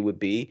thought he would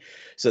be.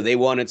 So they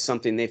wanted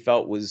something they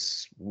felt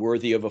was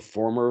worthy of a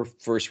former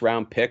first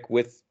round pick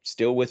with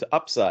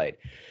upside.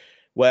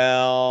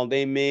 Well,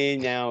 they may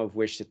now have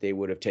wished that they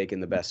would have taken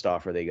the best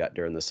offer they got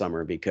during the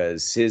summer,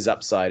 because his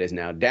upside is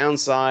now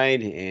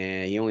downside,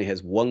 and he only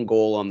has 1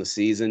 goal on the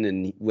season.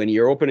 And when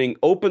you're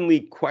openly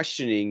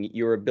questioning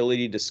your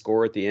ability to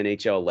score at the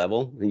NHL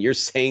level, and you're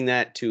saying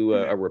that to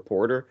a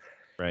reporter,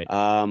 Right.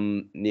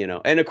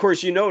 And of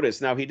course you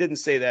notice now he didn't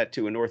say that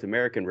to a North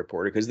American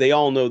reporter, because they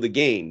all know the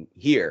game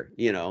here.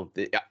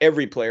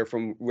 Every player,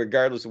 from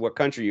regardless of what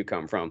country you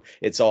come from,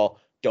 it's all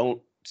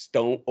don't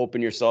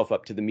open yourself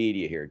up to the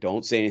media here.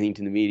 Don't say anything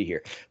to the media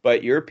here.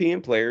 But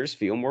European players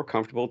feel more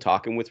comfortable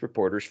talking with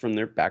reporters from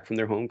their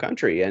home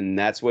country, and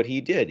that's what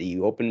he did. He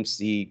opened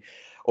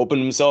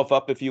himself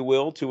up, if you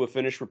will, to a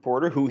Finnish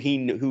reporter who he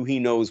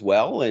knows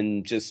well,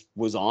 and just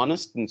was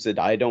honest and said,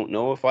 "I don't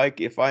know if I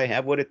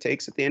have what it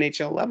takes at the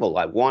NHL level.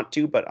 I want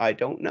to, but I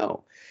don't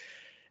know."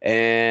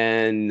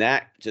 And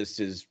that just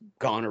has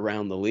gone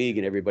around the league,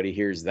 and everybody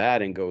hears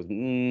that and goes,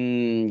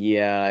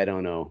 yeah, I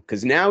don't know.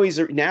 Because now he's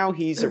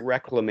a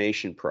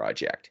reclamation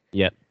project.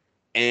 Yep.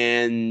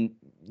 And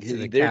So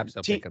the Caps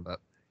will pick him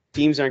up.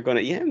 Teams aren't going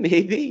to. Yeah,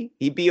 maybe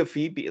he'd be an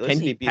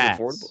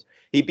affordable.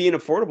 He'd be an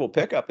affordable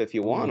pickup if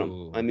you want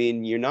him. I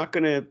mean, you're not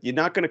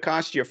gonna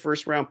cost you a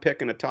first round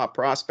pick and a top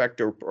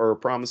prospect or a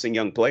promising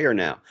young player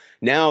now.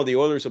 Now the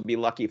Oilers will be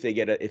lucky if they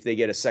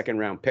get a second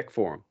round pick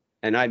for him.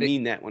 And I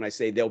mean that when I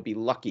say they'll be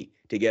lucky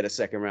to get a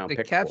second round pick.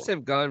 The Caps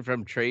have gone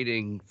from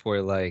trading for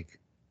like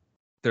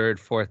third,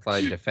 fourth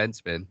line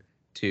defensemen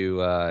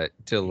to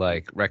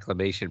like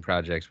reclamation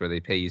projects where they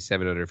pay you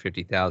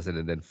 $750,000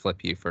 and then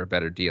flip you for a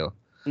better deal.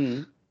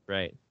 Mm-hmm.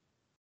 Right.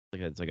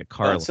 It's like a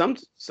car.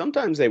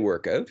 Sometimes they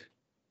work out.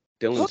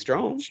 Dylan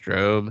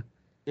Strome.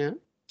 Yeah.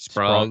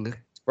 Sprong.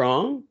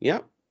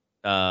 Yep.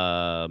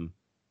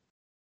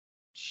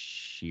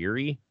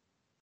 Sheary.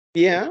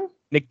 Yeah.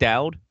 Nick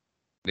Dowd.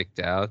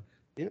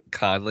 Yeah.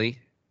 Conley.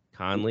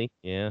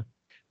 Yeah.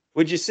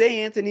 Would you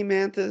say Anthony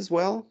Mantha as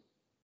well?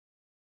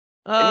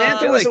 I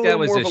feel like that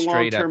was a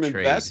straight up trade.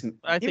 Investment.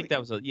 I think that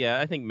was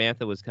I think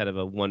Mantha was kind of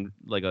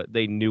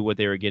they knew what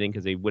they were getting,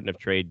 because they wouldn't have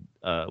traded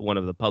one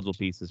of the puzzle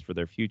pieces for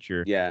their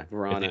future. Yeah,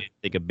 Verona. I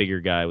think a bigger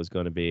guy was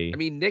going to be. I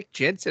mean, Nick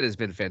Jensen has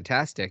been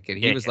fantastic, and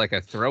he was like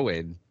a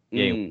throw-in.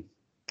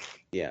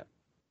 Yeah.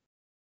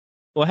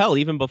 Well, hell,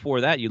 even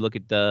before that, you look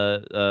at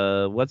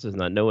the what's his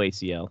name? No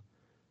ACL.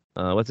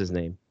 What's his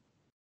name?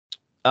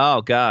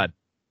 Oh God.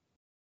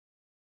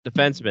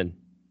 Defenseman.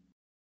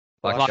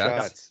 Block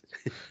shots.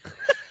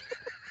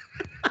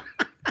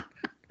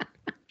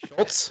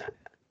 Schultz?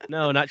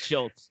 No, not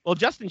Schultz. Well,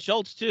 Justin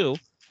Schultz too.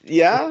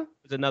 Yeah.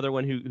 Was another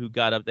one who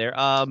got up there.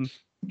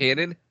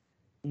 Hannon?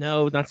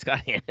 No, not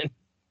Scott Hannon.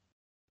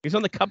 He's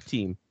on the Cup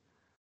team.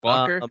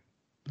 Walker?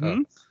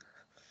 Hmm?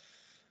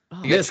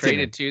 You got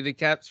traded to the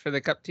Caps for the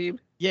Cup team?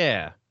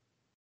 Yeah.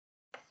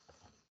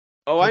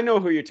 Oh, I know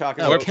who you're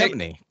talking Or about.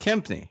 Kempney.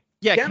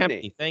 Yeah, Kempney.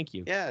 Kempney. Thank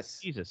you. Yes.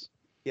 Jesus.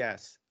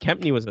 Yes.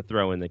 Kempney was the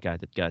throw-in that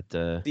got.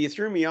 You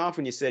threw me off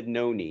when you said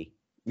no knee.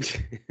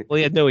 Well,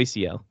 he had no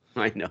ACL.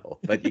 I know,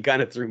 but you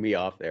kind of threw me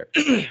off there.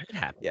 It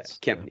happens. Yes,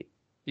 Kempney.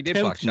 He did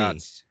block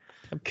shots.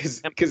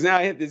 Because now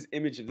I have this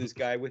image of this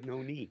guy with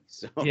no knee.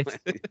 So Yes.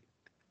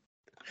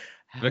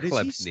 how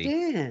does he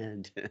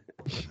stand?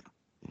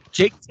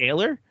 Jake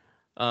Taylor.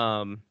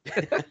 Oh,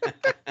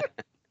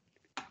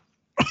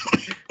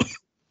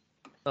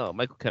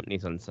 Michael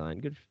Kempney's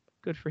unsigned.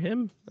 Good for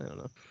him. I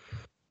don't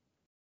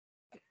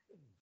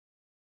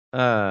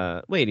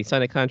know. Wait, he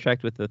signed a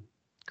contract with the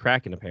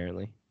Kraken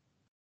apparently,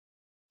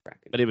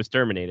 but it was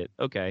terminated.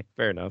 Okay,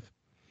 fair enough.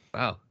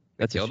 Wow,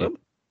 That's killed a him.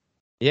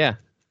 Yeah,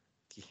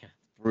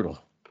 Brutal.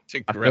 It's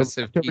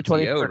aggressive October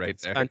PTO 21st, right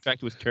his there.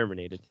 contract was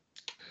terminated.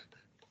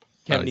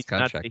 Oh, his Kempney's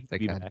contract, not thank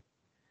be God. back.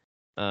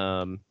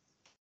 All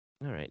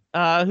right.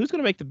 Who's going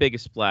to make the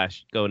biggest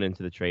splash going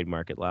into the trade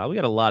market, Lyle? We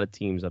got a lot of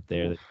teams up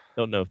there that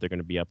don't know if they're going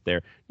to be up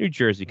there. New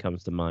Jersey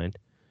comes to mind.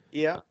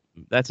 Yeah.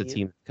 That's a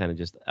team kind of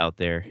just out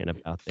there and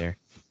about there.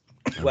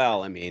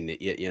 Well, I mean,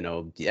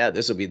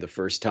 this will be the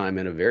first time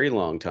in a very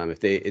long time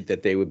that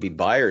they would be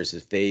buyers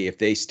if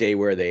they stay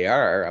where they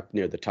are up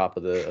near the top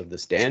of the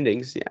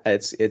standings. Yeah,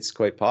 it's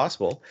quite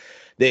possible.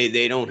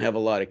 They don't have a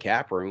lot of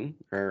cap room.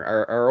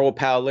 Our old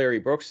pal Larry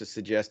Brooks is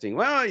suggesting,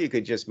 well, you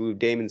could just move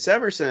Damon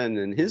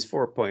Severson and his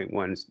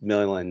 $4.1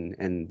 million,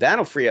 and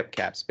that'll free up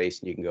cap space,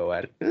 and you can go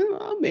at it.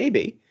 Well,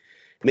 maybe.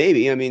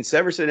 I mean,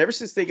 Severson, ever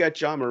since they got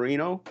John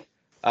Marino,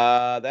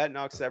 that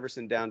knocks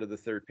Severson down to the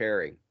third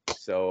pairing.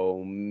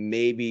 So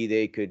maybe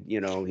they could,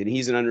 and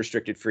he's an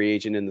unrestricted free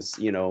agent in this,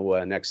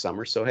 next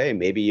summer. So, hey,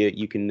 maybe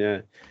you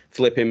can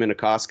flip him in a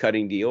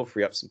cost-cutting deal,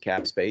 free up some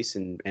cap space,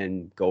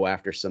 and go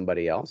after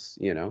somebody else,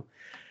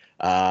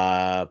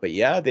 But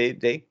yeah, they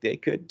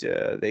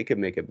could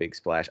make a big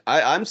splash.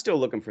 I'm still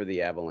looking for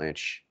the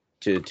Avalanche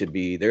to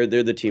be they're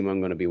the team I'm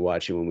going to be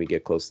watching when we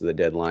get close to the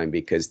deadline,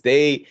 because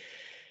they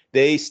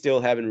they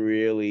still haven't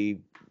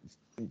really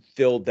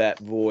filled that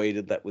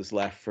void that was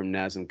left from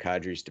Nazem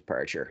Kadri's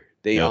departure.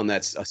 They own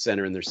that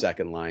center in their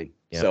second line.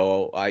 Yep.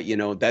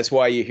 So that's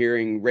why you're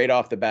hearing right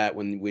off the bat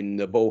when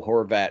the Bo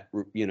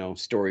Horvat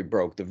story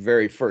broke, the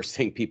very first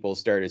thing people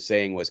started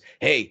saying was,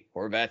 "Hey,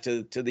 Horvat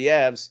to the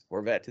Avs,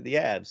 Horvat to the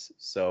Avs."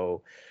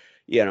 So,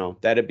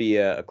 that'd be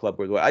a club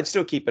where I'd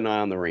still keep an eye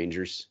on the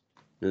Rangers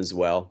as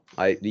well.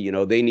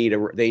 They need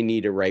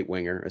a right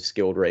winger, a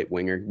skilled right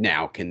winger.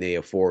 Now, can they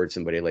afford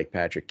somebody like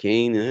Patrick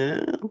Kane?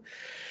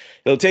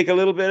 It'll take a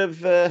little bit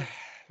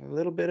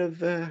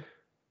of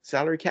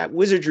salary cap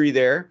wizardry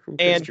there from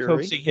Chris And Drury.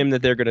 coaxing him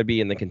that they're going to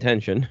be in the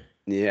contention.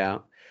 Yeah.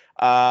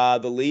 The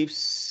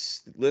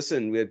Leafs,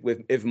 listen,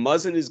 if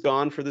Muzzin is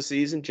gone for the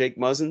season, Jake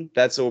Muzzin,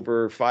 that's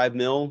over $5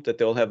 million that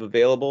they'll have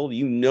available.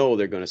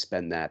 They're going to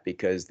spend that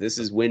because this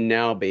is win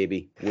now,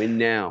 baby. Win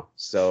now.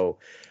 So,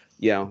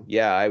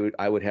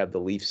 I would have the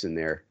Leafs in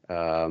there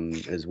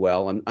as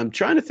well. I'm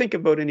trying to think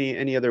about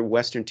any other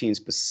Western teams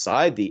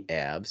beside the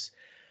Avs.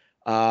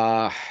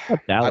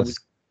 Dallas.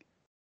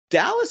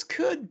 Dallas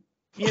could,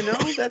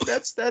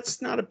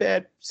 that's not a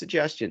bad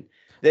suggestion.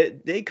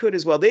 They could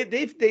as well.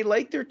 They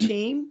like their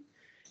team,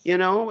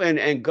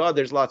 and God,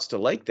 there's lots to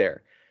like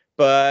there.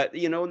 But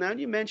now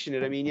you mention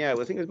it. I mean, I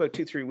think it was about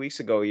 2-3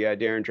 weeks ago. Yeah,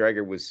 Darren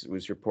Dreger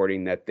was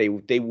reporting that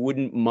they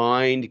wouldn't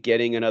mind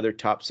getting another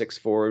top 6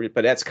 forward,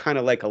 but that's kind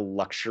of like a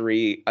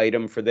luxury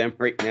item for them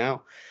right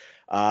now,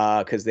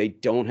 because they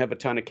don't have a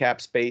ton of cap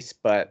space.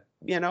 But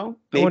I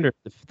wonder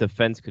if the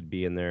defense could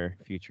be in their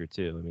future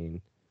too. I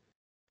mean,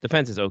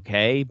 defense is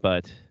okay,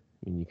 but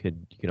I mean, you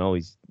can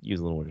always use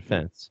a little more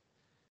defense.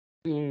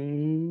 I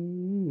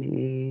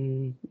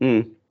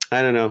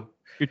don't know.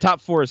 Your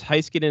top 4 is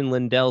Heiskanen,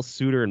 Lindell,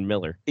 Suter, and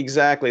Miller.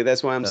 Exactly.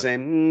 That's why I'm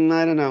saying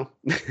I don't know.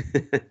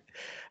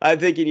 I'm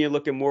thinking you're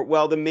looking more.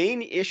 Well, the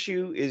main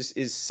issue is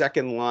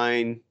second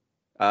line.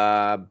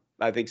 I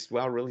think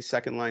really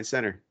second line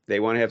center. They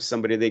want to have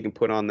somebody they can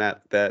put on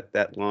that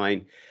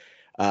line.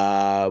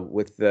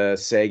 With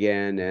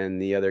Sagan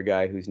and the other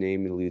guy whose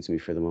name eludes me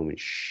for the moment.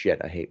 Shit,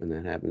 I hate when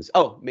that happens.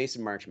 Oh,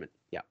 Mason Marchment.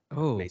 Yeah.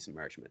 Oh, Mason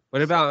Marchment.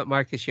 What about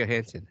Marcus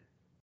Johansson?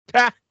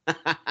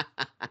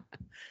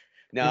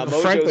 No,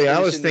 frankly, I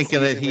was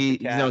thinking that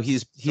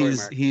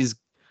he's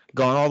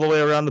gone all the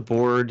way around the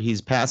board.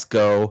 He's past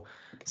go.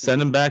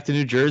 Send him back to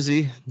New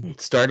Jersey.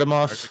 Start him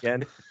off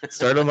again.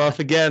 Start him off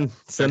again.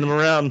 Send him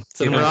around.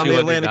 Send him around the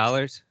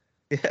Atlantic.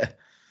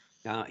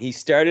 Yeah. He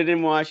started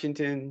in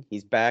Washington.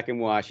 He's back in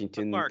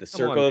Washington. Mark, the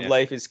circle of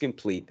life is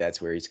complete. That's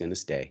where he's going to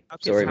stay.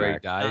 Sorry,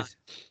 Mark. Guys.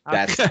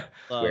 That's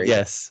where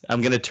yes,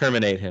 I'm going to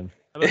terminate him.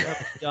 How about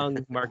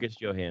young Marcus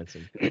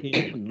Johansson?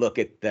 Look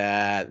at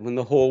that. When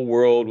the whole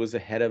world was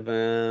ahead of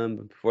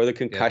him, before the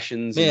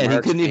concussions. Man, he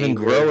couldn't even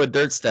grow a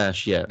dirt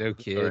stash yet. No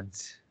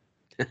kids.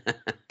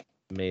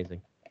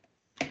 Amazing.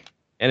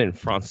 And in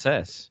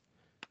Frances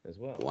as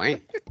well. Why?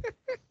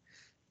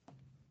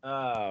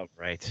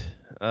 Right.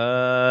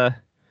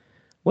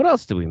 What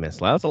else did we miss,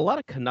 Lau? It's a lot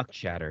of Canuck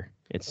chatter,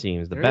 it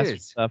seems. The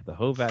best stuff, the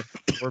Horvat.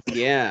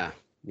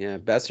 Yeah,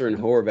 Besser and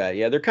Horvat.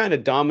 Yeah, they're kind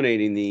of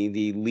dominating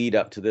the lead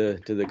up to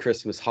the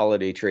Christmas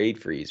holiday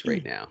trade freeze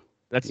right now.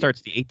 That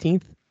starts the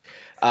 18th?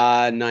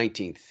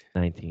 19th.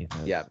 19th.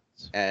 Yeah,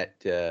 at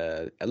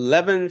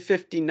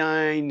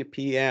 11:59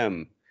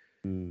 p.m.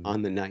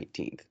 on the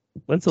 19th.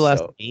 When's the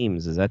last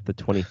games? Is that the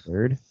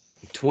 23rd?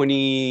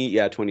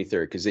 23rd,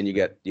 because then you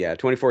get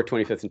 24th,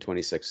 25th, and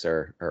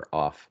 26th are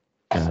off.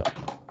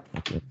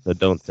 So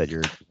don't set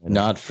your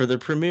not for the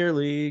Premier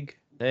League.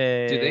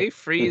 Hey. Do they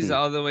freeze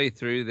all the way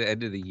through the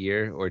end of the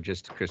year or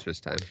just Christmas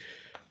time?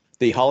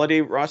 The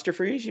holiday roster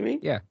freeze, you mean?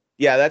 Yeah.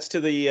 Yeah, that's to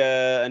the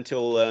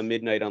until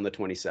midnight on the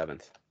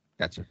 27th.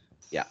 Gotcha.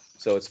 Yeah,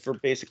 so it's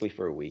basically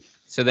for a week.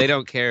 So they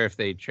don't care if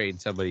they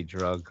trade somebody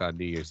drunk on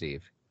New Year's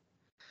Eve.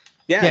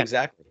 Yeah,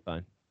 exactly.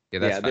 Fine. Yeah,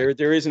 that's fine.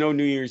 There is no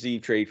New Year's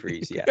Eve trade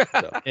freeze yet.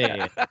 So.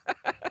 Yeah.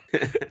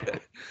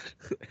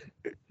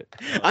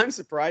 I'm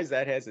surprised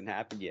that hasn't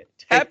happened yet.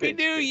 Happy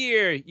New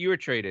Year! You were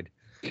traded.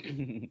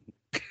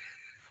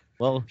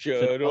 Well,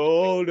 should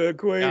old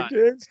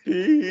acquaintance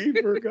be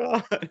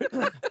forgot?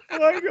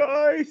 My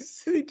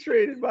guys, he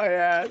traded my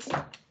ass.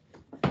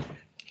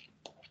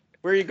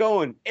 Where are you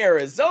going?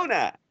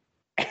 Arizona.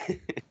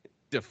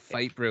 To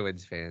fight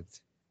Bruins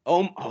fans.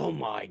 Oh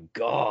my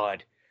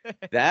God.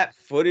 That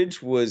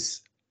footage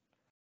was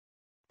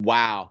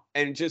wow.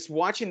 And just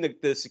watching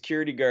the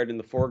security guard in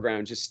the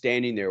foreground, just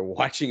standing there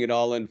watching it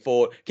all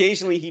unfold.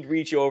 Occasionally he'd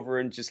reach over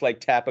and just like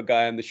tap a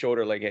guy on the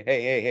shoulder like,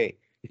 hey.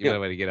 You might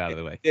want to get out of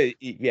the way.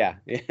 Yeah.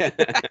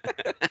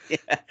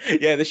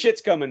 Yeah, the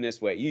shit's coming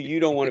this way. You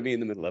don't want to be in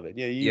the middle of it.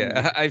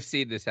 Yeah, I've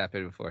seen this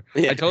happen before.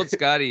 Yeah. I told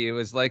Scotty it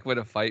was like when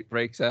a fight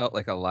breaks out,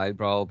 like a line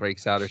brawl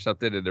breaks out or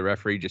something, and the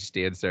referee just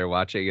stands there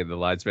watching, and the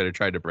linesmen are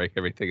trying to break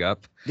everything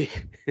up.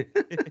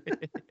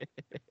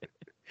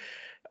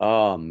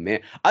 Oh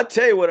man, I'll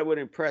tell you what would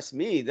impress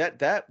me.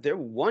 That there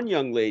one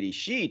young lady,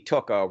 she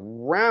took a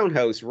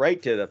roundhouse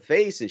right to the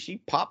face, and she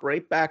popped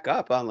right back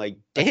up. I'm like,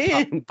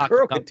 damn,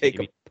 girl can take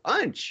a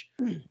punch.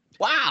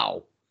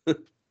 Wow.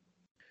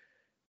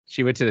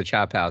 She went to the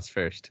chop house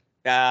first.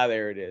 Ah,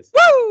 there it is.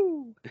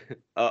 Woo!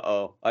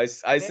 Uh-oh. I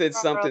said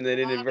something that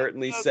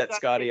inadvertently set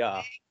Scotty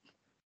off.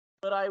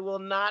 But I will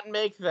not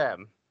make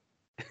them.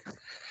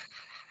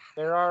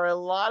 There are a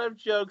lot of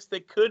jokes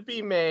that could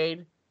be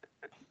made.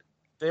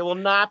 They will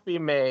not be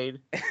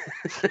made.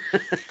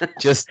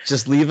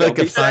 Just leave like Don't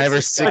a be 5 or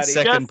sexist, 6 Scotty.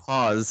 second Just-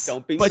 pause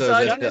Don't be so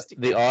that misogynistic.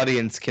 the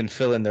audience can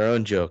fill in their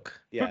own joke.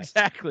 Yes.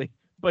 Exactly.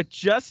 But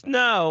just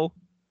know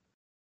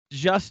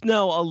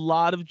a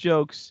lot of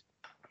jokes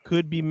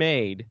could be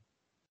made.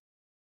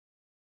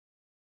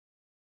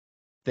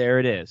 There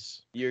it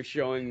is. You're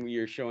showing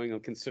a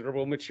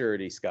considerable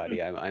maturity,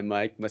 Scotty. I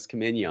must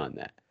commend you on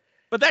that.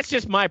 But that's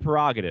just my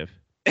prerogative.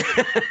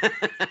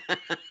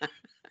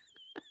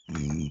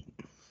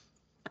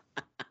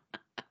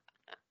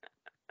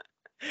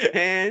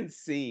 And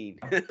scene.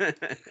 I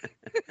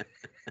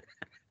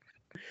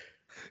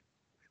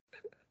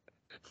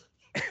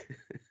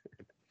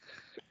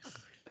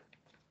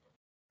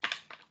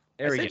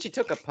There we said she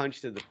took a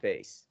punch to the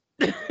face.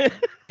 I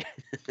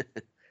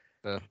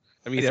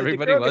mean, I said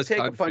everybody the girl was could take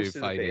a kung punch fu to the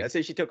face. fighting. I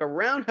said she took a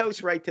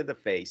roundhouse right to the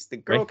face. The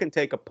girl Right. can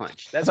take a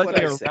punch. That's That's what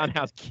like I a said.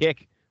 roundhouse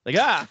kick. Like,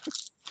 ah!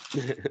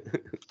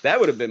 That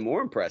would have been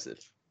more impressive.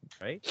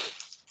 Right?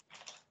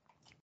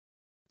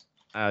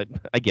 I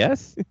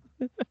guess.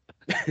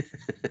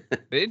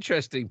 The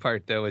interesting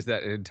part, though, is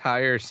that an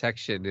entire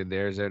section in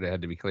Arizona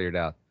had to be cleared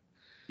out.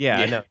 Yeah,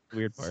 I Yeah. know.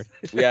 Weird part.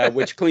 Yeah,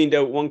 which cleaned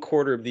out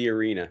 1/4 of the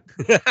arena.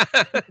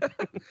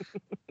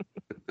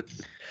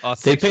 All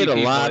They 60 paid a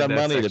people lot in of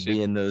that money to section.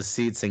 be in those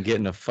seats and get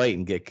in a fight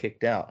and get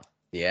kicked out.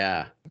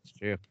 Yeah. That's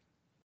true.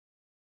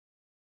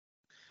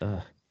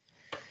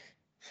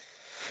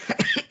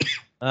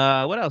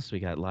 What else we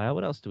got, Lyle?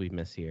 What else do we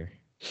miss here?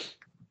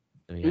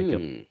 Do we go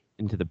Hmm.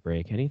 into the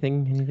break?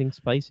 Anything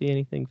spicy?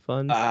 Anything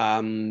fun?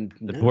 The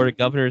No. board of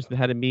governors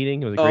had a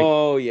meeting. It was a great.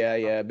 Oh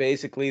yeah.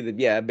 Basically,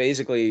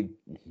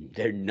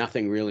 there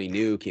nothing really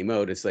new came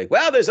out. It's like,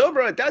 well, there's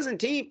over a dozen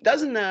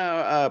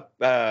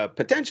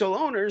potential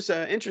owners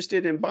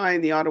interested in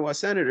buying the Ottawa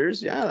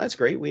Senators. Yeah, that's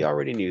great. We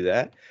already knew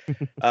that.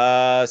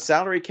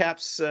 Salary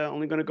cap's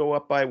only going to go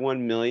up by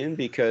 1 million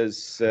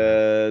because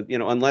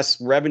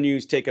unless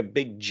revenues take a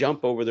big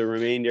jump over the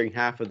remaining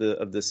half of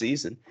the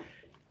season.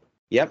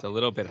 Yep. It's a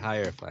little bit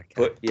higher, Black Cat.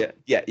 But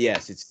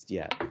yes,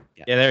 Yeah,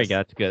 there we go.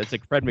 That's good. It's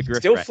like Fred McGriff.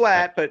 Still right?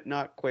 flat, but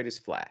not quite as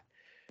flat.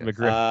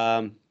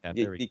 McGriff. Yeah,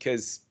 there we go.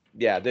 Because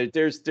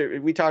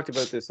we talked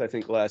about this I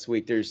think last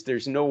week.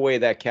 There's no way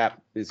that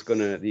cap is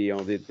gonna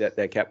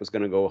that cap was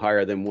gonna go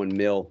higher than 1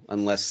 mil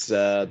unless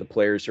the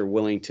players are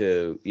willing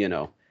to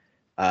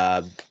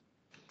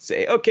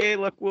say, okay,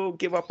 look, we'll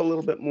give up a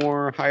little bit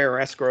more higher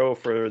escrow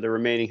for the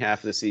remaining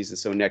half of the season,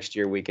 so next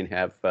year we can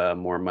have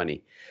more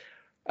money.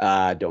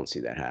 Don't see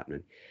that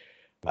happening.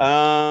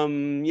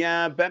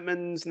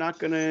 Bettman's not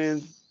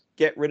gonna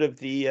get rid of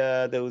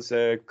those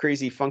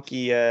crazy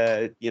funky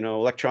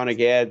electronic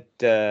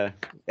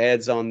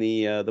ads on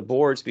the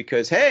boards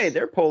because hey,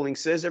 their polling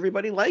says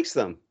everybody likes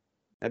them.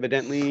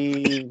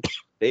 Evidently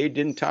they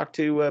didn't talk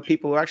to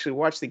people who actually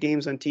watch the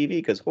games on TV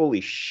because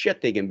holy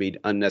shit, they can be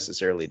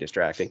unnecessarily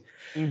distracting.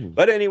 Mhm.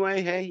 But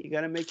anyway, hey, you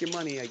got to make your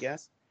money, I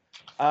guess.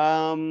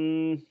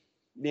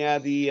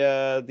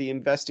 The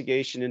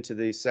investigation into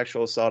the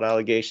sexual assault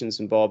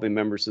allegations involving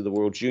members of the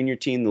World Junior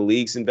team, the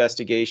league's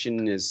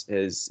investigation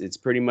it's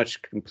pretty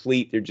much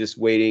complete. They're just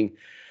waiting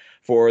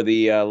for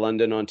the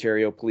London,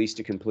 Ontario police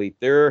to complete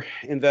their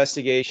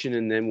investigation,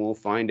 and then we'll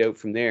find out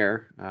from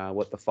there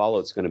what the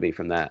fallout's going to be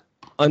from that.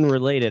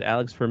 Unrelated.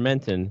 Alex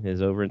Fermenton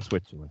is over in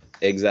Switzerland.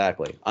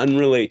 Exactly.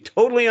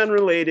 Totally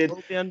unrelated.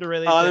 Totally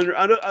unrelated.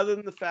 Other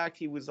than the fact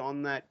he was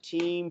on that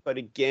team, but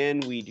again,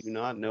 we do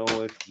not know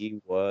if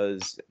he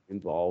was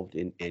involved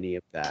in any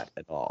of that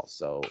at all.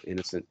 So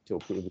innocent till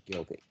proven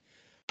guilty.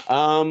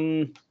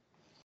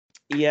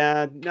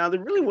 Yeah. Now there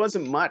really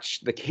wasn't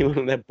much that came out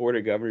of that board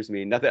of governors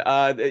meeting. Nothing.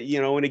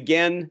 And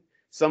again,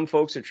 some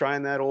folks are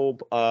trying that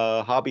old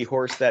hobby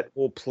horse, that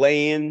old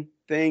play-in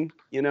thing.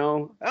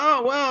 Oh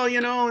well,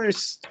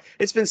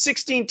 it's been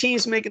 16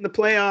 teams making the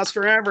playoffs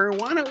forever.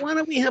 Why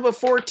don't we have a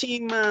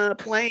 4-team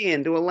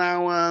play-in to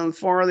allow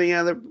 4 of the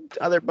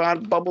other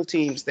bubble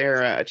teams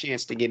there a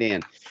chance to get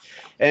in?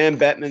 And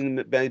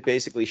Bettman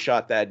basically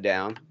shot that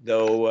down.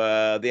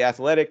 Though the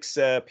Athletics'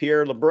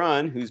 Pierre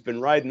LeBrun, who's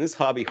been riding this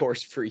hobby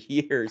horse for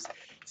years,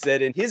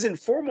 said in his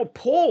informal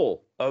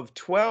poll of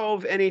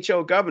 12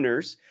 NHL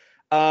governors,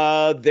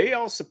 they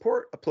all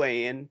support a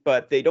play-in,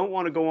 but they don't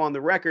want to go on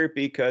the record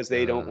because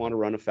they don't want to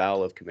run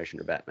afoul of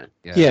Commissioner Bettman.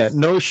 Yeah,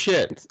 no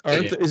shit.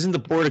 Isn't the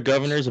board of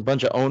governors a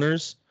bunch of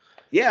owners?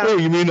 Yeah. Oh,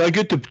 you mean I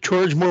get to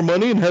charge more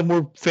money and have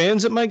more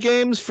fans at my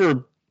games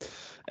for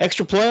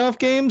extra playoff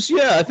games?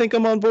 Yeah, I think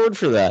I'm on board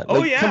for that.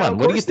 Oh, yeah, Come on, of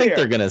what do you course think they are.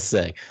 they're gonna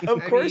say?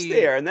 Of course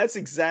they are, and that's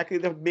exactly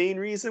the main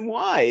reason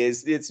why.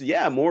 It's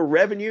more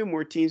revenue,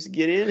 more teams to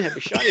get in, have a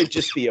shot. It'd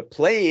just be a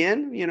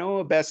play-in,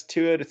 a best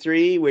 2 out of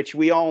 3, which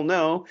we all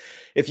know.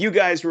 If you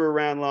guys were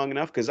around long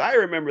enough, because I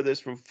remember this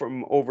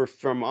from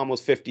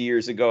almost 50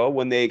 years ago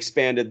when they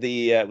expanded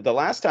the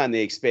last time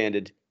they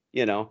expanded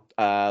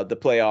the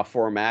playoff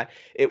format.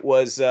 It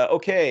was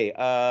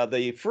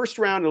the first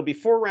round will be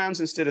 4 rounds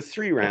instead of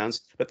 3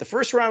 rounds, but the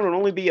first round will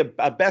only be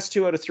a best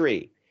 2 out of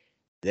 3.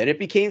 Then it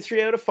became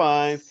 3 out of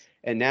 5,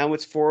 and now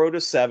it's 4 out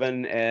of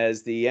 7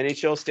 as the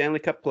NHL Stanley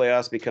Cup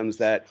playoffs becomes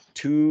that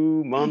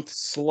 2-month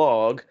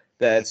slog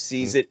that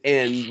sees it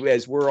end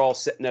as we're all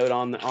sitting out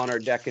on our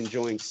deck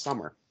enjoying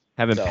summer.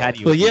 Having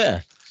patio. Well,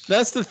 yeah,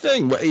 that's the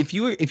thing. If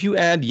you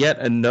add yet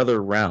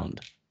another round,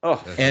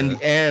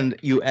 and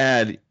you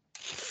add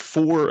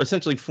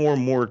essentially 4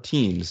 more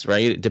teams,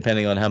 right?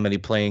 Depending on how many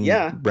playing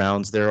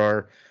rounds there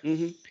are,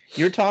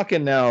 you're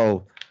talking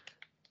now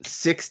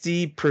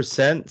 60%,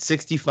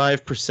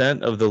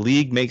 65% of the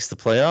league makes the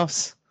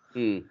playoffs.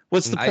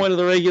 What's the point of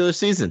the regular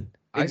season?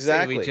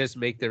 Exactly. I say we just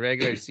make the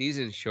regular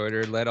season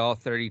shorter, let all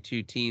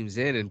 32 teams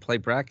in, and play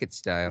bracket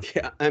style.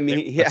 Yeah, I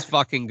mean, let's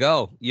fucking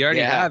go. You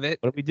already have it.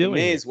 What are we doing?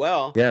 May as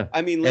well. Yeah.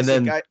 I mean, listen,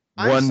 and then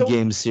guys,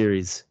 game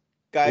series.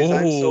 Guys,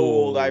 I'm so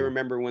old. I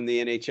remember when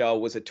the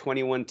NHL was a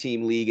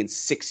 21-team league and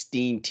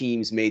 16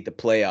 teams made the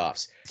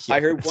playoffs. Yeah, I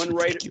heard one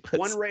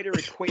ridiculous. writer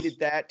equated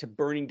that to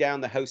burning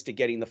down the house to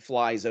getting the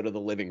flies out of the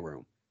living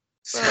room.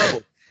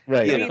 So,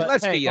 right. I mean,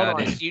 let's be hold on.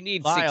 honest. You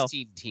need Lyle.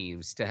 16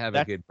 teams to have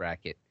a good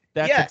bracket.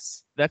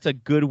 That's a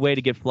good way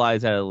to get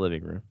flies out of the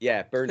living room.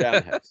 Yeah, burn down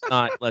the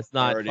house. Let's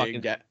not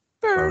burning fucking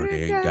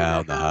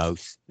down the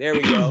house. There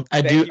we go.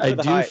 I Thank do you for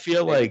the high-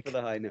 feel thank you like for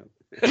the high note.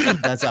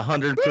 that's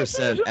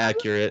 100%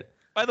 accurate.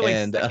 By the way,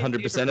 and second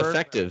 100% favorite bird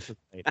effective.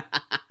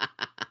 participate.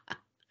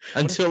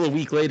 Until a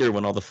week later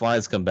when all the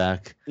flies come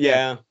back.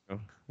 Yeah.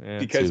 Yeah.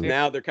 Because Two.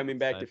 now they're coming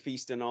back to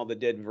feast on all the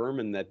dead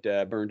vermin that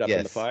burned up in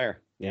the Yes. fire.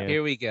 Yeah.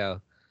 Here we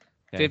go.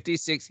 Okay.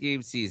 56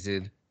 game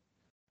season,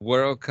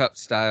 World Cup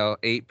style,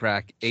 8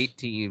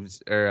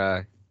 teams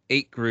or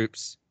 8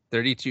 groups,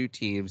 32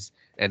 teams,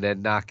 and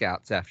then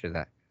knockouts after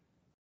that.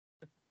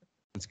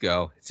 Let's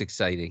go. It's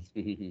exciting.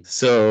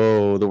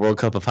 So the World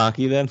Cup of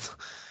Hockey then?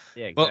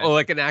 Yeah, exactly. Well,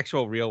 like an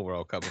actual real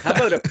World Cup. How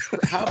about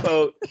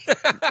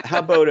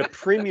a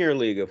Premier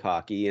League of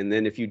hockey, and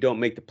then if you don't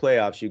make the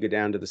playoffs, you go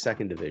down to the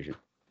second division.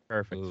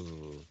 Perfect.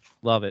 Ooh.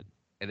 Love it.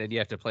 And then you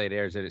have to play at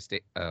Arizona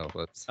State. Oh,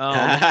 whoops.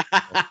 Oh,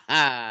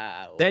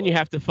 then you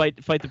have to fight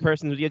the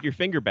person to get your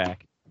finger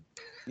back.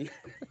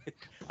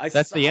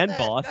 That's the end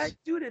boss. That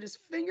dude had his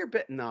finger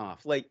bitten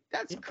off. Like,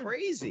 that's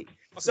crazy.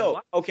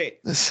 So, okay.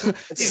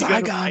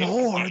 Saigon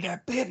whore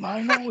that bit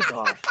my nose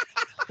off.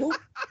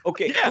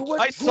 Okay. Yeah, who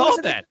I saw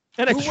that.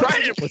 And a who was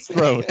trident was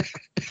thrown.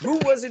 Who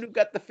was it who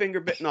got the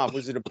finger bitten off?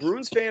 Was it a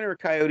Bruins fan or a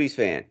Coyotes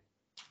fan?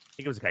 I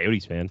think it was a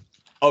Coyotes fan.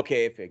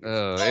 Okay, I figured.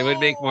 Oh, it would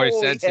make more he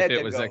sense if had it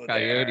to was a go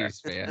Coyotes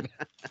there. fan.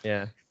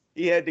 Yeah.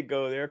 He had to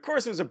go there. Of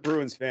course, it was a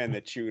Bruins fan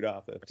that chewed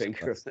off the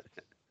finger.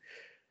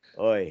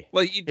 Oi.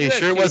 Well, you Hey,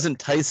 sure it wasn't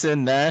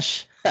Tyson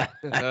Nash?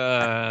 He doesn't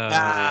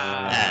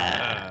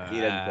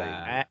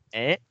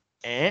play.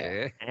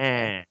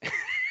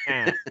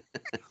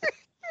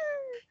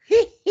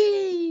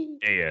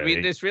 I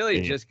mean, this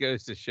really just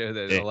goes to show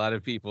that a lot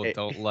of people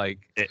don't like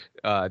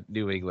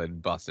New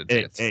England busted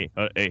shits.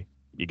 Hey,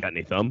 you got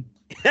any thumb?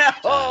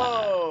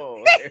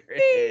 Oh, there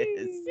it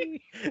is.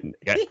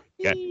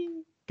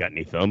 Got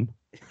any thumb?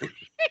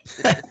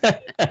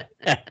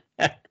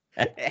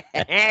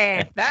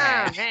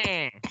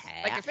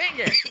 Like a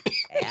finger.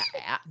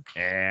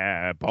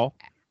 Yeah, Paul.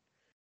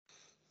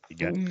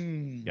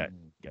 You got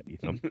any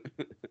thumb?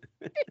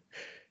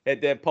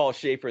 Had that Paul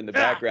Schaefer in the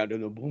background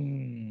and the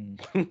boom.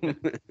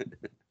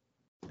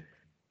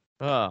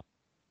 Oh,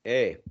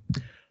 Hey.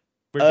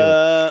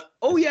 we're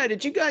Oh yeah,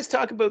 did you guys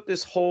talk about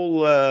this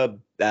whole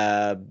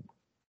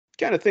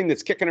kind of thing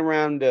that's kicking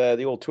around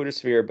the old Twitter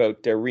sphere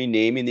about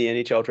renaming the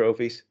NHL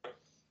trophies?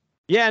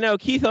 Yeah, no,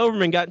 Keith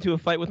Overman got into a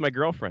fight with my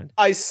girlfriend.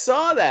 I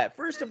saw that.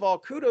 First of all,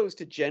 kudos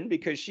to Jen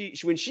because she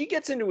when she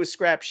gets into a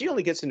scrap, she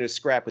only gets into a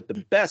scrap with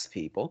the best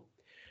people.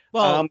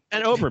 Well,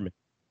 and Overman.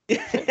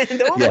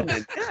 And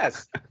Overman,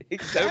 yes.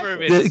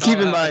 Exactly. Overman Keep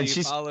in saw how mind, many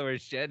she's-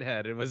 followers Shed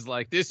had and was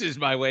like, "This is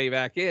my way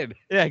back in."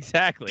 Yeah,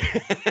 exactly.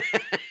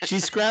 She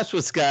scraps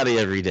with Scotty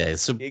every day,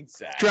 so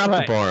Exactly. drop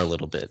Right. the bar a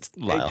little bit,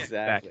 Lyle.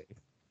 Exactly.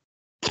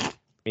 I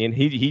mean,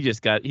 he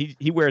just got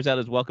he wears out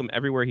his welcome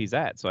everywhere he's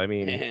at. So I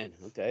mean, Man,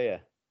 I'll tell you.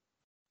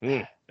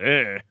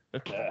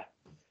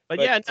 but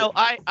yeah, no,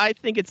 I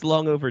think it's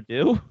long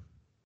overdue.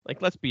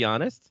 Like, let's be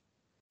honest.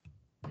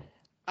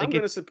 I'm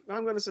going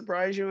to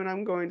surprise you, and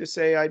I'm going to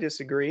say I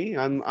disagree.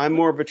 I'm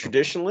more of a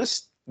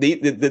traditionalist.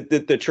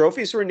 The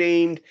trophies were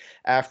named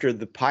after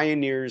the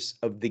pioneers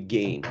of the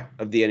game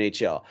of the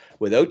NHL.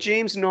 Without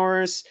James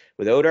Norris,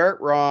 without Art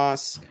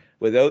Ross,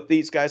 without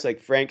these guys like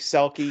Frank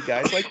Selke,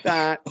 guys like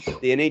that,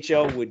 the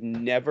NHL would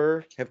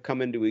never have come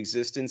into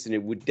existence, and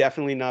it would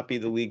definitely not be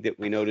the league that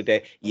we know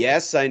today.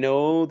 Yes, I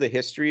know the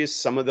history is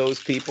some of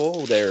those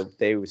people.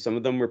 Some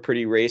of them were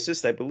pretty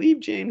racist. I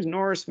believe James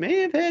Norris may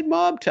have had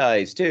mob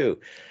ties too.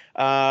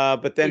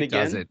 But then Who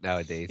again, does it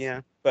nowadays? yeah,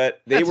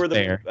 but they That's were the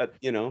fair. but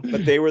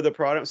they were the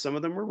product. Some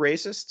of them were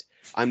racist.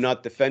 I'm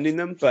not defending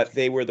them, but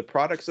they were the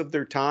products of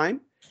their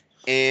time.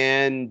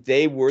 and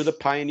they were the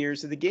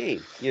pioneers of the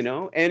game, you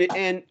know.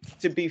 And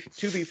to be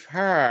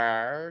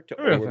fair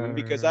to Orton,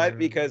 because I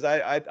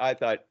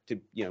thought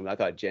I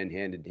thought Jen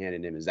handed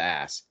him his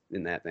ass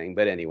in that thing,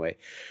 but anyway,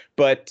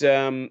 but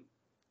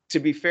to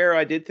be fair,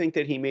 I did think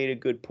that he made a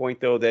good point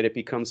though, that it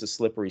becomes a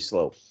slippery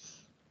slope.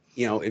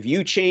 You know, if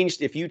you change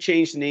the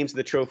names of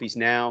the trophies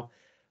now,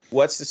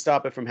 what's to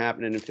stop it from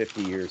happening in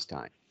 50 years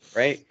time,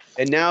 right?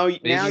 And now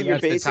you're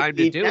basically time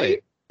to do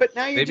it. But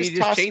now you're just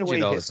tossing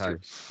away all history. the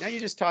time. Now you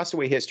just toss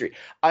away history.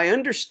 I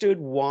understood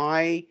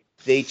why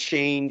they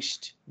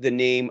changed the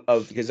name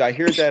of, because I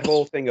heard that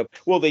whole thing of,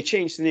 well, they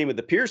changed the name of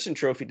the Pearson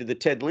Trophy to the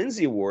Ted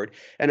Lindsay Award,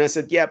 and I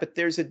said, yeah, but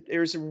there's a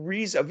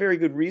reason, a very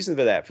good reason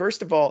for that.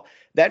 First of all,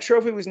 that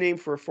trophy was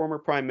named for a former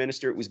prime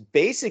minister. It was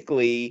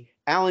basically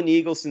Alan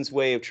Eagleson's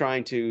way of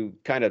trying to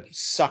kind of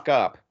suck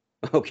up,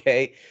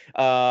 okay,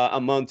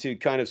 among to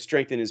kind of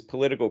strengthen his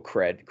political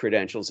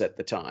credentials at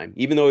the time,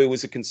 even though he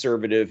was a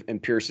conservative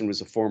and Pearson was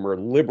a former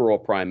liberal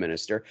prime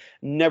minister.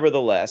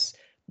 Nevertheless,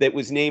 that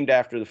was named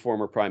after the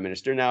former prime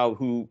minister. Now,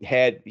 Prime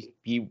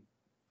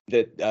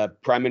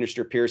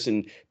Minister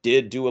Pearson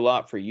did do a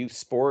lot for youth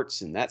sports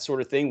and that sort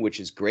of thing,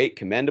 which is great,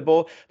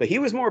 commendable. But he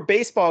was more a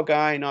baseball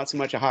guy, not so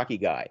much a hockey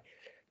guy.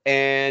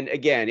 And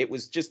again, it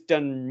was just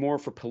done more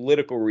for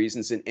political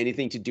reasons than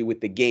anything to do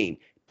with the game.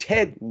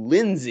 Ted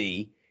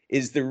Lindsay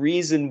is the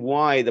reason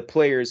why the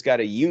players got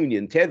a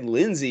union. Ted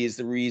Lindsay is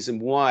the reason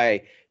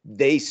why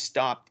they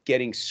stopped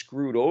getting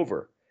screwed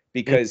over,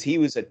 because he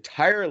was a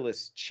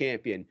tireless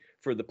champion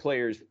for the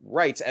players'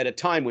 rights at a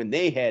time when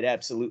they had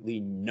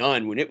absolutely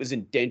none, when it was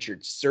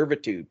indentured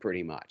servitude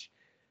pretty much.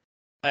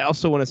 I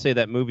also want to say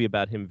that movie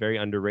about him, very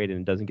underrated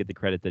and doesn't get the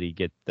credit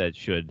that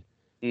should.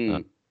 I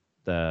think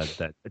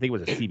it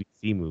was a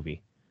CBC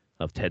movie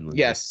of Ted Lindsay.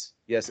 Yes,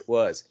 it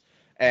was.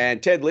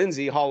 And Ted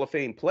Lindsay, Hall of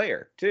Fame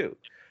player too.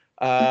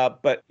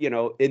 But, you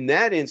know, in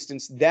that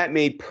instance, that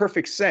made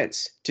perfect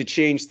sense to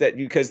change that,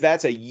 because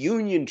that's a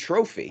union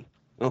trophy,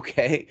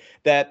 okay,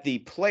 that the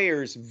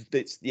players,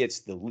 it's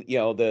the, you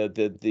know,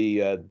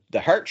 the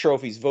Hart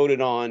trophies voted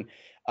on,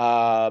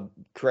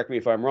 correct me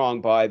if I'm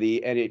wrong, by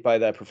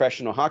the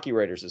Professional Hockey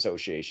Writers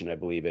Association, I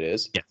believe it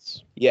is.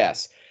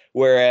 Yes.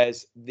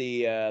 Whereas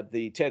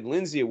the Ted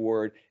Lindsay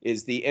Award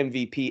is the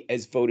MVP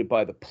as voted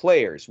by the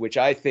players, which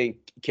I think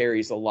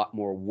carries a lot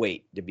more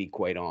weight, to be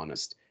quite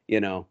honest. You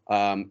know,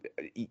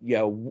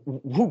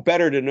 who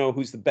better to know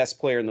who's the best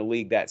player in the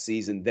league that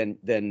season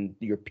than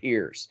your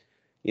peers,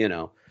 you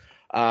know.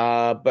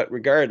 But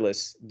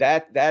regardless,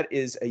 that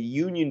is a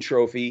union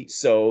trophy,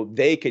 so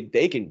they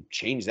can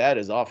change that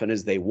as often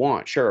as they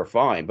want. Sure,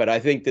 fine. But I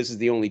think this is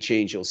the only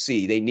change you'll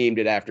see. They named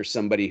it after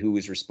somebody who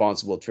was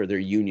responsible for their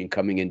union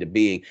coming into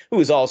being,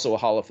 who is also a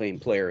Hall of Fame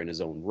player in his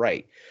own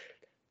right.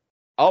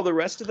 All the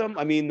rest of them,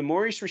 I mean, the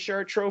Maurice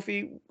Richard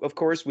Trophy, of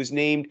course, was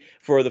named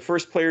for the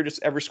first player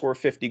to ever score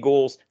 50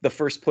 goals, the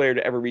first player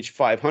to ever reach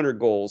 500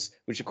 goals,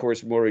 which, of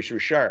course, Maurice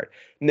Richard.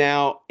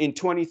 Now, in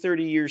 20,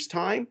 30 years'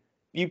 time,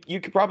 you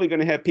could probably going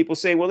to have people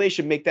saying, well, they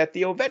should make that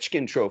the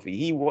Ovechkin Trophy.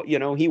 He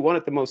won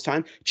it the most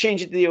time.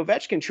 Change it to the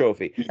Ovechkin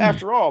Trophy.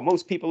 After all,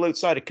 most people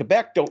outside of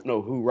Quebec don't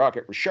know who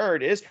Rocket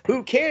Richard is.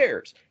 Who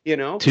cares? You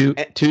know. Two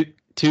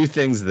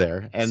things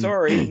there. And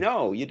sorry,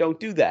 no, you don't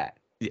do that.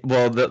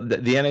 Well, the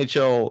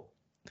NHL.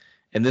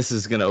 And this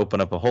is going to open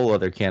up a whole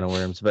other can of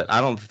worms, but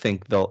I don't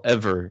think they'll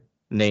ever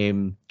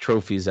name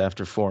trophies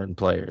after foreign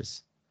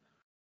players.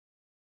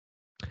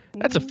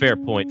 That's a fair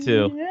point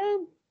too.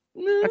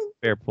 That's a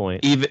fair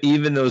point.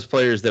 Even those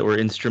players that were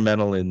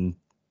instrumental in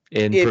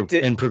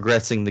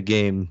progressing the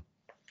game.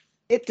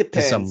 It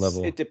depends. To some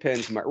level. It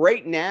depends.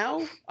 Right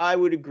now, I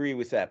would agree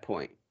with that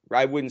point.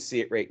 I wouldn't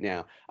see it right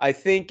now. I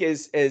think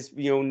as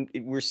you know,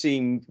 we're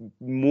seeing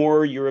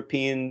more of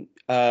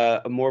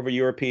a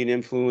European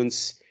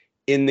influence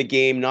in the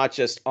game, not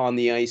just on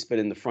the ice, but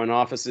in the front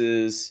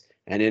offices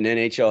and in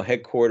NHL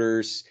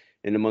headquarters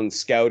and among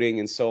scouting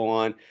and so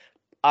on.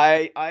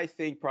 I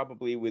think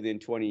probably within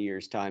 20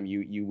 years' time,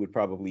 you would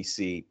probably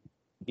see,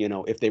 you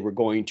know, if they were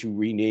going to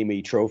rename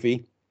a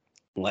trophy,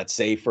 let's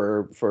say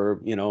for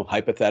you know,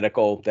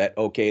 hypothetical that,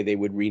 okay, they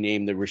would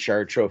rename the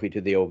Richard Trophy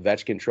to the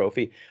Ovechkin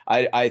Trophy.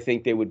 I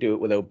think they would do it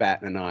without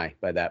batting an eye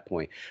by that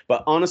point.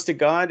 But honest to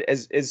God,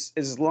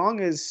 as long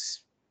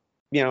as,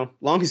 you know,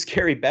 long as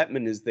Gary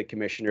Bettman is the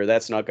commissioner,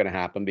 that's not going to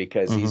happen,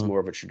 because he's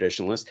more of a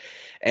traditionalist.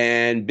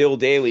 And Bill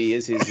Daley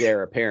is his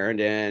heir apparent,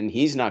 and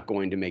he's not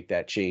going to make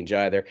that change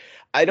either.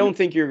 I don't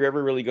think you're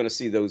ever really going to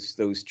see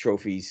those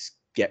trophies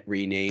get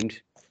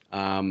renamed,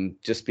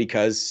 just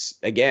because,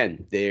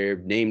 again, they're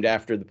named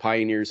after the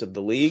pioneers of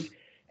the league,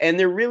 and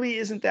there really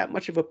isn't that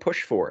much of a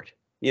push for it.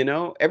 You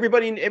know,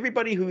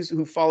 everybody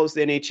who follows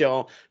the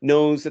NHL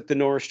knows that the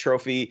Norris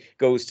Trophy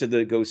goes to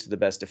the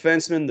best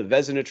defenseman, the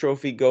Vezina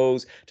Trophy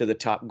goes to the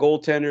top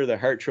goaltender, the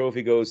Hart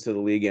Trophy goes to the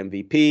league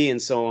MVP,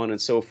 and so on and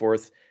so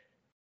forth.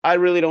 I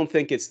really don't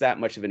think it's that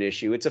much of an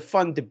issue. It's a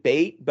fun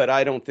debate, but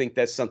I don't think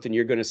that's something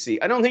you're going to see.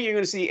 I don't think you're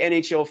going to see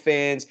NHL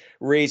fans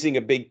raising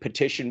a big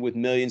petition with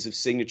millions of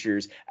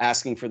signatures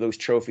asking for those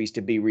trophies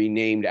to be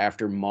renamed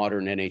after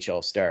modern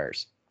NHL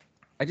stars.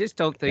 I just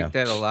don't think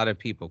Yeah. that a lot of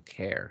people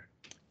care.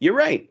 You're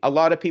right. A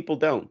lot of people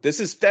don't. This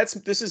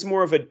is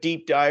more of a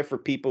deep dive for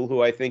people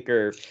who I think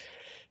are,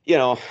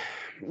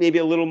 maybe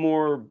a little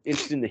more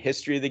interested in the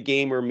history of the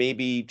game, or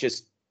maybe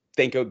just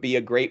think it would be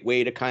a great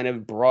way to kind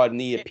of broaden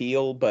the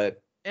appeal.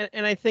 But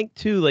And I think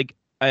too, like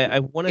I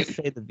want to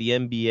say that the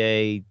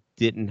NBA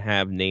didn't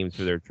have names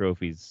for their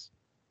trophies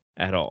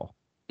at all.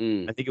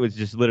 I think it was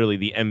just literally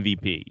the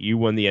MVP. You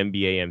won the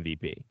NBA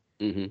MVP.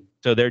 mm-hmm.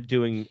 So they're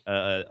doing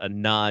a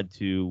nod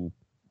to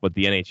what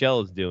the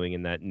NHL is doing,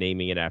 in that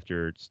naming it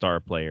after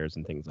star players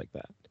and things like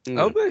that. I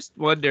almost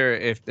wonder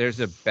if there's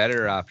a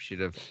better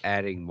option of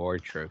adding more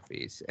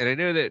trophies. And I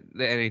know that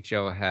the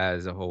NHL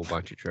has a whole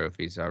bunch of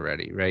trophies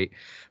already, right?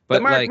 But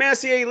the Mark like,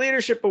 Messier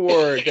Leadership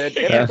Award that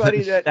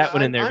everybody That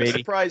one in there, I'm baby.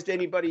 surprised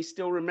anybody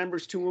still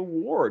remembers to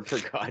award, for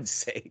God's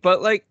sake.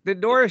 but like the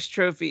Norris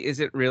Trophy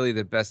isn't really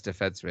the best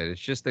defenseman.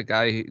 It's just the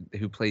guy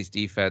who plays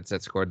defense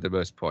that scored the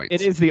most points. It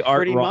is the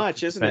Art Pretty Ross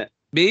much, isn't it?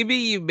 Maybe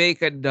you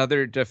make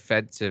another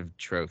defensive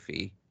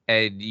trophy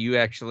and you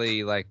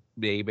actually like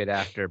name it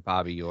after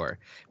Bobby Orr.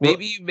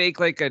 Maybe you make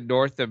like a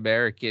North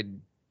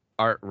American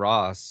Art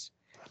Ross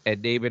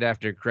and name it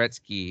after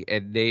Gretzky,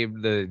 and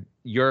name the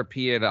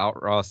European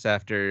Art Ross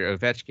after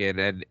Ovechkin.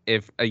 And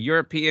if a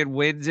European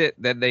wins it,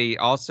 then they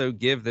also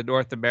give the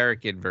North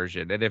American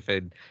version. And if a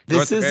This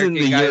North isn't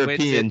American the guy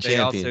European wins it, they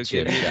also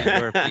Championship. give you the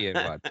European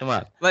one. Come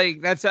on.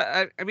 Like that's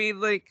I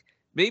mean, like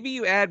maybe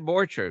you add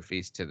more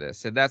trophies to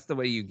this, and that's the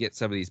way you get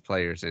some of these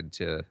players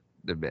into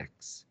the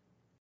mix.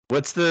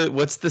 What's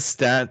the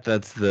stat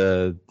that's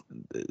the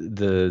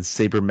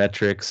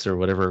sabermetrics or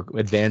whatever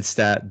advanced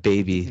stat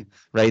baby,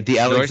 right? The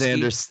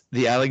Alexander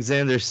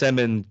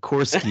Semin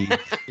Korsky.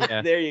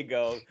 Yeah. There you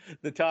go.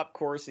 The top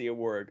Corsi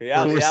Award. The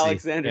Corsi.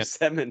 Alexander Yeah.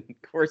 Semin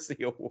Corsi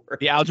Award.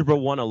 The Algebra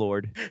 1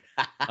 award.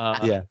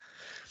 Yeah.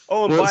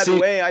 Oh, and Well, by see- the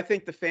way, I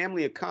think the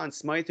family of Conn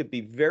Smythe would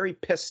be very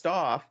pissed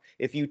off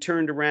if you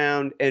turned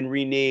around and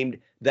renamed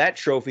that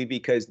trophy,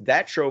 because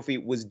that trophy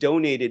was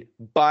donated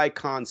by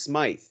Conn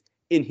Smythe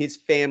in his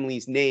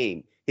family's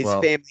name. His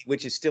Well- family,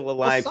 which is still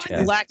alive sign to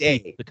this Black day.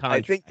 Keith, the I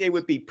contract. think they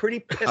would be pretty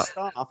pissed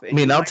off. I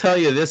mean, I'll tell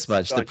you this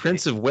much: the Okay.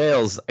 Prince of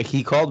Wales,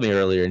 he called me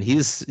earlier, and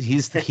he's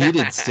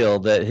heated still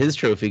that his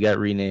trophy got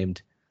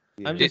renamed.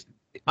 I'm Did, just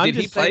I'm did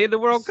he just play saying- in the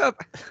World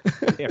Cup?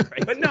 yeah,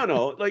 right. But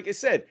no. Like I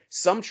said,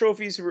 some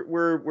trophies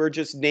were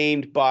just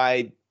named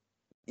by,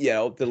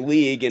 the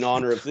league in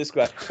honor of this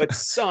guy, but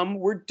some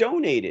were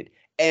donated.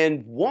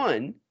 And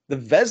one, the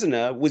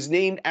Vezina, was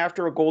named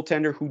after a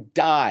goaltender who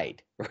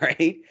died.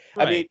 Right?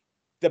 I mean,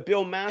 the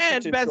Bill And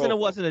Masterton Vezina trophy-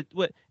 wasn't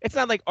it's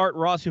not like Art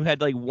Ross, who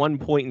had like 1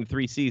 point in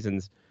 3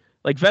 seasons.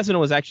 Like Vezina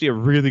was actually a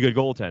really good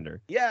goaltender.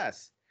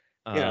 Yes.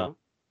 Uh,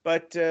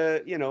 But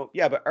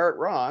but Art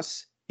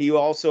Ross, he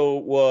also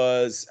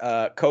was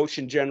coach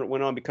and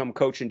went on to become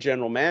coach and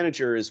general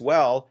manager as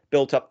well,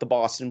 built up the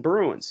Boston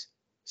Bruins.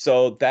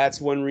 So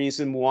that's one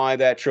reason why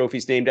that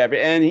trophy's named after.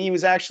 And he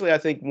was actually, I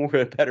think, more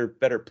a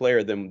better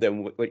player than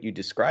what you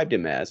described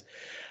him as.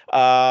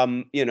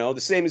 The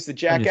same as the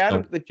Jack just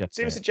Adams, don't get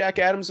same as that. the Jack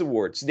Adams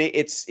Awards.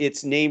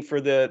 It's named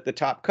for the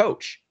top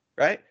coach,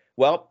 right?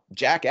 Well,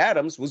 Jack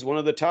Adams was one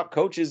of the top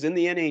coaches in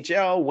the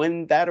NHL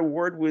when that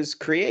award was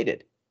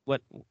created.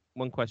 what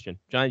one question.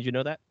 John, did you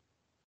know that?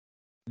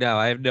 No,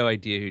 I have no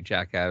idea who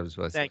Jack Adams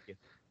was. Thank you.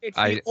 It's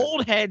I- the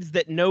old heads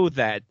that know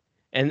that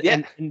and,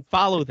 Yeah. and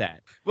follow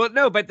that. Well,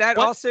 no, but that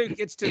What? also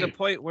gets to the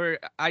point where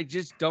I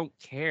just don't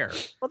care.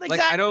 Well,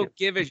 Like I don't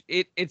give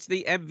it's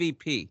the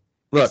MVP.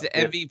 Look, It's the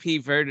MVP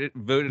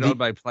voted on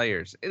by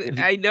players.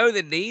 I know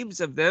the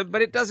names of them,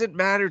 but it doesn't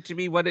matter to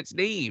me what it's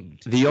named.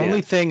 the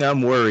only thing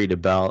I'm worried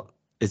about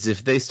is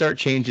if they start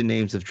changing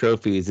names of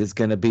trophies, it's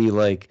going to be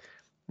like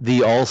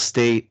the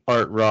All-State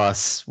Art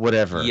Ross,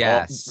 whatever.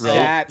 Yes. Right?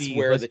 That's Let's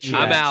where do the that. change.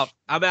 I'm out.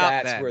 I'm out.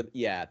 That's then. where,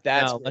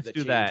 that's No, where let's the do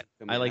change that.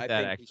 come I in. like that,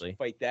 think we actually. should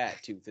fight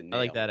that tooth and I nail.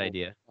 like that Holy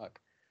idea. fuck.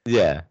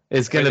 Yeah,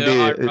 it's Where going to the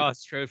be. Art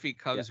Ross trophy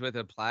comes with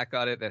a plaque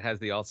on it that has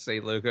the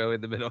All-State logo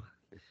in the middle.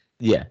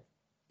 Yeah.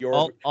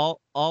 Your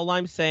All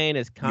I'm saying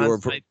is Your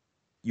constant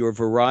your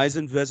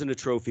Verizon Vezina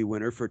Trophy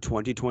winner for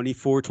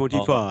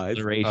 2024-25.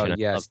 iteration. Oh,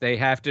 yes, they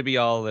have to be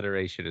all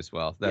alliteration as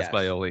well. That's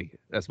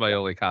Yes. my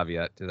only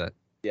caveat to that.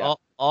 Yeah.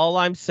 All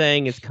I'm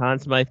saying is Conn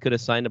Smythe could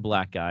have signed a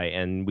black guy,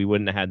 and we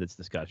wouldn't have had this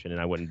discussion,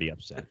 and I wouldn't be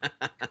upset.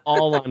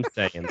 All I'm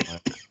saying.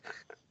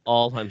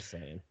 All I'm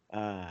saying.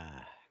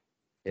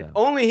 If So.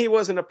 only he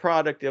wasn't a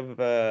product of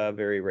a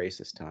very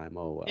racist time.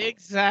 Oh well.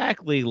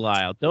 Exactly,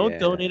 Lyle. Don't Yeah.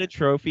 donate a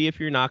trophy if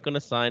you're not going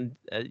to sign,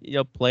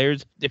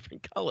 players of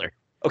different color.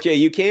 Okay,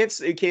 you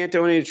can't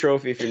donate a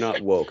trophy if you're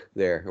not woke.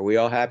 There, are we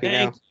all happy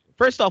now?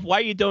 First off, why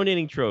are you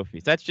donating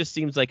trophies? That just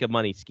seems like a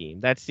money scheme.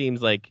 That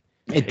seems like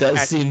It does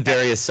Catch- seem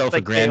very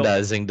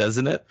self-aggrandizing,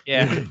 doesn't it?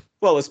 yeah,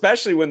 Well,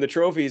 especially when the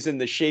trophy is in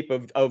the shape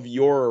of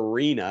your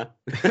arena.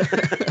 with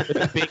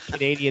a big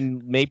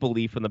Canadian maple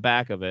leaf on the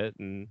back of it,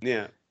 and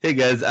Yeah. Hey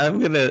guys, I'm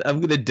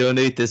gonna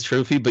donate this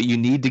trophy, but you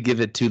need to give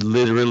it to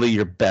literally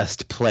your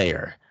best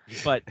player.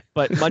 but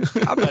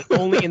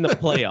only in the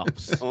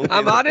playoffs. Only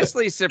I'm the-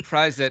 honestly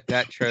surprised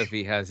that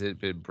trophy hasn't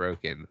been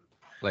broken.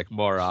 like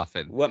more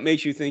often. What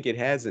makes you think it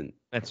hasn't?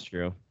 That's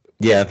true.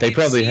 Yeah, they It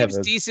probably have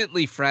seems a.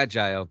 decently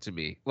fragile to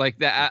me. Like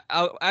out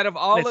of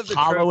all And of it's the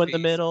hollow in the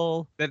trophies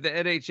middle. that the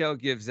NHL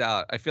gives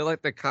out, I feel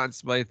like the Conn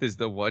Smythe is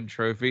the one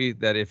trophy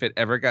that if it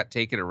ever got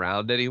taken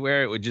around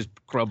anywhere, it would just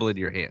crumble in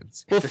your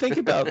hands. Well, think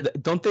about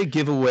don't they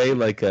give away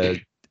like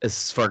a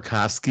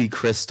Swarovski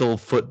crystal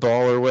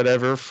football or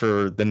whatever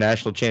for the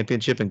national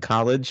championship in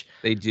college?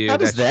 They do. How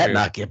does that's that true.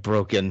 not get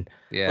broken?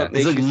 Yeah. What It's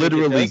makes like you think it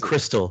literally doesn't?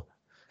 crystal.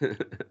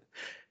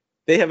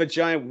 They have a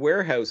giant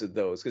warehouse of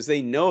those because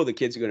they know the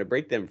kids are going to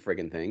break them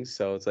friggin' things.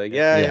 So it's like,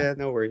 yeah,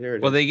 no, we're here.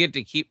 Well, they get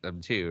to keep them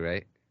too,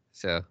 right?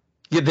 So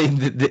Yeah,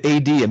 the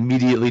AD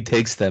immediately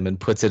takes them and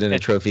puts it in a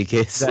trophy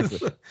case.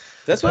 Exactly.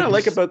 That's what I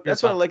like You're about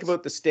what I like box.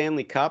 about the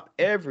Stanley Cup.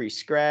 Every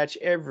scratch,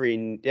 every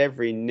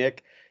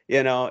nick,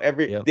 you know,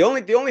 Yep. the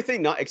only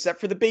thing, not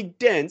except for the big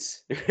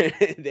dents,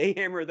 they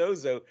hammer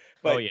those out.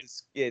 But Oh, yeah.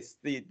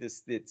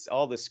 it's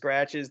all the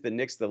scratches, the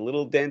nicks, the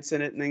little dents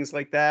in it, and things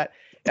like that.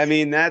 I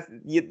mean, that's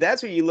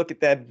where you look at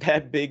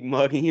that big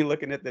mug and you're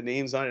looking at the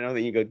names on it,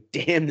 and you go,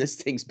 "Damn, this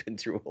thing's been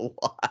through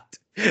a lot."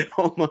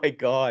 Oh my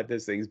God,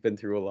 this thing's been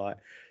through a lot.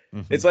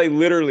 It's like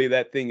literally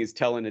that thing is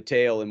telling a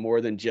tale, and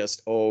more than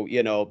just,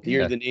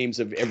 here are the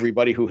names of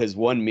everybody who has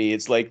won me.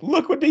 It's like,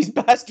 look what these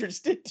bastards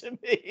did to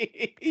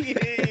me.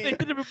 They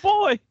did it,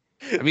 boy.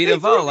 I mean,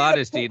 of all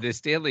honesty, the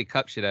Stanley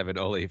Cup should have an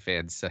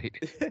OnlyFans site.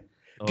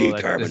 Oh, Pete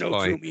that's- Carbonell this threw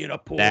point. me in a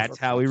pool. That's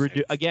for how we fuck's reduce.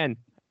 sakes. Again,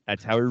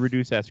 that's how we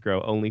reduce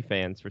escrow.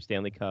 OnlyFans for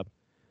Stanley Cup.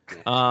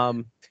 All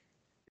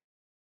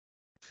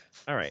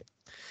right.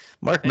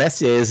 Mark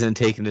Messier isn't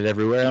taking it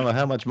everywhere. I don't know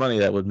how much money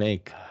that would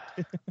make.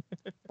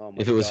 Oh my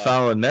If it was God.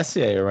 following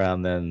Messier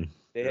around, then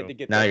They had to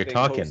get Now that you're thing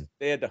talking.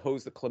 They had to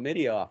hose the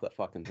chlamydia off that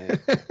fucking thing.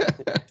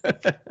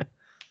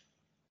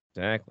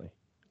 Exactly.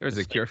 There's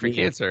a Just cure like for me.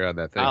 cancer on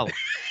that thing. College.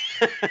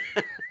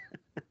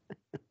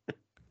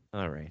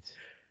 All right.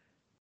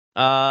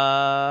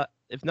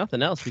 If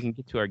nothing else, we can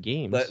get to our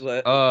games.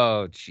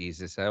 Oh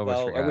Jesus! I almost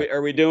well, forgot.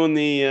 are we doing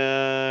the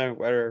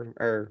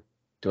our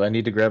do I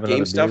need to grab another game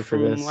beer stuff for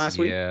from this? last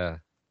week? Yeah.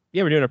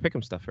 Yeah, we're doing our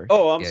pick'em stuff first.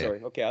 Oh, I'm Yeah.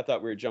 sorry. Okay, I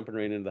thought we were jumping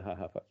right into the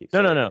haha fuck you.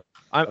 No.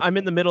 Sorry. I'm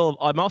in the middle of.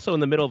 I'm also in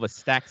the middle of a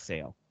stack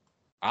sale.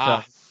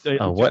 So,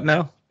 Oh, what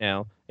now?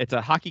 now? It's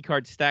a hockey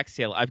card stack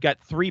sale. I've got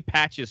 3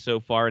 patches so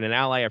far and an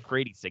Ally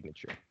Afraidy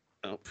signature.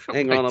 Oh, Oh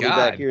hang my on, I'll be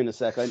God. back here in a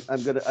sec. I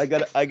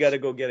gotta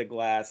go get a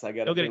glass. I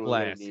gotta Go get a feeling I'm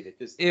gonna glass. Need it.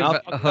 Just, If,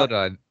 I'll- hold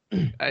on.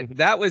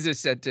 That was a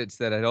sentence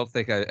that I don't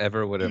think I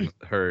ever would have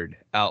heard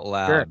out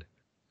loud.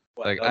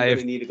 what, like, I'm I gonna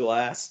have- need a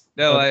glass.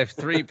 No, I have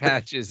 3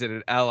 patches and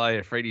an Ally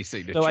Afraidy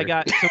signature. So I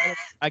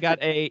got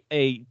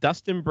a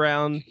Dustin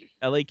Brown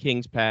LA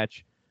Kings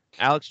patch,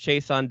 Alex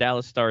Chason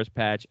Dallas Stars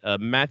patch, a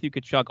Matthew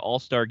Tkachuk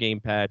All-Star Game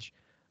patch,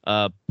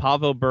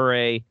 Pavel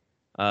Bure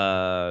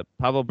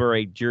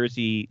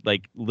jersey,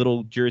 like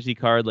little jersey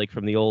card like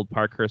from the old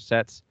Parkhurst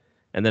sets,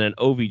 and then an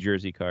Ovi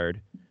jersey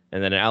card,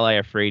 and then an Ally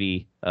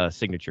Afraidy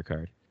signature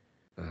card.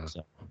 Oh.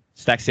 So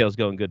stack sale's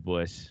going good,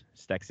 boys.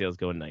 Stack sale's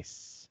going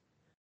nice.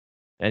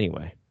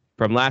 Anyway,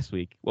 from last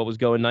week, what was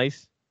going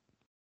nice?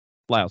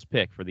 Lyle's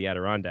pick for the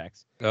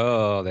Adirondacks.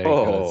 Oh, there he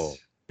Oh. goes.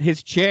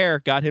 His chair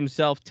got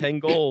himself 10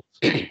 goals,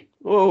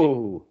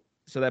 Oh,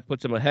 so that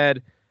puts him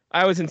ahead.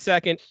 I was in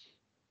second,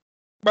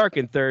 Mark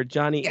in third,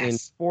 Johnny in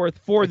Yes. fourth.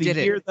 For I the did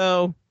it. year,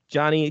 though,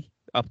 Johnny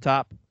up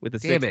top with a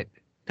Damn 6. it.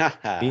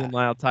 Me and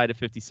Lyle tied at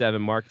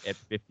 57, Mark at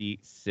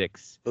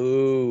 56.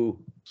 Ooh,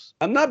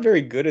 I'm not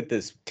very good at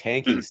this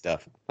tanking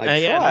stuff. I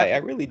Yeah, try,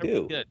 that's- I really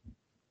do. Good.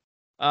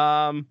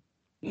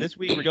 This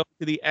week we're going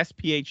to the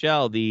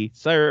SPHL, the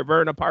Sir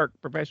Verna Park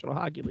Professional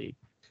Hockey League.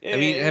 I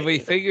mean, have we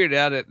figured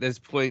out at this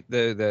point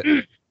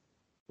the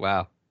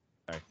wow.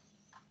 Sorry.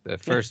 The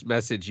first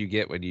message you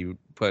get when you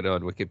put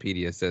on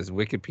Wikipedia says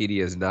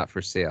Wikipedia is not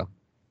for sale.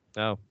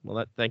 Oh,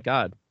 well, thank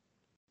God.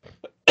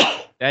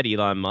 That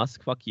Elon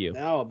Musk, fuck you.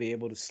 Now I'll be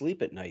able to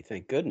sleep at night.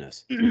 Thank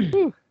goodness.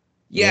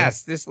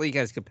 Yes, this league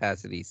has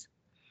capacities.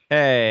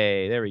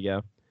 Hey, there we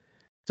go.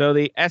 So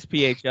the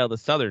SPHL, the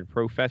Southern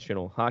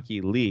Professional Hockey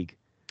League.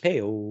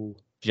 Hey, oh,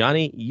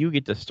 Johnny, you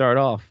get to start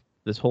off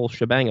this whole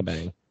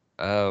shebang-a-bang.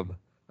 I'm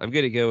going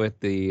to go with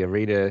the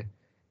arena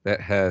that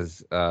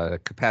has a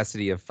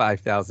capacity of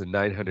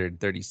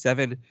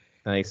 5,937,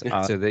 Nice.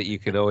 so that you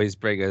can always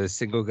bring a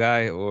single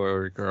guy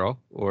or girl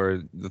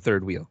or the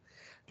third wheel.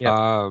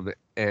 Yeah.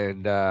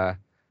 And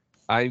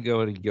I'm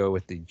going to go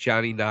with the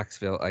Johnny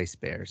Knoxville Ice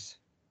Bears.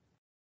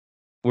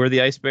 We're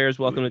the Ice Bears.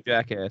 Welcome to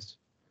Jackass.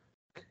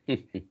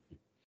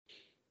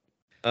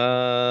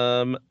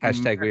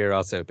 Hashtag we are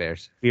also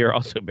Bears. We are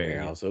also they're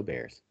Bears. also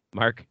bears.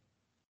 Mark.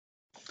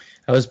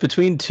 I was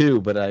between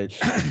 2, but I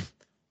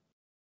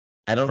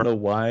don't know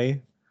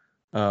why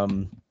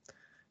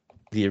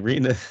the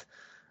arena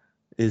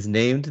is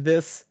named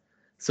this.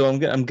 So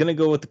I'm gonna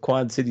go with the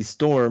Quad City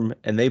Storm,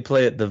 and they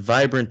play at the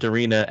Vibrant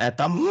Arena at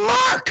the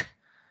Mark.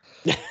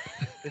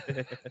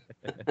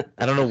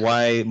 I don't know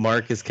why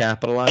Mark is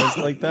capitalized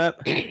like that.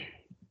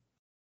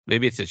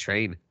 Maybe it's a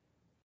train.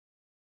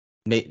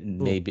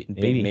 Maybe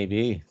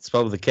maybe. it's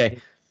spelled with a K.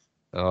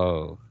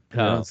 Oh, Who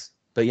knows?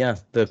 But yeah,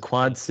 the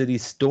Quad City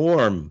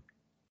Storm.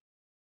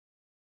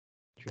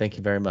 Thank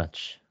you very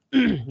much.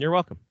 You're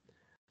welcome.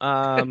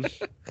 I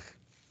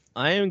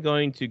am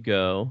going to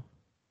go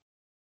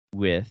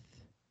with.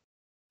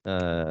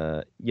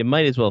 You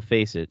might as well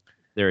face it.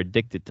 They're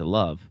addicted to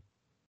love,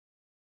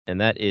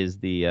 and that is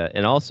the.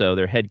 And also,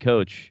 their head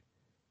coach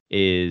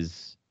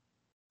is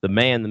the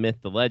man, the myth,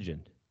 the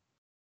legend,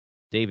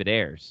 David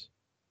Ayers.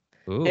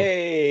 Ooh.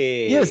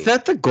 Hey. Yeah, is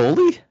that the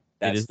goalie?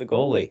 That's is the the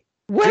goalie. goalie.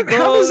 What? The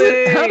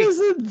How does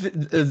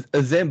goalie!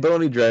 a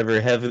Zamboni driver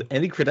have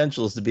any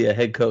credentials to be a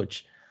head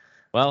coach?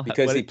 Well,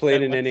 Because he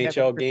played an what does he have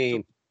NHL to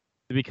game.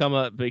 to become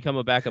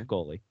a backup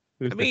goalie.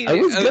 I mean, I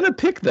was gonna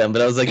pick them,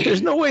 but I was like,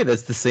 "There's no way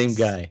that's the same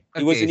guy."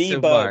 He was an so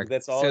e-bug. Mark,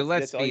 That's all- So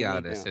let's that's all be you need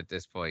honest now. at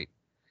this point.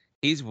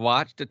 He's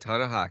watched a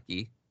ton of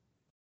hockey.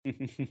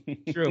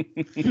 True.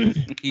 He's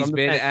From the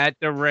been bench. at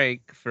the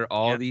rink for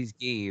all Yeah. these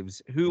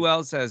games. Who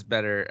else has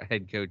better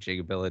head coaching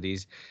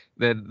abilities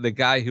than the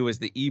guy who was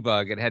the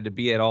e-bug and had to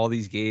be at all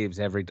these games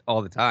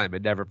all the time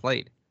and never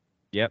played?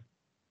 Yep.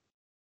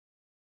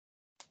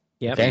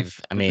 Yep. Okay,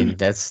 I mean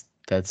that's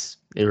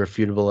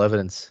irrefutable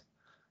evidence.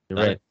 You're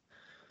Done right. it.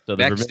 So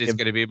the Next is Vermilion,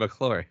 going to be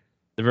McClure.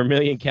 the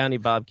Vermilion County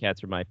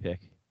Bobcats are my pick.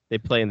 They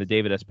play in the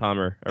David S.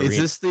 Palmer Arena. Is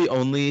this the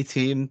only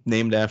team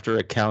named after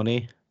a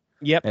county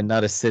Yep. and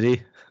not a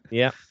city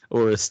Yep.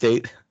 or a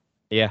state?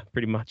 Yeah,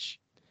 pretty much.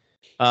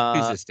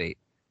 Who's the state?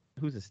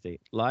 Who's a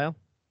state? Lyle?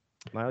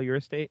 Lyle, you're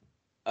a state?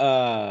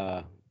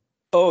 Oh,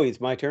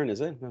 it's my turn, is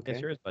it? Okay.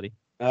 Yes, yours, buddy.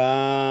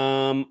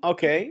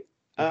 Okay.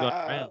 Who's going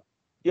around?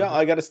 Yeah,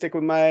 I got to stick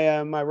with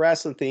my my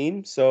wrestling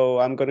theme, so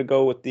I'm gonna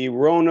go with the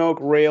Roanoke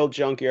Rail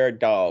Junkyard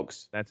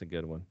Dogs. That's a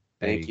good one.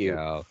 Thank you.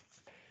 Go.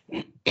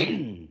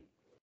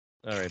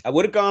 All right. I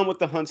would have gone with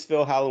the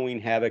Huntsville Halloween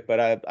Havoc, but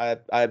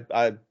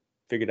I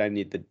figured I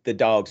need the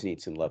dogs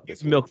need some love.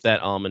 You've milked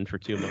that almond for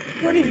 2 months.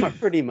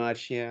 Pretty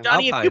much, yeah.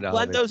 Johnny, if you Alpine blend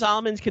almond. those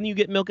almonds, can you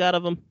get milk out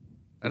of them?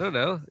 I don't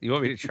know. You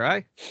want me to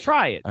try?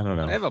 Try it. I don't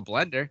know. I have a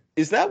blender.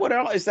 Is that what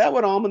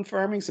almond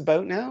farming's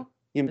about now?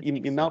 You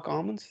milk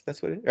almonds?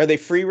 That's what it is? Are they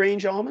free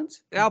range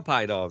almonds?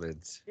 Alpine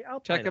almonds. Yeah, I'll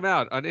Check them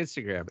out on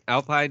Instagram.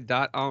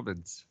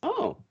 Alpine.almonds.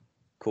 Oh,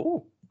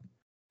 cool.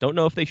 Don't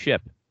know if they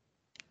ship.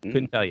 Mm.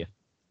 Couldn't tell you.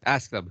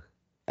 Ask them.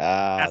 They're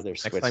Next time you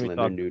Switzerland. They're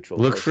talk- neutral.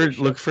 Look Of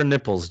course for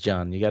nipples,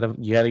 John. You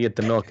gotta get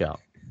the milk out.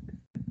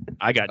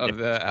 I got Of it.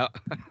 the,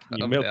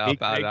 You of milk the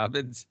big Alpine pig?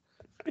 almonds.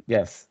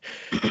 Yes.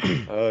 they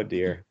ship. Oh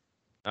dear.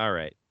 All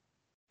right.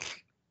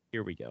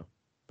 Here we go.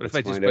 What if Let's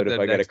I just find put out if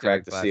them I got to next to a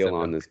crack the glass seal of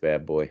on milk? this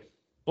bad boy.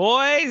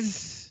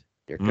 Boys,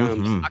 Here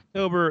comes.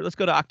 Mhm. let's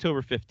go to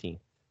October 15th.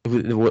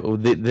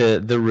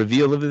 The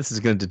reveal of this is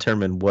going to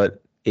determine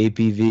what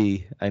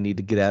APV I need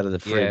to get out of the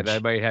Yeah, fridge. and I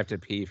might have to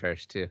pee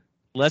first too.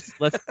 Let's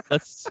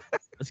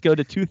go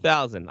to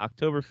 2000,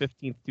 October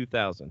 15th,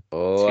 2000.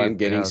 Oh, I'm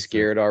getting 2000.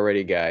 scared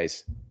already,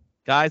 guys.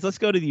 Guys, let's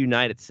go to the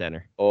United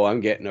Center. Oh, I'm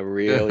getting a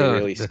really,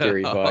 really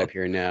scary No. vibe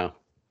here now.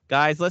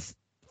 Guys, let's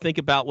think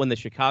about when the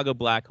Chicago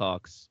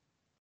Blackhawks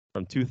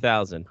from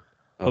 2000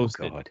 Oh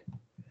Hosted. God.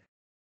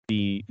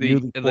 the The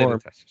newly Atlanta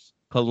formed Thrashers.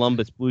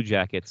 Columbus Blue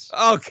Jackets.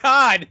 Oh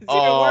God! It's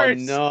Oh even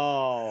worse.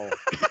 no.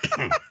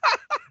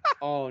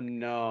 Oh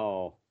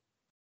no.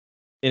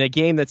 In a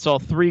game that saw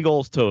 3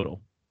 goals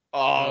total.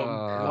 Oh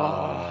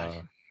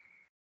God.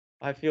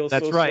 I feel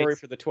That's so right. sorry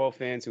for the 12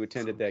 fans who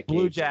attended that game.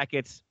 Blue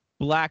Jackets,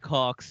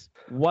 Blackhawks,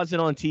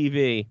 wasn't on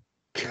TV.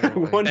 I Oh,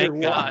 my wonder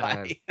thank God.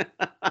 why.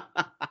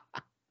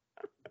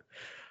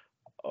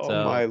 Oh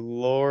So- my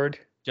Lord.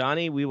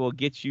 Johnny, we will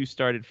get you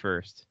started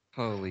first.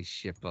 Holy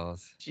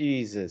shitballs.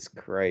 Jesus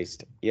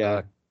Christ.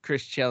 Yeah.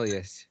 Chris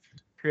Chelios.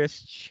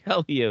 Chris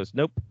Chelios.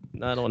 Nope,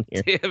 not on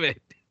here. Damn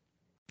it.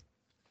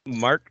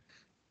 Mark.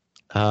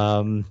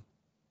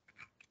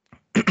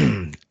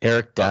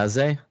 Eric Daze.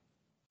 Eric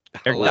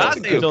Oh, that's a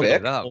Daze good is on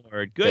pick. the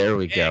board. Good There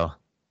we pick. go.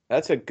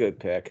 That's a good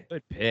pick.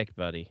 Good pick,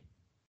 buddy.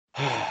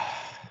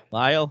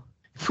 Lyle,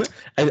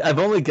 I've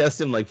only guessed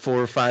him like 4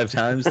 or 5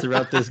 times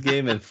throughout this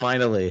game, and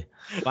finally,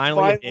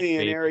 finally, hit, Finally an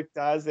baby. Eric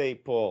Daze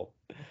pull.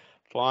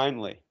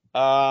 Finally.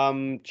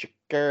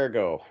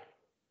 Chicago.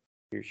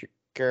 Here's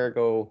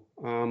Chicago.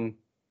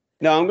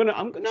 No, I'm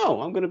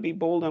gonna be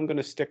bold. I'm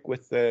gonna stick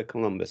with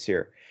Columbus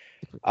here.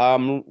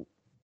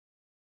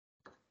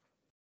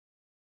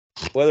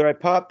 Whether I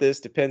pop this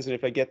depends on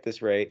if I get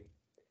this right.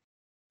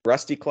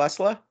 Rusty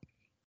Klesla.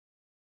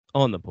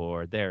 On the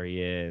board. There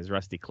he is,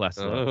 Rusty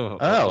Klesla.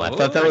 I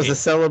thought that was a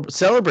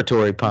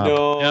celebratory pop.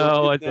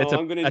 No, it's a-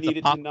 I'm gonna that's a need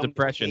it pop to numb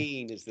depression.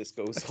 pain as this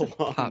goes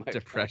along. Pop my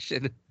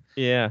depression.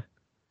 Yeah.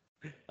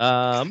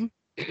 All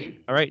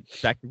right,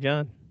 back to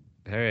John.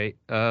 All right.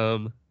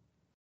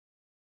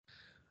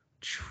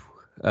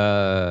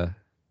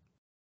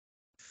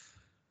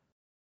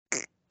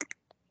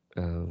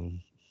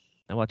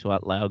 I watch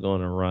Lyle go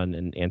on a run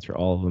and answer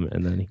all of them,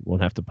 and then he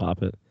won't have to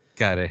pop it.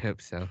 God, I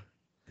hope so.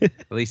 At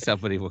least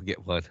somebody will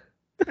get one.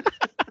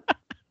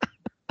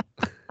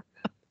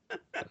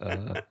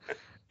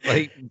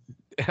 Like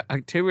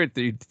October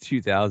through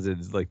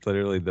 2000s, like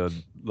literally the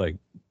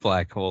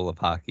black hole of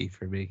hockey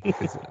for me.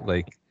 It's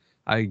like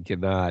I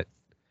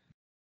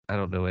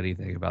don't know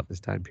anything about this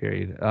time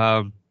period.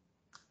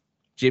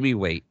 Jimmy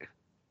Waite.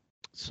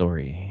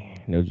 Sorry,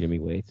 no Jimmy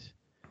Waits.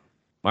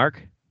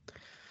 Mark?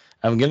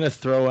 I'm gonna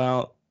throw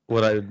out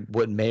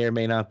what may or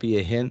may not be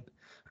a hint,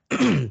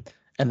 and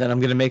then I'm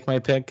gonna make my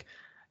pick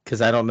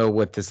because I don't know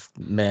what this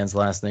man's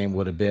last name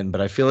would have been,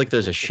 but I feel like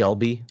there's a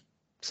Shelby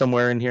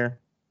somewhere in here.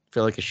 I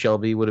feel like a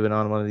Shelby would have been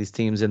on one of these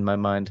teams in my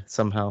mind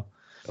somehow.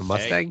 A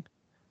Mustang?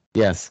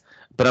 Yes,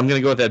 but I'm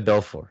gonna go with Ed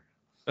Belfour.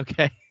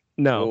 Okay.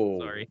 No, Oh,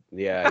 sorry.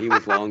 Yeah, he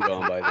was long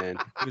gone by then.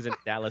 He was in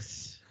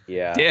Dallas.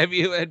 Yeah. Damn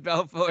you, Ed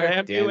Belfour.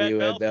 Damn Damn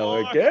you, Ed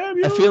Belfour. Damn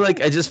you.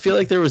 I just feel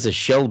like there was a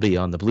Shelby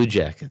on the Blue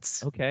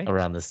Jackets Okay.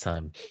 around this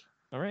time.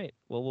 All right.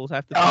 Well, we'll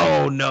have to.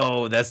 Oh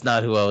no, that's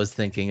not who I was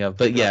thinking of.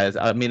 But yeah,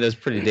 I mean it was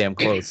pretty damn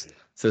close.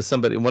 So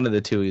one of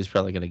the two, he was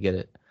probably gonna get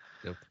it.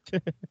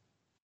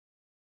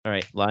 All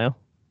right, Lyle.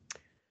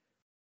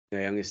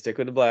 Okay, I'm gonna stick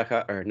with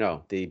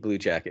the Blue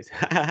Jackets.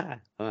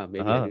 Maybe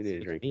I do need a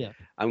drink. Yeah.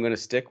 I'm gonna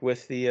stick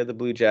with the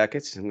Blue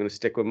Jackets. I'm gonna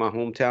stick with my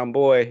hometown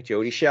boy,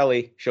 Jody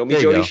Shelley. Show me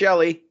There you Jody go.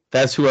 Shelley.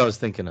 That's who I was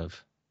thinking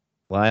of.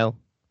 Lyle,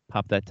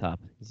 pop that top.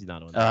 He's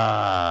not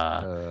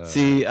on.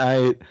 See,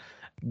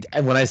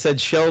 when I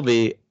said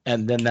Shelby,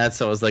 and then I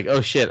was like,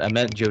 oh shit, I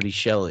meant Jody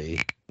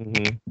Shelley.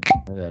 Mm-hmm.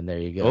 And then there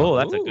you go. Oh,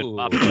 that's a good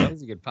pop. Dog.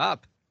 That's a good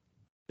pop.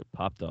 Good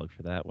pop dog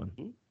for that one.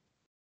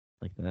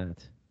 Like that.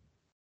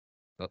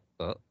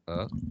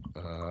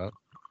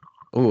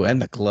 Oh,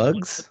 and the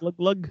Glugs. Glug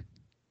glug.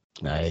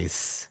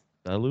 Nice.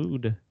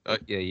 Salud. Oh,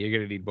 yeah, you're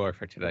going to need more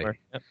for tonight.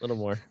 Yep, a little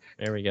more.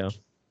 There we go.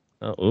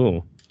 Oh,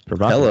 ooh.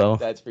 Provocative. Hello.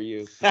 That's for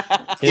you.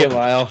 Yeah,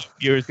 Lyle.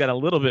 Viewers got a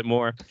little bit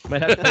more.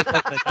 Might have to take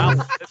like the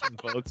dollar system,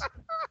 folks.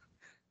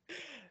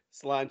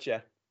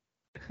 Slancha.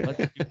 What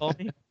did you call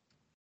me?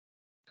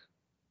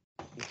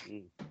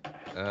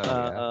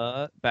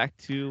 Back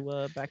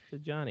to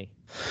Johnny.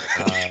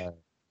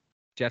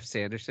 Jeff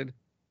Sanderson.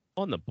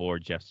 On the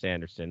board, Jeff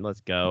Sanderson.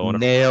 Let's go.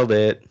 Nailed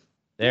it.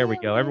 There we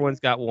go. Everyone's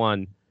got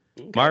one.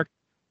 Okay. Mark.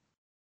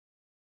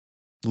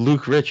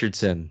 Luke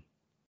Richardson.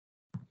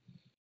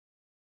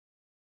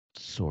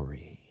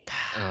 Sorry.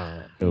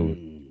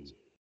 Mm.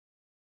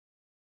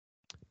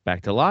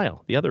 Back to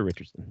Lyle, the other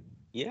Richardson.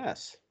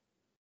 Yes.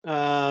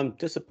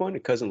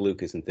 Disappointed cousin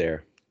Luke isn't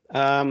there.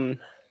 What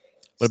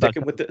about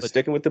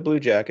Sticking with the Blue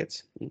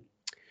Jackets.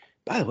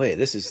 By the way,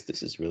 this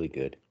is really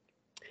good.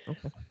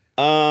 Okay.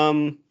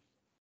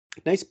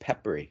 Nice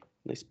peppery.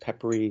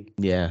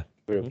 Yeah.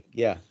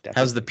 Yeah.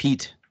 How's the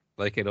peat?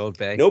 Like an old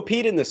bag. No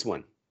peat in this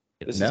one.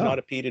 This No. is not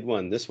a peated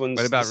one. This one's.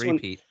 What about this one-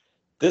 repeat?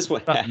 This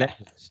one. What about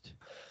next?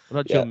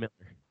 What about Yeah. Joe Miller?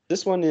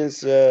 This one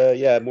is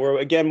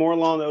more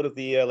along out of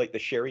the like the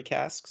sherry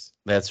casks.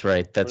 That's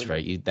right.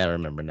 I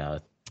remember now.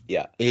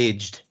 Yeah.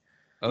 Aged.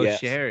 Oh, Yes.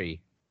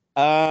 Sherry.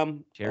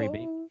 Sherry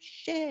baby.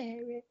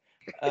 Sherry.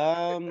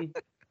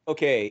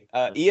 Okay.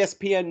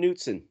 ESPN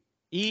Knutson.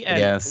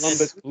 Yes.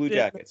 Columbus Blue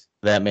Jackets.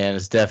 That man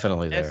is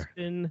definitely there.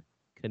 Eston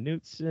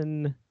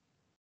Knutson.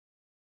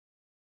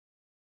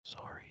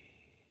 Sorry.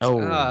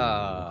 Oh,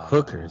 Ah.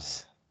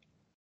 hookers.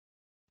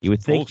 You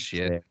would think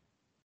Bullshit.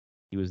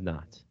 he was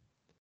not.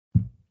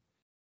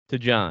 To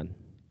John.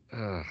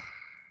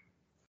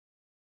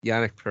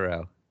 Yannick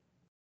Perot.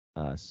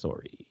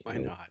 Sorry. Why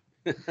not?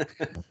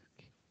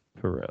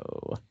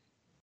 Perot.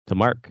 To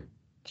Mark.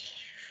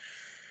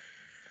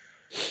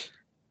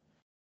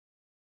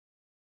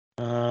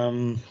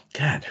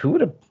 God, who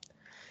would have?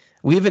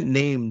 We haven't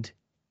named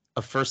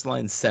a first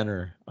line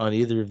center on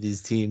either of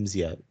these teams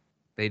yet.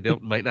 They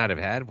might not have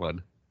had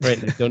one. Right,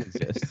 they don't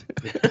exist.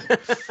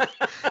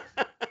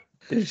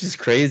 It's just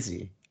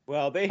crazy.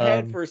 Well, they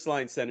had first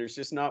line centers,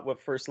 just not what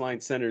first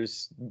line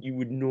centers you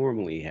would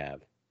normally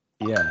have.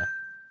 Yeah.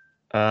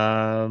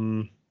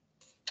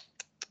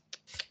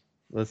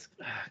 Let's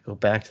go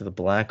back to the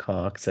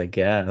Blackhawks, I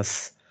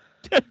guess.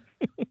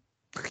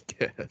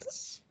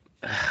 Yes.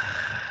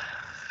 I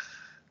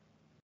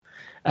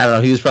don't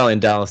know. He was probably in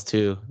Dallas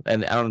too,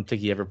 and I don't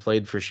think he ever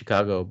played for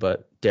Chicago.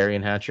 But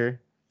Darian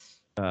Hatcher,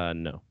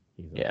 No.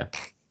 He's not. yeah.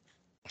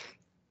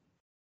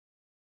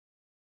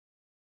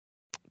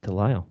 To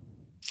Lyle.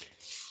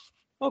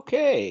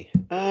 Okay.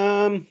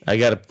 I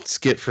got to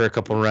skip for a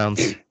couple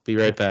rounds. Be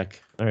right back.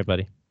 All right,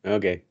 buddy.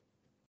 Okay.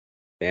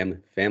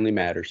 Family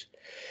matters.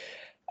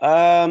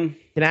 Can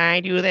I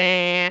do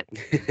that?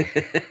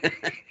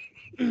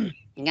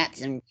 Got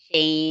some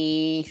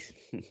cheese.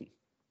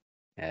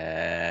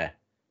 Getting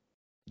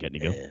to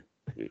go.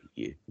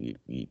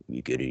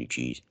 You get any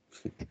cheese?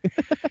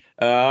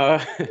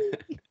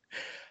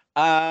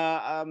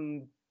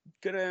 I'm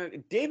gonna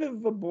David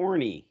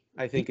Vaborny,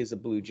 I think, is a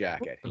Blue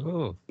Jacket.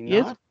 Oh. He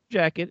has a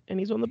jacket, and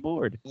he's on the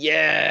board.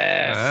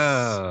 Yes.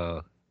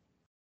 Oh.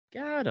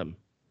 Got him.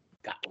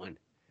 Got one.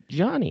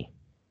 Johnny.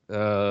 It's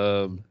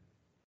going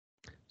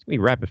to be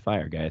rapid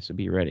fire, guys, so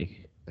be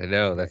ready. I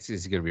know. This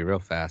is going to be real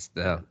fast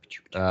now.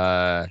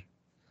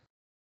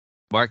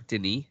 Mark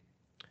Denis.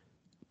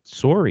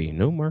 Sorry,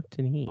 no Mark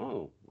Denis.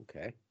 Oh,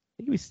 okay.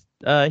 I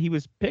think he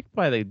was picked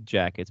by the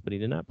Jackets, but he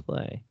did not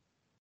play.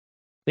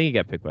 I think he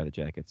got picked by the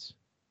Jackets.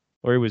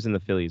 Or he was in the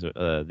Phillies,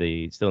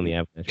 still in the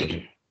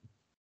Avalanche.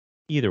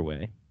 Either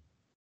way.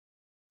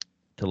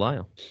 To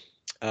Lyle.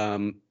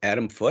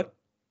 Adam Foote.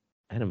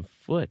 Adam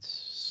Foote.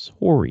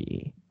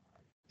 Sorry.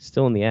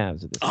 Still in the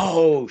Avs at this point.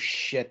 Oh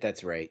shit,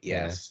 that's right.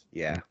 Yes.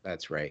 Yeah,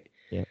 that's right.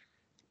 Yeah.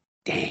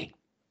 Dang.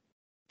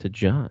 To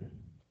John.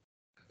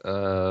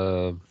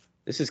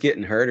 This is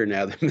getting harder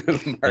now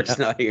that Mark's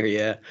not here.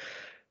 Yeah.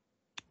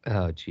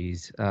 Oh,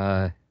 geez.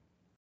 While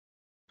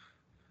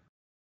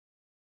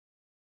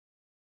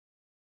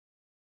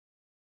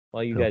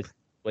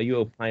you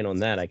opine on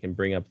that, I can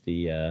bring up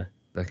the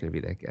Not gonna be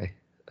that guy.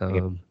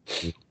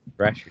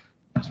 Thrasher.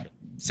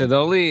 So the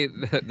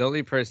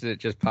only person that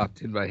just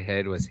popped in my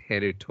head was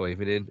Hannu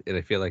Toivonen, and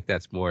I feel like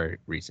that's more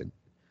recent.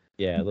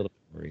 Yeah, a little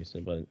more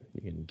recent, but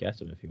you can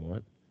guess him if you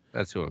want.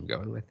 That's who I'm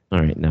going with. All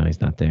right, no,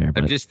 he's not there.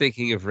 But I'm just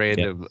thinking of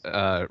random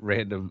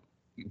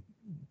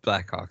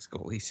Blackhawks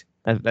goalies.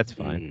 that's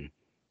fine.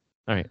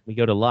 All right, we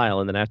go to Lyle,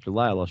 and then after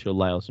Lyle, I'll show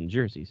Lyle some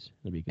jerseys.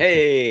 It'll be good.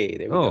 Hey,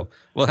 there we go.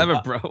 We'll have a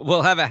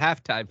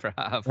halftime for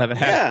half. Have a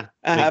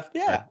half.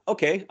 Yeah.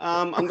 Okay.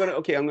 I'm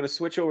gonna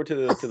switch over to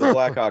the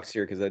Blackhawks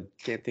here because I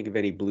can't think of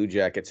any Blue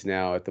Jackets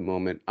now at the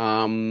moment.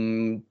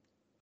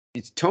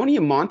 Is Tony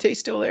Amonte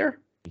still there?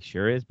 He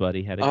sure is,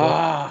 buddy. Had a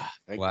goal.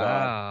 Thank Wow.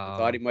 God. I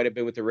thought he might have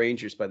been with the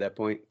Rangers by that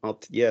point.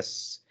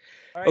 Yes.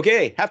 All right.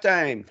 Okay.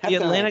 Halftime. The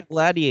Atlanta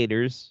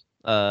Gladiators,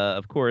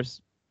 of course,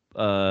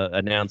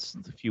 announced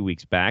a few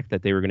weeks back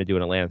that they were going to do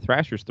an Atlanta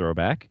Thrashers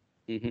throwback.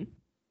 Mm-hmm.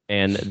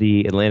 And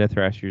the Atlanta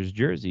Thrashers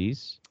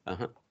jerseys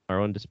Uh-huh.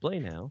 are on display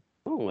now.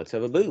 Oh, let's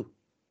have a boo.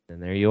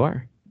 And there you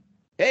are.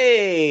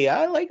 Hey,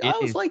 I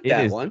always like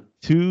that one.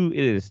 It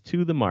is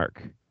to the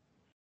mark.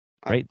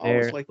 Right I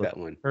always there. like that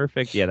one.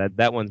 Perfect. Yeah,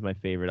 that one's my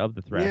favorite of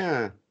the Thrashers.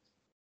 Yeah.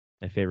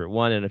 My favorite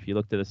one. And if you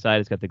look to the side,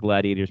 it's got the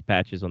Gladiators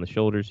patches on the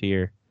shoulders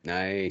here.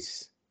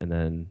 Nice. And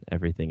then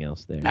everything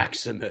else there.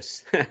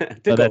 Maximus. Oh,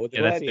 Go that's- with the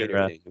yeah, that's Gladiator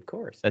their, thing, of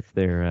course. That's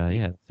their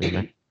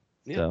Max.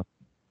 Yeah. So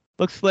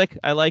looks slick.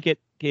 I like it.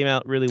 Came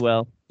out really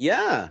well.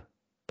 Yeah.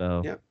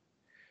 So Yeah.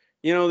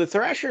 You know, the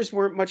Thrashers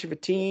weren't much of a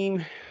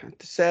team,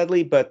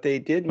 sadly, but they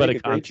did But make a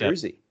a great concept.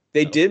 jersey.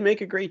 They did make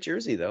a great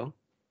jersey, though.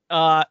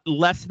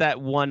 less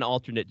that one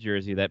alternate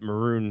jersey, that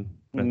maroon.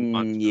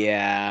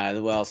 Yeah,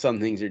 well,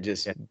 some things are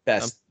just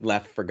best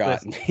left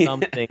forgotten. Some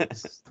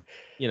things,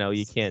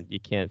 you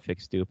can't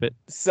fix stupid.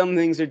 Some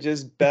things are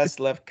just best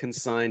left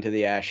consigned to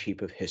the ash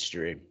heap of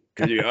history.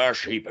 To the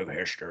ash heap of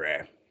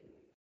history.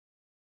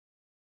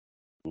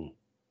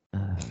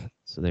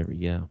 So there we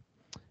go.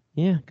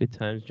 Yeah, good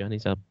times.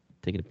 Johnny's up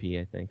taking a pee,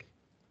 I think.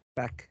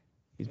 Back.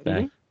 He's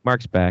back.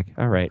 Mark's back.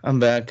 All right. I'm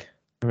back.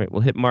 All right,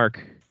 we'll hit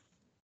Mark.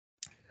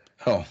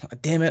 Oh,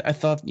 damn it. I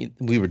thought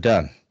we were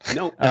done.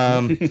 No.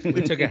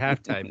 We took a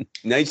halftime.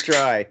 Nice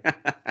try. Took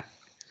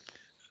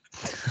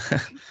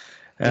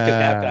a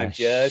halftime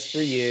just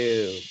for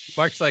you.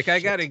 Mark's like, I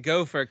gotta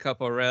go for a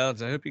couple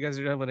rounds. I hope you guys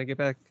are done when I get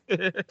back.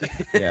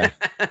 Yeah.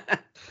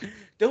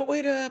 Don't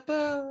wait up.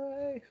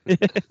 Bye.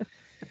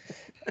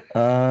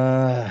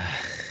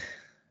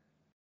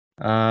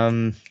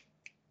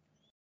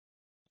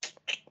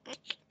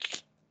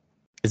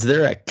 Is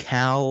there a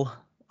Cal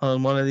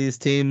on one of these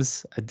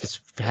teams? I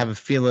just have a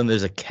feeling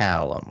there's a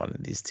Cal on one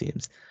of these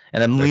teams,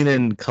 and I'm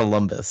leaning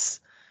Columbus.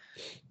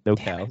 No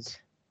cows.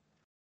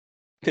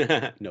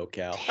 No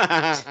Cal.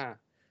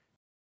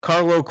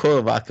 Carlo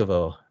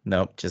Kovacovo.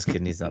 Nope, just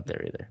kidding. He's not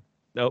there either.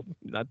 Nope,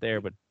 not there,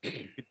 but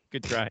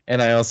good try.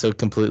 And I also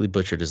completely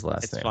butchered his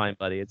last It's name. fine,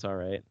 buddy. It's all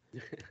right.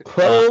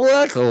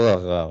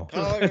 Kovacovo.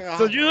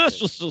 So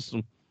just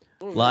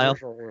Lyle.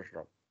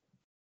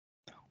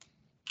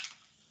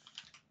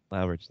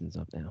 Lyle Richardson's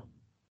up now.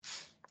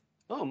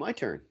 Oh, my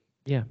turn.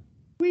 Yeah.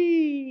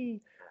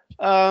 Whee.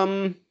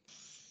 Okay,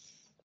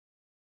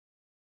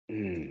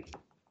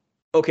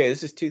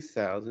 this is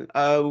 2000.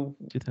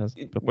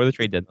 2000, before the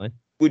trade deadline.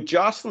 Would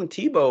Jocelyn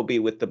Tebow be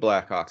with the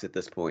Blackhawks at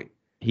this point?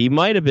 He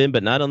might have been,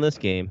 but not on this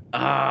game.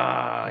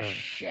 Ah,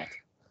 shit.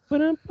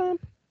 Ba-dum-bum.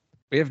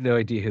 We have no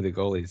idea who the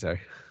goalies are.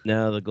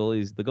 No, the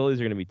goalies are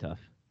going to be tough.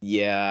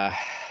 Yeah.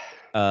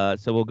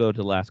 So we'll go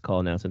to last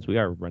call now since we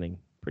are running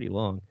pretty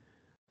long.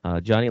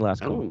 Johnny,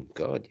 last call. Oh,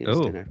 God. Yes,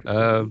 Oh, then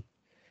after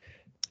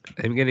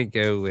I'm gonna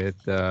go with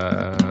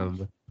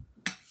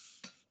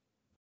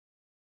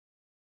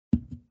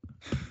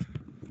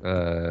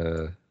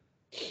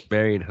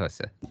Marian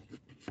Hossa.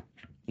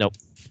 Nope.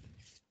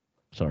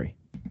 Sorry.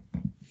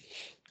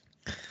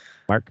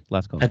 Mark,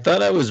 last call. I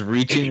thought I was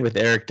reaching with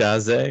Eric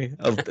Daze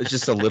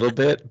just a little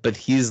bit, but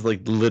he's like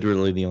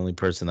literally the only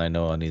person I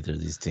know on either of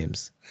these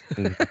teams.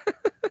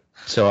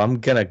 So I'm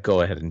gonna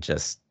go ahead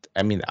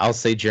and I'll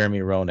say Jeremy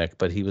Roenick,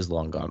 but he was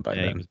long gone by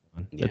Yeah, he then. was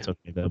gone. That's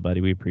okay though,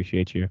 buddy. We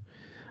appreciate you.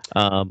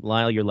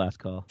 Lyle, your last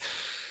call.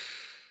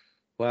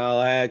 Well,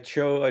 I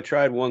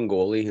tried one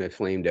goalie. I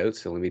flamed out,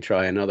 so let me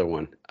try another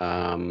one.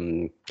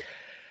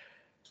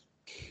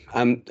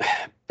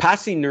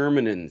 Pasi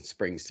Nurminen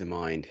springs to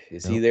mind.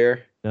 Is he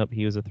there? Nope,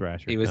 he was a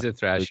Thrasher. He was a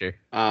Thrasher.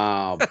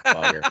 Oh,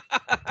 bugger.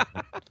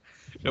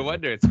 No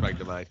wonder it sprung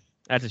to mind.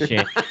 That's a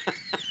shame.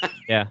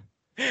 Yeah.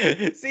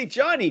 See,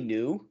 Johnny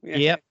knew. Yeah.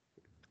 Yep.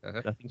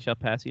 Uh-huh. Nothing shall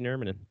Pasi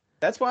Nurminen.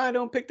 That's why I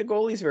don't pick the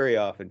goalies very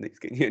often.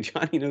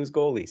 Johnny knows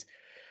goalies.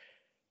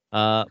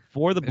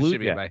 For the That Blue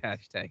should be my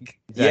Jackets. hashtag.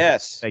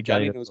 Yes, Hey,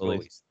 Johnny Johnny knows knows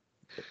goalies.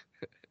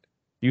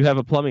 You have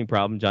a plumbing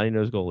problem. Johnny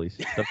knows goalies.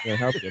 That's going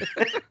to help you.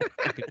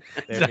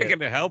 It's not going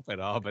to help at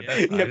all, but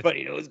that's Yeah, fine. but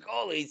he knows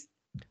goalies.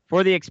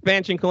 For the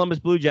expansion Columbus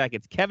Blue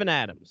Jackets, Kevin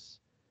Adams,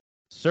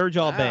 Serge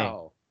Aubin,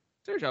 Wow.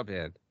 Serge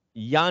Aubin.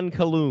 Jan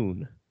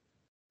Kalun,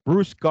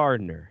 Bruce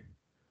Gardner,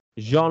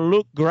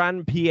 Jean-Luc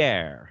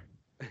Grandpierre,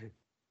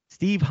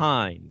 Steve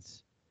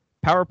Hines,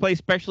 power play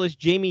specialist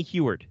Jamie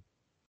Heward,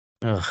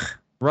 Ugh.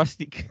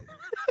 Rusty.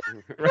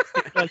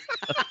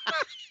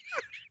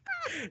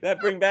 That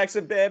bring back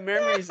some bad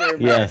memories there.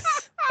 Mike.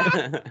 Yes.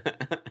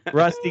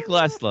 Rusty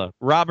Klesla,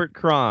 Robert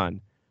Cron,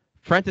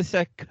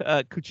 Frantisek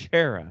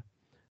Kuchera,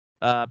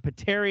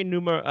 Petteri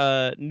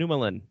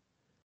Numelin,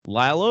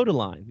 Lyle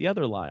Odeline, the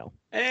other Lyle,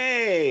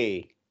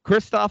 Hey.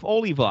 Christoph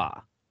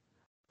Oliva,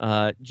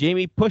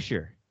 Jamie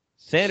Pusher,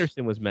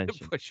 Sanderson was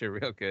mentioned. Pusher,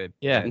 real good.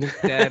 Yeah.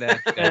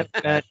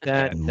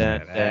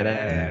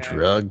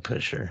 Drug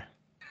pusher.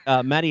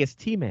 Matthias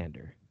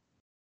Tiemander,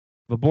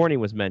 Vaborny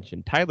was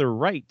mentioned, Tyler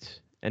Wright,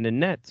 and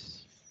Annette,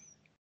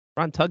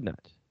 Ron Tugnut.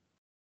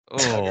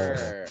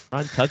 Oh,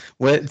 Ron Tug.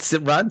 Ron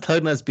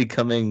Tugnut's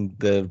becoming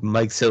the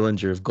Mike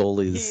Sillinger of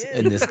goalies He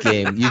in this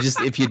game. You just,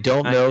 if you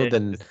don't I know, did.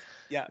 then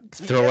Yeah.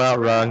 throw out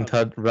Ron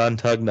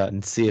Tugnut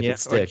and see if Yeah. it or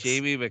sticks.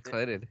 Jamie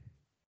McLennan.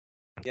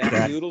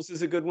 Yeah, Noodles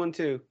is a good one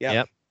too.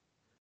 Yeah.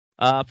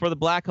 Yep. For the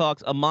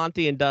Blackhawks,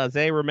 Amonte and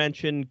Daze were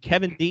mentioned.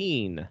 Kevin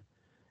Dean,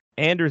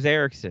 Anders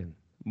Eriksson,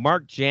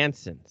 Mark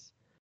Janssens,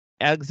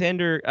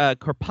 Alexander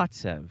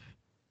Karpatsev,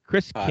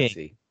 Chris King,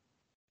 Potsy.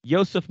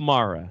 Yosef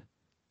Mara,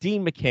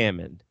 Dean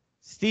McCammon,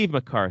 Steve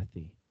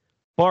McCarthy,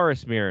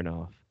 Boris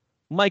Mironov,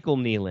 Michael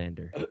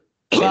Nylander,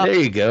 There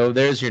you go.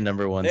 There's your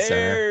number one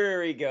center. There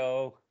we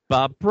go.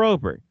 Bob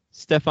Probert,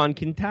 Stefan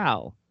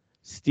Quintal,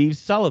 Steve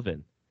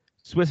Sullivan,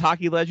 Swiss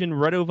hockey legend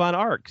Redo von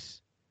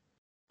Arx,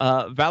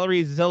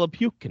 Valery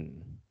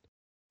Zelopukhin,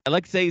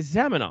 Alexei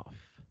Zamenhof,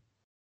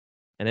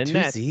 and in Two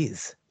net,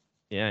 Z's.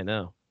 yeah, I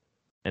know,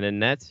 and in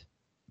net,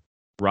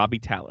 Robbie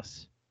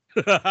Tallis.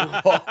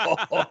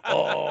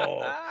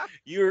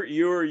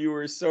 You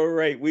were so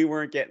right. We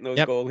weren't getting those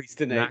Yep. goalies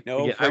tonight. Not No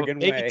gonna get- I would- friggin'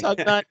 maybe way.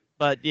 Tugnut,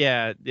 but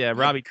yeah, My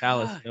Robbie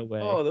Tallis, God. no way.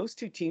 Oh, those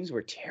two teams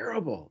were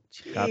terrible.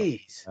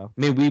 Jeez. I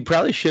mean, we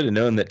probably should have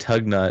known that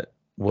Tugnut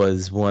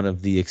was one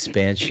of the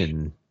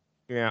expansion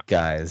Yeah.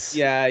 guys.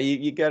 Yeah,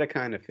 you got to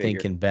kind of figure.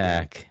 Thinking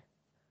back.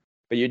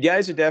 But you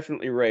guys are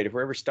definitely right. If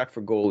we're ever stuck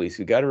for goalies,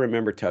 we got to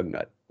remember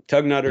Tugnut.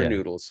 Tugnut or Yeah.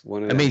 Noodles.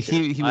 One of I them mean,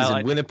 two. he was I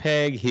like- in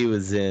Winnipeg. He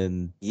was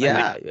in.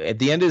 Yeah. I mean, at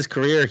the end of his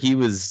career, he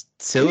was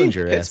He in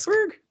Sillinger.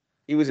 Pittsburgh.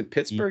 He was in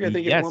Pittsburgh, I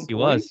think. Yes, at one point. he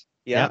was.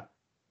 Yeah.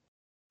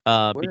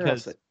 Where Where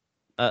because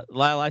else?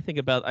 Lyle, I think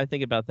about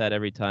that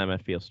every time I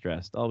feel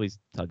stressed. Always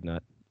Tugnut.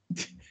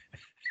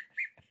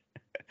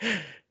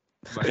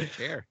 My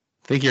chair.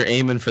 I think you're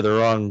aiming for the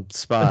wrong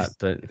spot,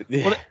 but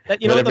Well,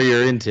 whatever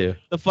you're into.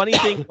 The funny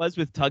thing was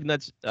with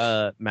Tugnut's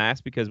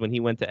mask, because when he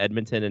went to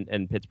Edmonton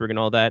and Pittsburgh and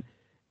all that,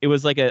 it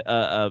was like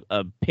a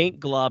paint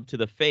glob to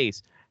the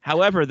face.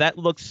 However, that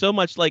looked so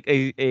much like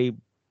a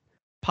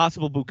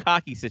possible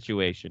Bukkake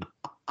situation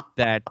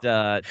that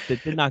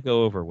did not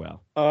go over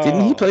well.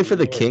 Didn't he play for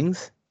the Lord.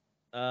 Kings?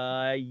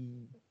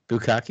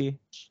 Bukkake?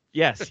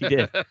 Yes, he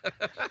did.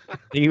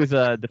 He was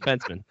a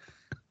defenseman.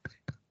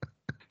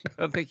 I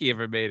don't think he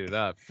ever made it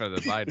up for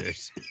the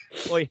minors.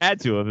 Well, he had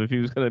to have if he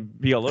was going to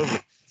be all over.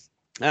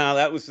 No,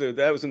 that was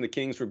when the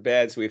Kings were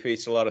bad, so we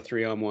faced a lot of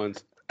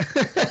 3-on-1s.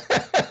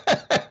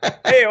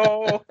 Hey,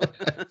 oh.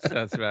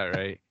 Sounds about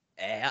right.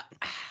 Yeah.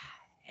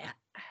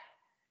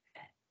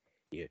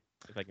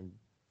 If I can.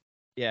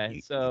 Yeah.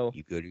 So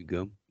You good? You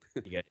go.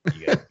 you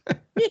got.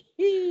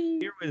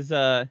 Here was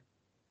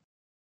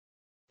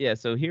Yeah.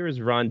 So here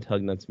is Ron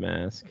Tugnut's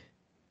mask.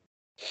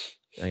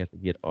 I have to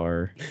get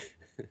our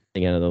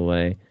thing out of the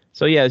way.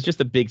 So yeah, it's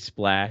just a big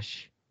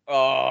splash.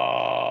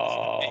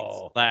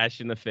 Oh. Splash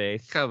in the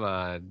face. Come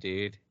on,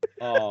 dude.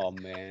 Oh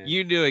man.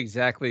 You knew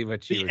exactly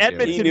what you The were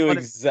Edmonton- He doing. knew what-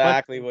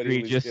 exactly what what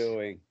he was egregious.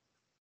 doing.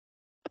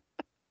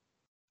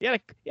 He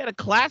had a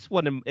class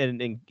one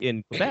in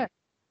Quebec.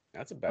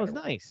 That's a That better was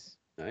one. nice.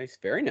 Nice.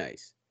 Very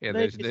nice. Yeah,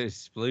 They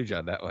there's splooge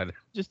on that one.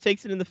 Just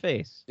takes it in the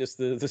face. Just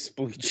the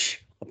splooge.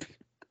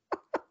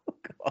 Oh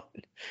God.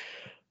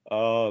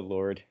 Oh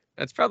Lord.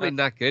 That's probably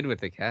not good with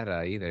the cat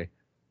eye either.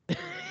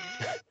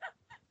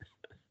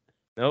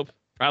 Nope.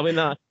 Probably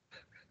not.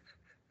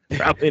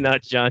 Probably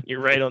not, John. You're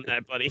right on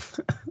that, buddy.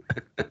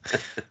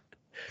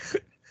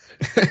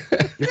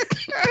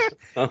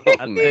 Oh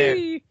Out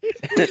man.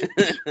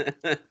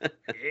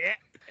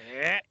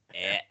 there.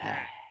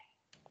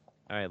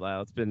 All right,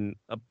 Lyle. It's been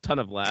a ton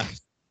of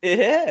laughs. It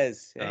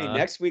has. Hey, Uh,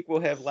 next week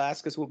we'll have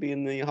last because we'll be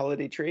in the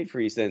holiday trade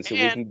freeze then, so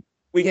And-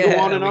 we can go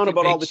Yeah, on and we on can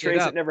about all make the shit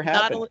trades up. that never Not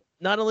happened.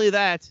 only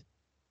that,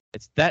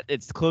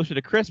 it's closer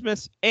to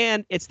Christmas,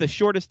 and it's the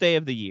shortest day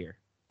of the year.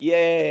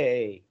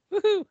 Yay!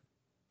 Woohoo!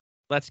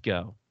 Let's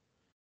go.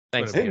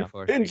 Thanks, What a Lyle.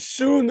 metaphor. And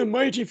soon the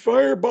mighty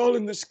fireball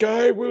in the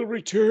sky will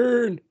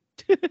return.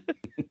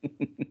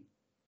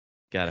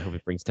 God, I hope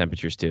it brings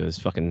temperatures too. It's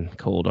fucking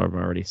cold. I'm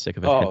already sick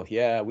of it. Oh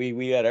yeah,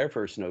 we had our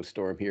first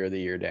snowstorm here of the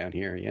year down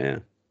here. Yeah.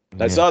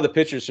 I Yeah. saw the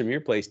pictures from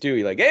your place too.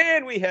 You're like,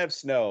 and we have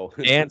snow.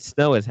 And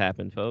snow has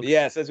happened, folks.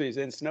 Yes, that's what you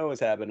said. Snow has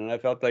happened, and I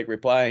felt like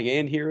replying,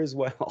 and here as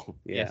well.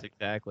 Yeah. Yes,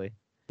 exactly.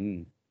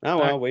 Oh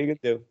well, what are you gonna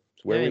do?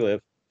 It's where we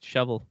live.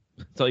 Shovel.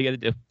 That's all you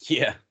got to do.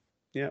 Yeah.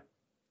 Yeah.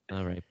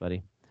 All right,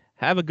 buddy.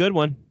 Have a good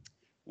one.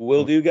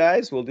 We'll do,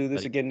 guys. We'll do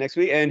this again next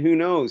week, and who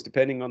knows?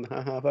 Depending on the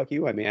haha fuck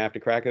you, I may have to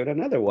crack out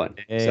another one.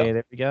 Hey, So,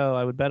 there we go.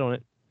 I would bet on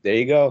it. there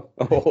you go.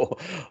 Oh,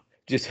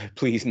 just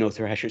please no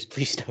thrashers.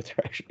 Please no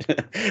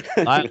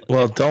thrashers.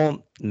 Well,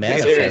 don't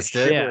manifest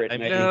it. Yeah, I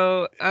mean,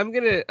 No, I'm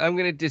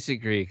gonna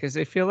disagree because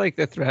I feel like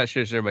the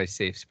Thrashers are my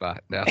safe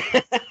spot now.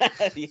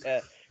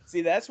 Yeah.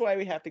 See, that's why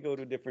we have to go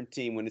to a different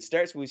team. When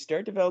we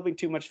start developing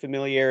too much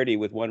familiarity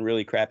with one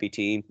really crappy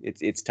team,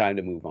 it's time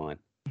to move on.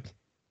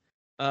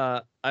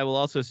 I will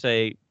also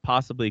say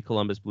possibly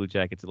Columbus Blue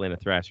Jackets, Atlanta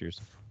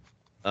Thrashers.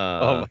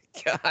 Oh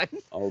my god.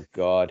 Oh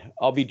God,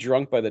 I'll be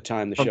drunk by the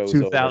time the From show's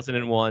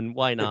 2001.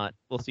 Why not?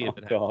 We'll see if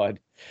it happens. over.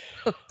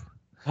 Oh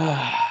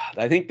God.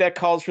 I think that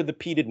calls for the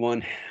peated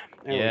one.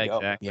 There Yeah, we go.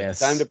 exactly. Yes.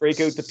 Time to break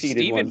out the peated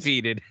Steven ones.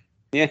 Peated.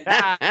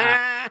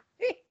 Yeah.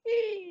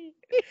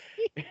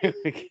 There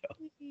we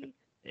go.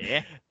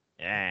 Yeah.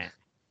 Yeah.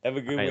 Have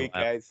a good I week,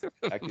 laugh. guys.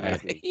 Talk to you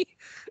next week.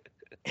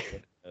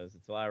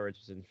 It's Lyle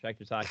Richardson,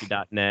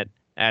 SpectorsHockey.net,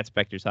 at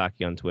Spectors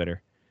Hockey on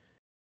Twitter.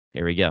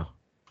 Here we go.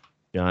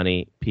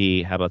 Johnny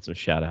P, how about some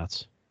shout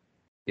outs?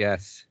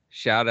 Yes.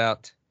 Shout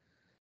out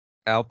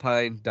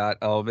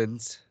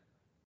alpine.almonds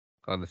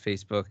on the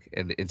Facebook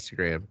and the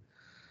Instagram.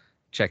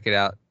 Check it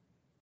out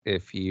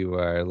if you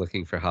are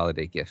looking for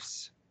holiday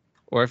gifts.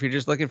 Or if you're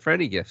just looking for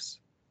any gifts.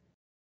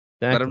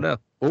 Let them know.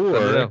 Let 'em Or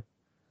know.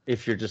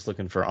 if you're just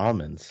looking for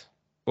almonds.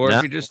 Or No.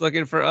 if you're just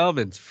looking for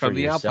almonds for from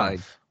the yourself.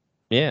 Alpine.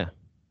 Yeah.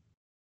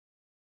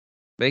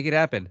 Make it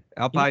happen.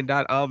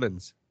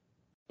 Alpine.almonds.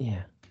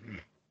 Yeah.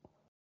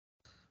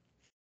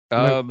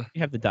 Um,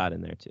 You have the dot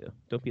in there too.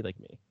 Don't be like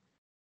me.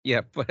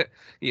 yeah, but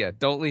yeah,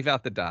 don't leave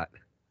out the dot.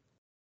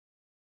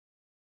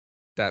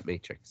 Dot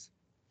matrix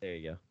There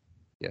you go.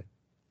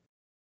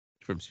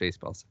 from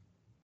Spaceballs.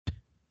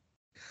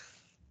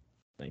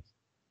 Thanks.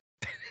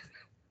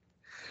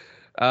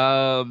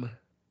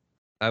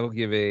 I will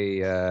give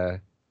a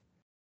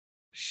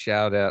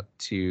shout out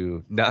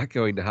to not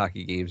going to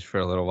hockey games for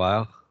a little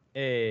while.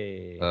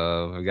 Hey.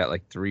 I've got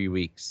like 3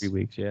 weeks. 3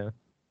 weeks, yeah.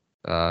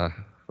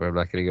 Where I'm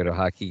not going to go to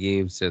hockey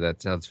games, so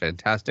that sounds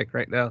fantastic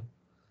right now.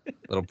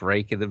 Little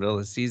break in the middle of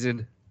the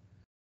season.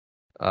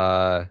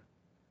 I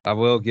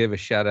will give a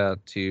shout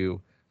out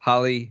to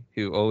Holly,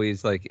 who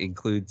always like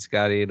includes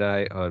Scotty and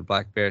I on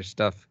Black Bear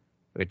stuff,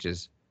 which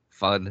is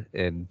fun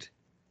and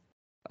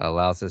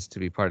allows us to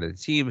be part of the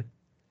team.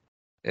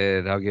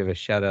 And I'll give a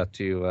shout out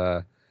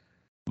to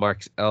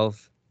Mark's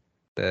Elf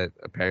that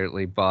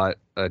apparently bought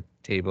a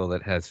table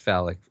that has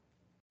phallic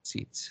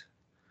seats.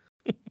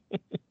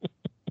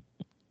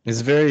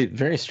 It's very,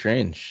 very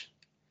strange.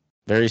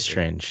 Very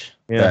strange.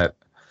 Yeah. That,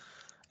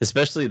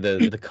 especially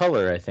the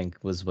color, I think,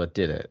 was what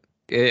did it.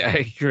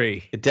 I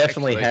agree. It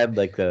definitely Actually, had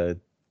like a,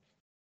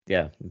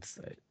 yeah, it's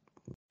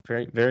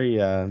very, very,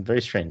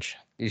 very strange.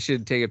 You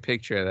should take a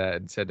picture of that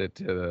and send it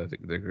to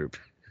the group.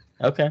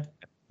 Okay.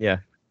 Yeah.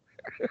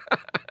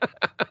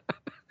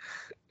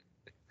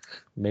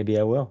 Maybe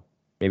I will.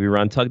 Maybe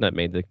Ron Tugnut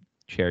made the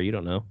chair. You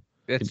don't know.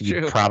 That's You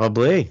true.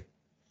 Probably.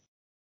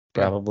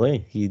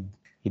 Probably. He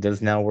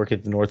does now work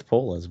at the North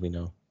Pole, as we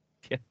know.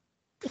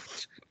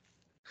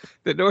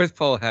 The North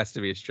Pole has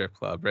to be a strip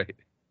club, right?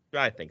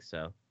 I think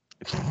so.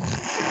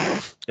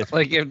 It's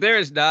like if there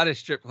is not a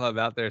strip club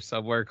out there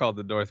somewhere called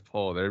the North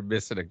Pole, they're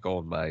missing a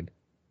gold mine.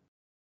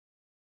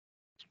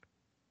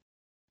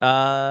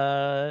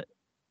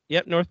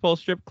 Yep, North Pole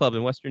Strip Club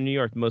in Western New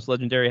York, the most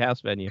legendary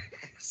house venue.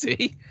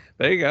 See?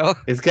 There you go.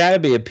 It's got to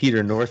be a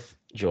Peter North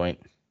joint.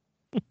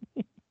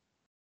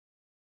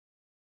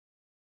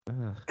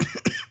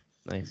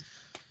 Nice.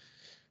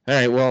 All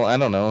right. Well, I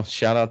don't know.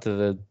 Shout out to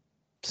the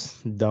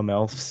dumb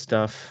elf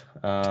stuff.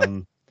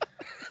 That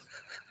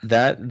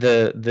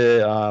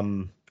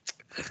the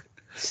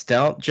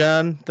stout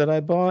John that I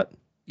bought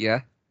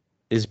Yeah.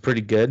 is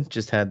pretty good.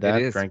 Just had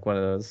that. is. Drank one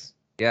of those.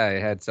 Yeah,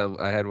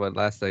 I had one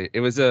last night.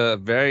 It was a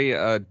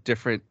very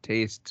different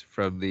taste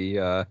from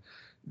the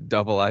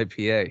double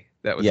IPA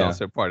that was Yeah.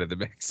 also part of the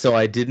mix. So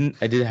I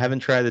haven't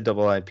tried the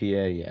double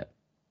IPA yet.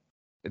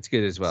 It's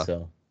good as well.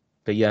 So,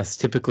 but yes,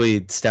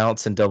 typically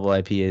stouts and double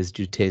IPAs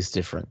do taste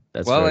different.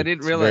 That's well, very, I didn't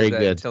it's realize very that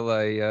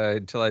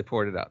good. until I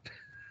poured it out.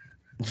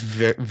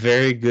 Very,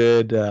 very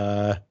good.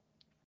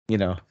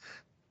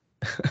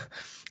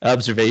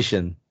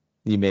 Observation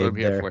you What I'm made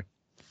here there. for.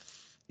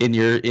 In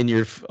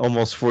your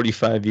almost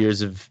 45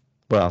 years of,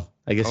 well,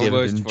 I guess you haven't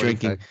Almost been 45.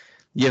 drinking.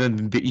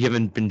 You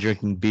haven't been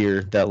drinking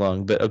beer that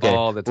long, but okay.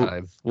 All the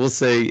time. We'll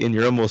say in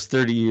your almost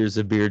 30 years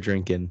of beer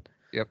drinking.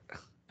 Yep.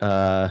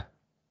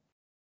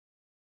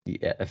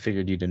 Yeah, I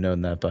figured you'd have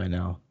known that by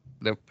now.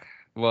 Nope.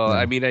 Well, No.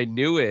 I mean, I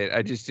knew it.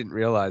 I just didn't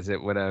realize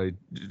it when I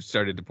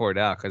started to pour it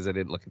out because I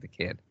didn't look at the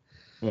can.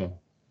 Yeah.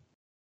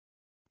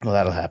 Well,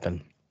 that'll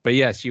happen. But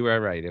yes, you were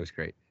right. It was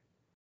great.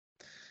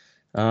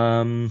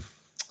 All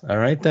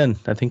right then.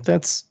 I think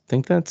that's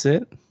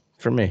it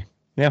for me.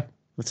 Yeah,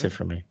 that's it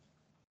for me.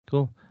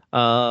 Cool.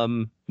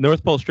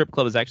 North Pole Strip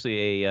Club is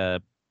actually a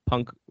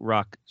punk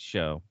rock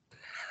show.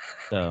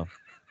 So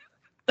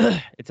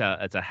it's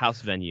a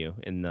house venue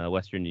in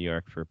Western New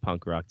York for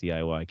punk rock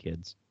DIY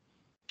kids.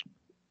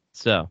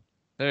 So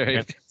All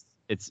right.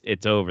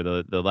 it's over.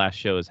 The last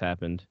show has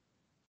happened.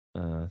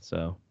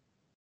 So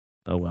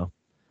oh well.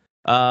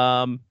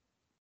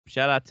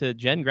 Shout out to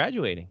Jen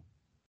graduating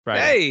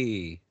Friday.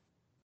 Hey.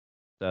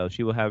 So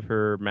she will have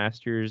her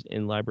master's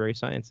in library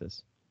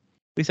sciences.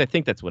 At least I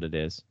think that's what it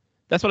is.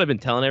 That's what I've been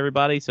telling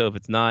everybody. So if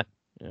it's not,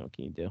 what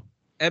can you do?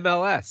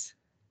 MLS.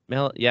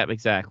 Yeah,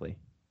 exactly.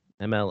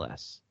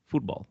 MLS.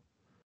 Football.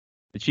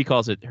 But she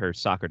calls it her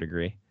soccer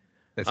degree.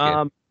 That's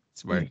good.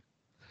 Smart.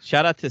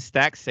 Shout out to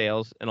Stack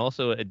Sales and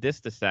also a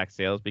diss to Stack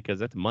Sales because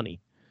that's money.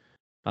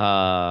 They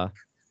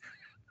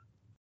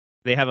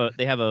have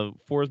a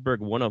Forsberg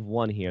 1 of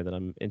 1 here that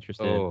I'm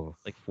interested in.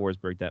 Like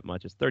Forsberg that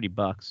much. It's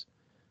 $30.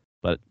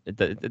 But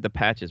the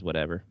patch is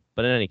whatever.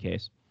 But in any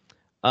case,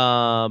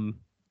 shout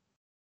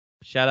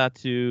out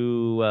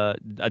to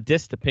a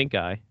diss to Pink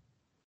Eye.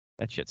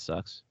 That shit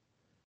sucks.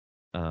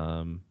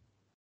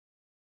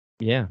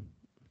 Yeah,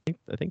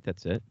 I think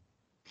that's it.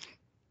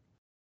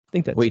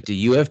 Wait, do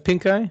you have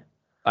pink eye?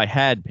 I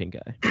had pink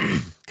eye.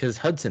 Because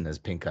Hudson has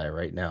pink eye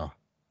right now.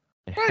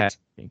 I had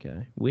pink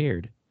eye.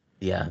 Weird.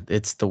 Yeah,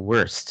 it's the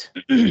worst.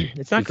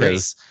 It's not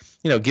because,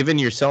 giving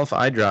yourself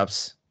eye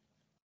drops,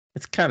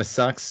 it kind of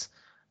sucks.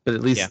 But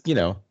at least, you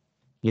know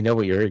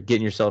what you're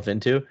getting yourself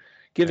into.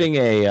 Giving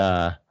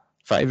a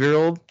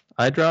 5-year-old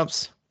eye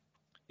drops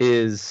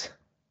is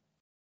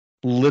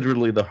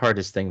literally the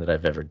hardest thing that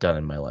I've ever done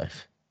in my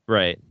life.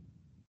 Right.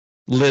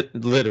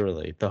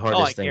 Literally the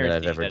hardest thing that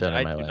I've ever done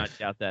in my life. I do not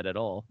doubt that at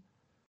all.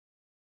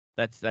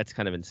 That's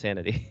kind of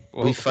insanity.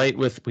 We fight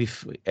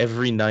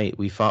every night.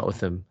 We fought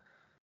with him.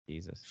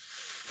 Jesus.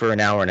 For an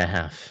hour and a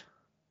half.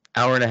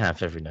 Hour and a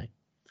half every night.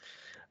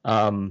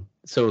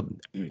 So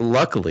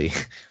luckily,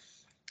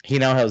 he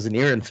now has an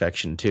ear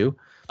infection too.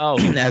 Oh.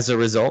 As a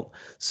result.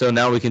 So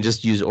now we can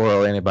just use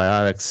oral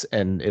antibiotics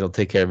and it'll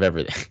take care of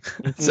everything.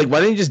 It's like, why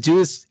didn't you just do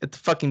this at the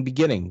fucking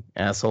beginning,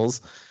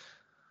 assholes?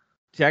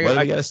 See, why do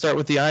we got to start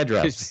with the eye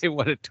drops? Because they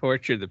want to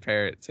torture the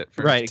parents at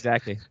first. Right,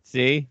 exactly.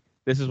 See?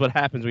 This is what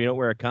happens when you don't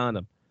wear a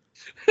condom.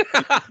 It's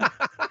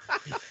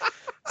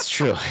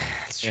true.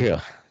 It's true.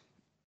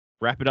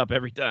 Wrap it up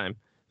every time.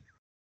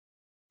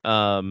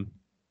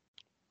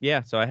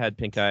 Yeah, so I had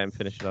pink eye. I'm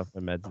finishing off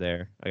my meds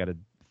there. I got to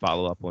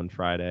follow up on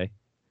Friday.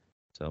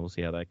 So we'll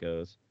see how that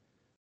goes.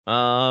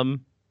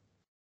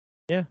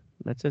 Yeah,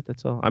 that's it.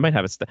 That's all. I might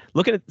have a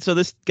look at it. So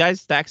this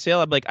guy's stack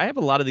sale. I'm like, I have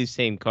a lot of these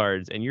same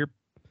cards, and you're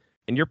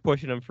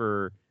pushing them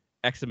for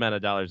X amount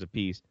of dollars a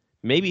piece.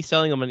 Maybe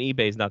selling them on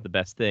eBay is not the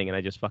best thing, and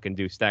I just fucking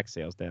do stack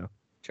sales now.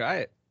 Try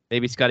it.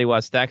 Maybe Scotty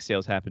Waz stack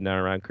sales happen now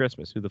around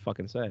Christmas. Who the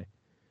fucking say?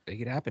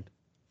 Make it happen.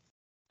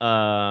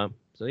 So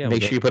yeah.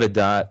 Make sure you put a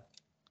dot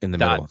in the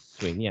middle.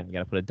 Between, you got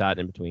to put a dot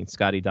in between.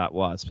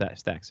 Scotty.Waz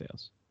stack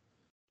sales.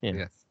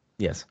 Yeah.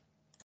 Yes.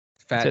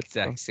 Fat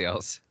stack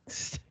sales.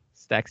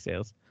 Stack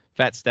sales.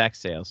 Fat stack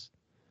sales.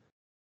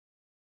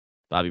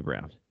 Bobby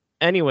Brown.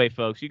 Anyway,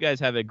 folks, you guys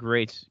have a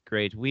great,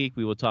 great week.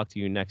 We will talk to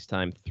you next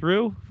time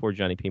through. For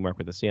Johnny P. Mark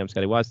with the CM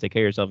Scotty Waz. Take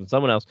care of yourself and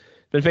someone else.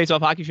 It's been Face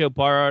Off Hockey Show,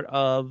 part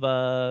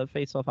of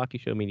Face Off Hockey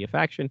Show Media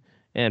Faction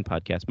and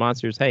Podcast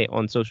Monsters. Hey,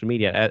 on social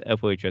media at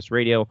FOHS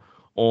Radio,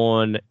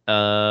 on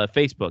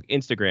Facebook,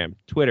 Instagram,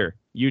 Twitter,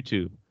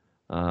 YouTube,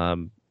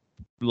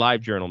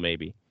 Live Journal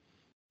maybe.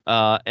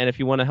 And if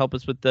you want to help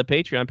us with the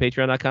Patreon,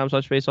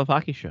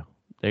 patreon.com/faceoffhockeyshow.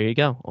 There you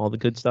go. All the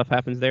good stuff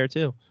happens there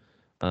too.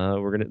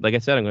 We're gonna, like I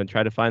said, I'm gonna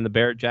try to find the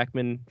Barrett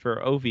Jackman for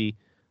Ovi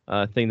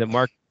thing that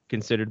Mark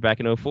considered back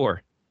in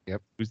 2004.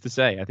 Yep. Who's to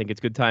say? I think it's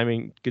good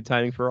timing. Good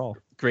timing for all.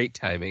 Great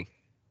timing.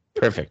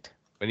 Perfect.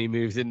 When he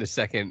moves into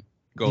second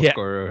goal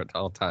scorer at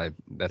all time,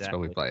 that's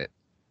when we play it.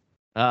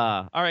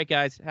 All right,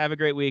 guys. Have a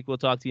great week. We'll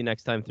talk to you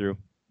next time through.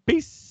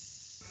 Peace.